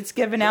TV that's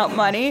giving out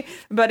money,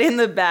 but in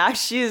the back,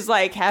 she's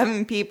like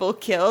having people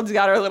killed.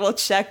 Got her little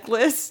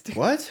checklist.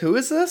 What? Who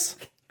is this?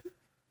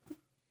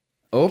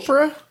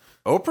 Oprah?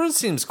 Oprah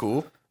seems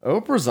cool.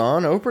 Oprah's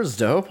on. Oprah's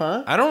dope,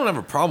 huh? I don't have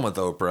a problem with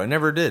Oprah. I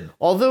never did.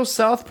 Although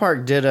South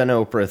Park did an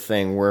Oprah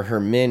thing where her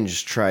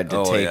minge tried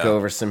to take yeah.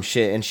 over some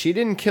shit, and she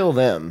didn't kill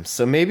them.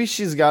 So maybe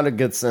she's got a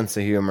good sense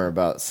of humor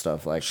about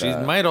stuff like She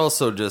that. might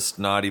also just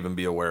not even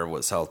be aware of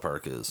what South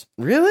Park is.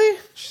 Really?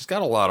 She's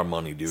got a lot of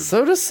money, dude.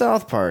 So does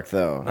South Park,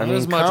 though. Not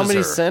as much as Comedy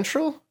her.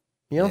 Central?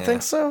 You don't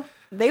think so?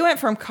 They went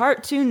from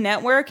Cartoon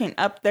Network and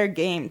upped their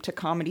game to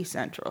Comedy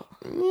Central.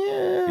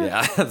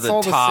 Yeah, It's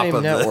all the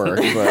same network,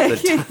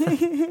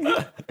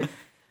 but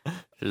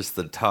just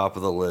the top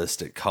of the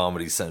list at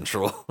Comedy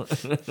Central.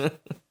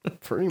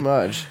 pretty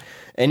much.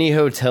 Any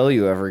hotel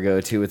you ever go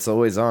to, it's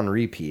always on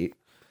repeat.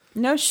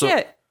 No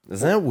shit.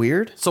 Isn't that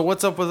weird? So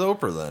what's up with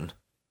Oprah then?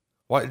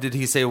 Why did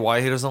he say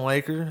why he doesn't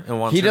like her and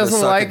wants He her to doesn't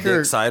suck like a her-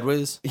 dick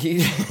sideways?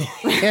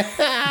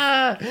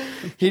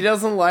 He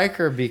doesn't like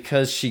her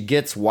because she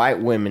gets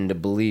white women to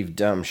believe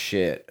dumb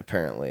shit,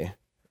 apparently.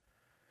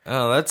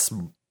 Oh, that's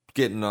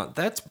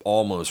that's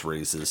almost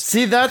racist.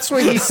 See, that's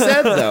what he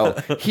said, though.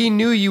 He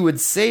knew you would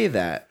say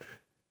that.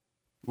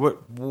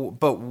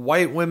 But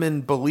white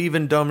women believe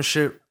in dumb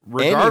shit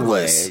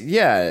regardless. Anyway,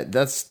 yeah,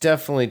 that's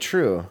definitely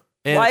true.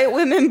 And White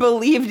women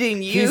believed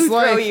in you He's through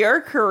like- your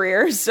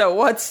career, so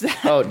what's that?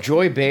 Oh,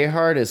 Joy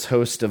Behar is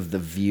host of The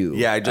View.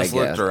 yeah, I just guess.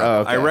 looked her Oh,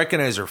 up. okay. I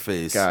recognize her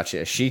face.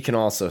 Gotcha. She can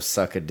also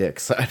suck a dick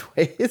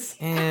sideways.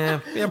 Yeah,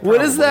 What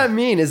does probably. that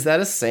mean? Is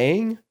that a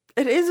saying?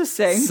 It is a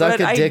saying, Suck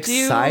but a dick I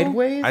do.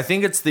 sideways? I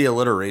think it's the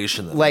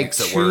alliteration that Like makes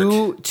it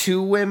work.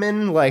 two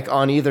women like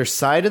on either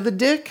side of the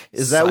dick?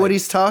 Is that Side. what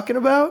he's talking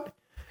about?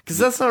 Because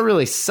that's not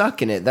really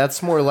sucking it.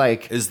 That's more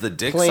like Is the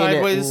dick playing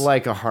sideways? it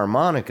like a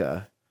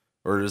harmonica.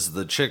 Or is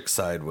the chick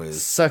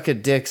sideways? Suck a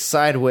dick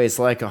sideways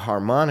like a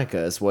harmonica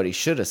is what he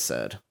should have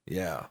said.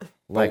 Yeah.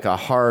 Like a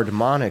hard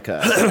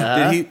monica.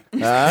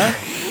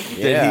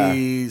 Did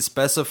he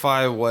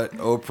specify what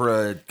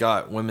Oprah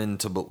got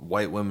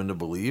white women to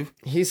believe?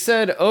 He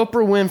said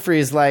Oprah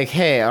Winfrey's like,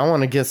 hey, I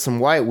want to get some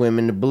white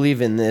women to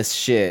believe in this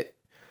shit.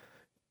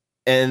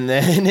 And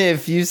then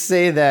if you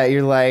say that,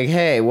 you're like,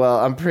 hey, well,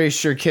 I'm pretty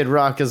sure Kid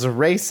Rock is a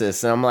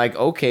racist. And I'm like,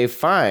 okay,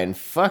 fine.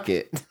 Fuck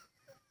it.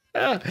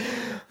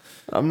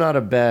 I'm not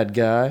a bad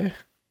guy.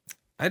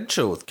 I'd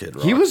chill with Kid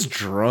Rock. He was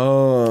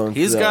drunk.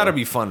 He's though. got to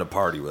be fun to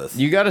party with.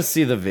 You got to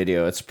see the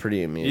video. It's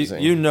pretty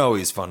amusing. You know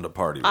he's fun to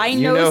party with. I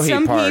You know, know he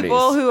some parties.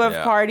 people who have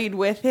Yeah. partied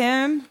with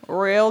him,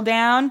 real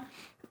down.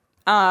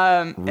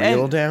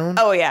 Real down?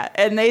 Oh yeah,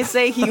 and they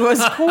say he was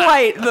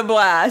quite the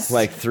blast.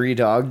 Like 3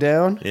 Dog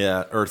Down?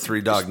 Yeah, or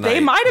Three Dog Night. they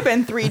might have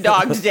been 3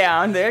 dogs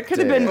down. There could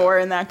have been more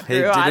in that crew.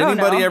 Hey, did I don't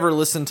anybody know. ever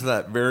listen to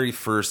that very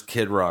first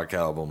Kid Rock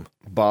album?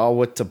 Ba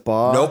what to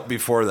ba? Nope,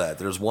 before that.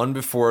 There's one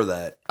before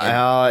that.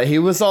 He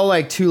was all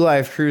like 2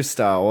 Live Crew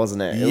style,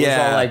 wasn't it? It was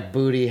Yeah. all like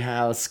booty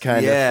house kind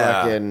of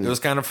Yeah, fucking. it was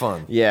kind of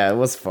fun. Yeah, it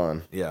was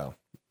fun. Yeah,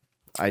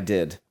 I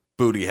did.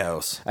 Booty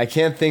House. I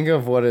can't think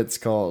of what it's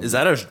called. Is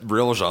that a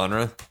real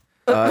genre?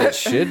 It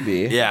should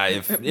be. Yeah,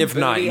 if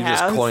not, Booty you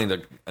just House.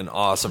 coined an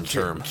awesome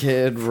term.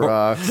 Kid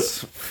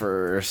Rock's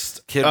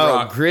first. Kid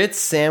Rock. Grits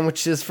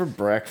sandwiches for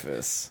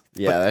breakfast.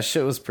 Yeah, that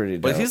shit was pretty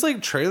dope. But he's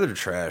like trailer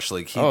trash.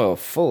 Like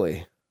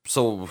fully.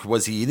 So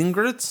was he eating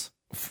grits?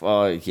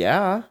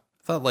 Yeah.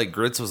 I thought like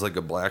grits was like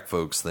a black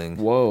folks thing.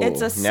 Whoa.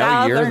 It's a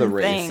now you're the southern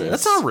racist. thing.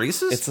 That's not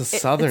racist. It's a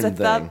southern it's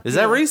a thing. Is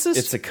that racist?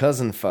 It's a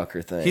cousin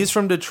fucker thing. He's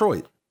from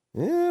Detroit.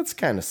 Yeah, it's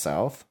kind of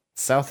south.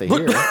 South of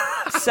here.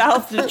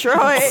 South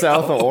Detroit.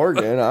 South of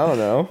Oregon. I don't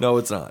know. No,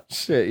 it's not.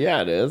 Shit,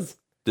 yeah, it is.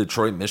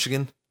 Detroit,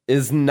 Michigan.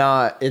 Is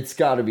not. It's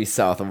got to be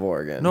south of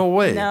Oregon. No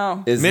way.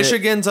 No. Is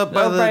Michigan's up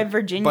by No, the by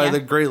Virginia. by the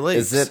Great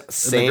Lakes. Is it And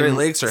same? the Great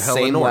Lakes are hella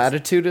same north.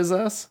 latitude as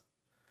us?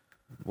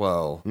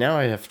 Well, Now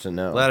I have to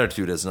know.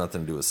 latitude has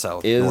nothing to do with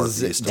south, Is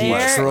northeast, and there-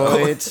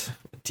 west.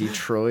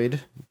 Detroit?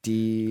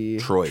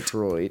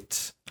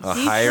 Detroit. A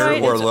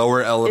higher or is-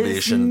 lower Is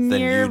elevation than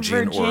near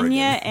Eugene, Virginia Oregon.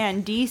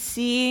 and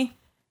DC.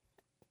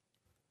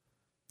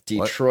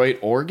 Detroit,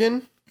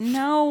 Oregon?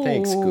 No.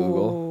 Thanks,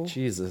 Google.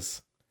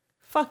 Jesus.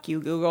 Fuck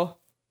you, Google.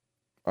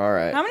 All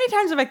right. How many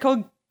times have I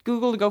told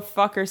Google to go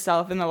fuck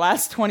herself in the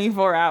last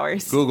 24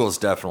 hours? Google's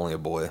definitely a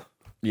boy.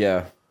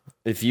 Yeah.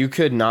 If you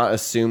could not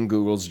assume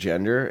Google's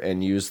gender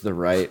and use the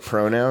right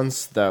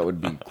pronouns, that would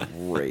be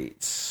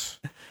great.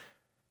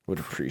 Would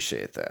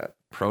appreciate that.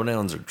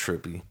 Pronouns are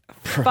trippy.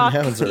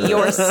 Pronouns Fuck are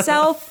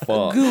yourself,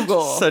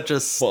 Google. Such a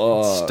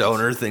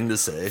stoner thing to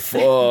say.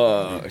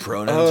 fuck.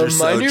 Pronouns are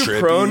so my new trippy.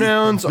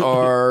 pronouns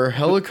are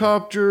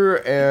helicopter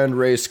and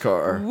race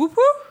car. Whoop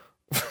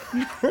whoop.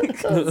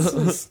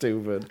 So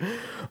stupid.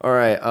 All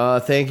right.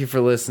 Thank you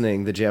for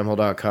listening.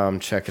 TheJamHole.com.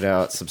 Check it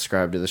out.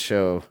 Subscribe to the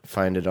show.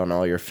 Find it on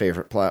all your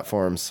favorite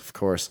platforms, of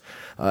course.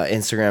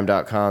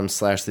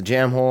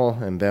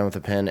 Instagram.com/TheJamHole and Ben with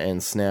a Pen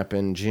and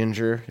Snappin'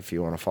 Ginger if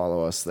you want to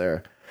follow us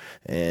there.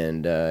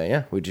 And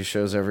yeah, we do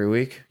shows every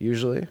week,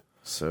 usually.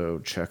 So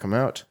check them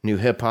out. New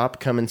hip hop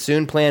coming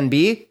soon. Plan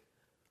B.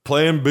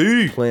 Plan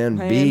B. Plan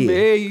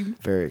B.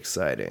 Very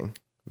exciting.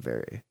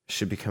 Very.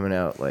 Should be coming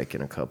out like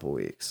in a couple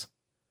weeks.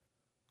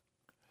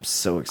 I'm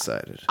so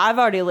excited. I've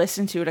already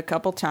listened to it a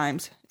couple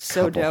times.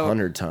 So dope.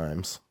 100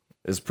 times.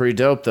 It's pretty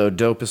dope though.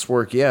 Dopest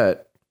work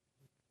yet.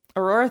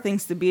 Aurora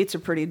thinks the beats are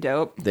pretty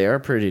dope. They are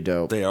pretty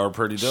dope. They are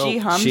pretty dope. She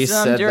hums She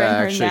them said during that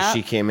her actually. nap.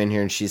 She came in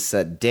here and she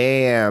said,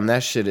 "Damn,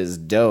 that shit is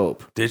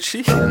dope." Did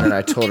she? And then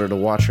I told her to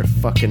watch her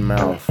fucking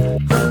mouth.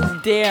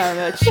 Damn,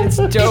 that shit's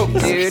dope,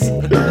 dude.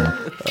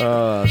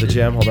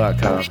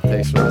 TheJamHole.com.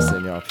 Thanks for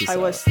listening, y'all. Peace I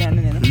out. was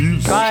standing in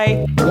it.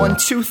 Bye. 1,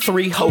 2,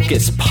 3,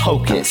 hocus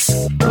pocus.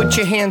 Put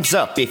your hands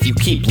up if you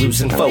keep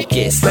losing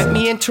focus. Let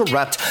me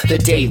interrupt the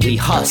daily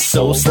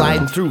hustle.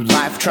 Sliding through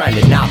life trying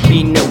to not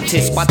be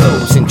noticed by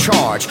those in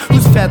charge,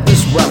 whose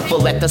feathers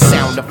ruffle at the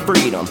sound of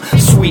freedom.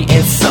 Sweet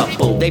and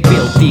supple, they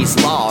build these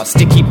laws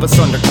to keep us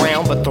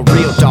underground, but the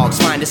real dogs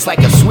find us like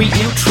a sweet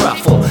new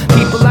truffle.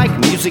 People like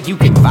music you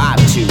can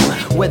vibe to,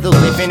 whether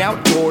living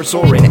outdoors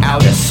or in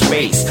outer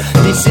space.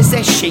 This is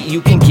that shit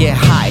you can get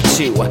high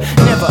to.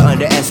 Never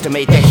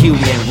underestimate the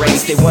human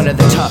race. They're one of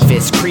the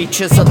toughest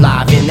creatures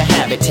alive in the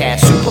habitat.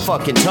 Super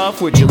fucking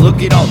tough, would you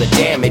look at all the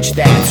damage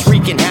that's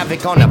wreaking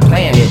havoc on a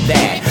planet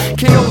that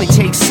can only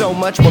take so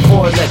much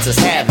before it lets us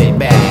have it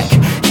back.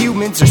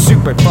 Humans are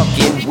super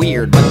fucking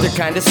weird, but they're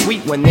kinda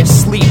sweet when they're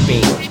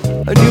sleeping.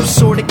 A new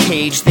sort of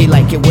cage, they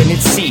like it when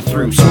it's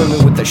see-through.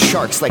 Swimming with the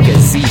sharks like a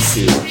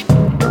Zissou.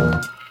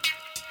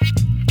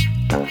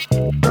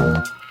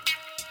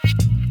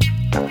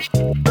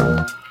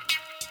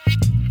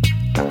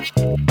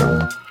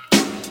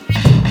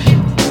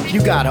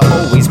 You gotta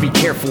always be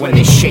careful when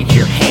they shake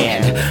your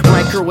hand.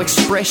 Micro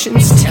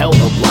expressions tell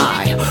a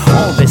lie.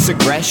 All this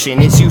aggression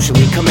is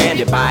usually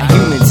commanded by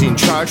humans in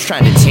charge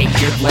trying to take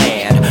your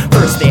land.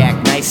 First they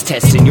act nice,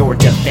 testing your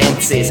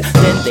defenses.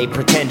 Then they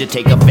pretend to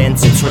take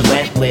offense, it's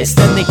relentless.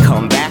 Then they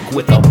come back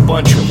with a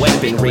bunch of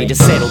weaponry to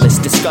settle this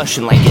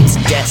discussion like it's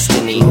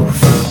destiny.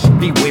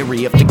 Be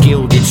wary of the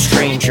gilded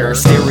stranger.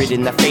 Stare it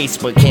in the face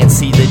but can't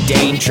see the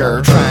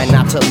danger. Trying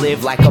not to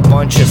live like a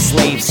bunch of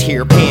slaves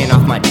here, paying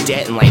off my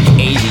debt in like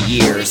 80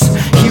 years.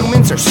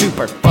 Humans are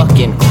super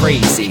fucking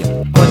crazy,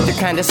 but they're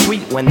kinda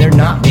sweet when they're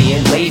not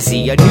being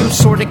lazy. A new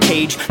sort of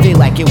cage, they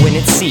like it when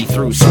it's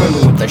see-through.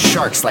 Swimming with the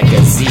sharks like a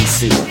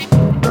Zissou.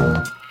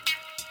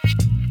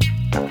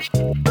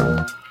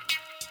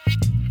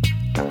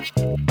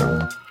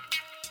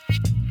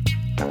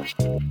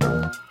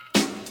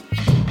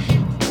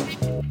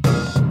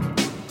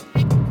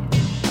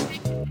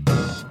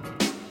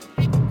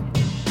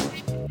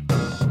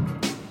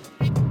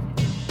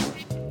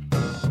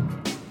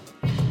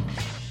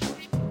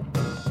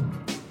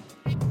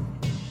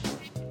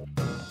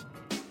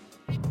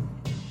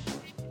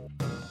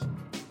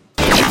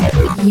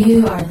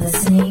 You are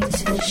listening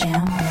to The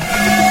Jam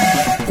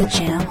Hole. The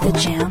Jam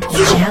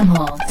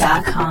Hole.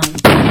 TheJamHole.com.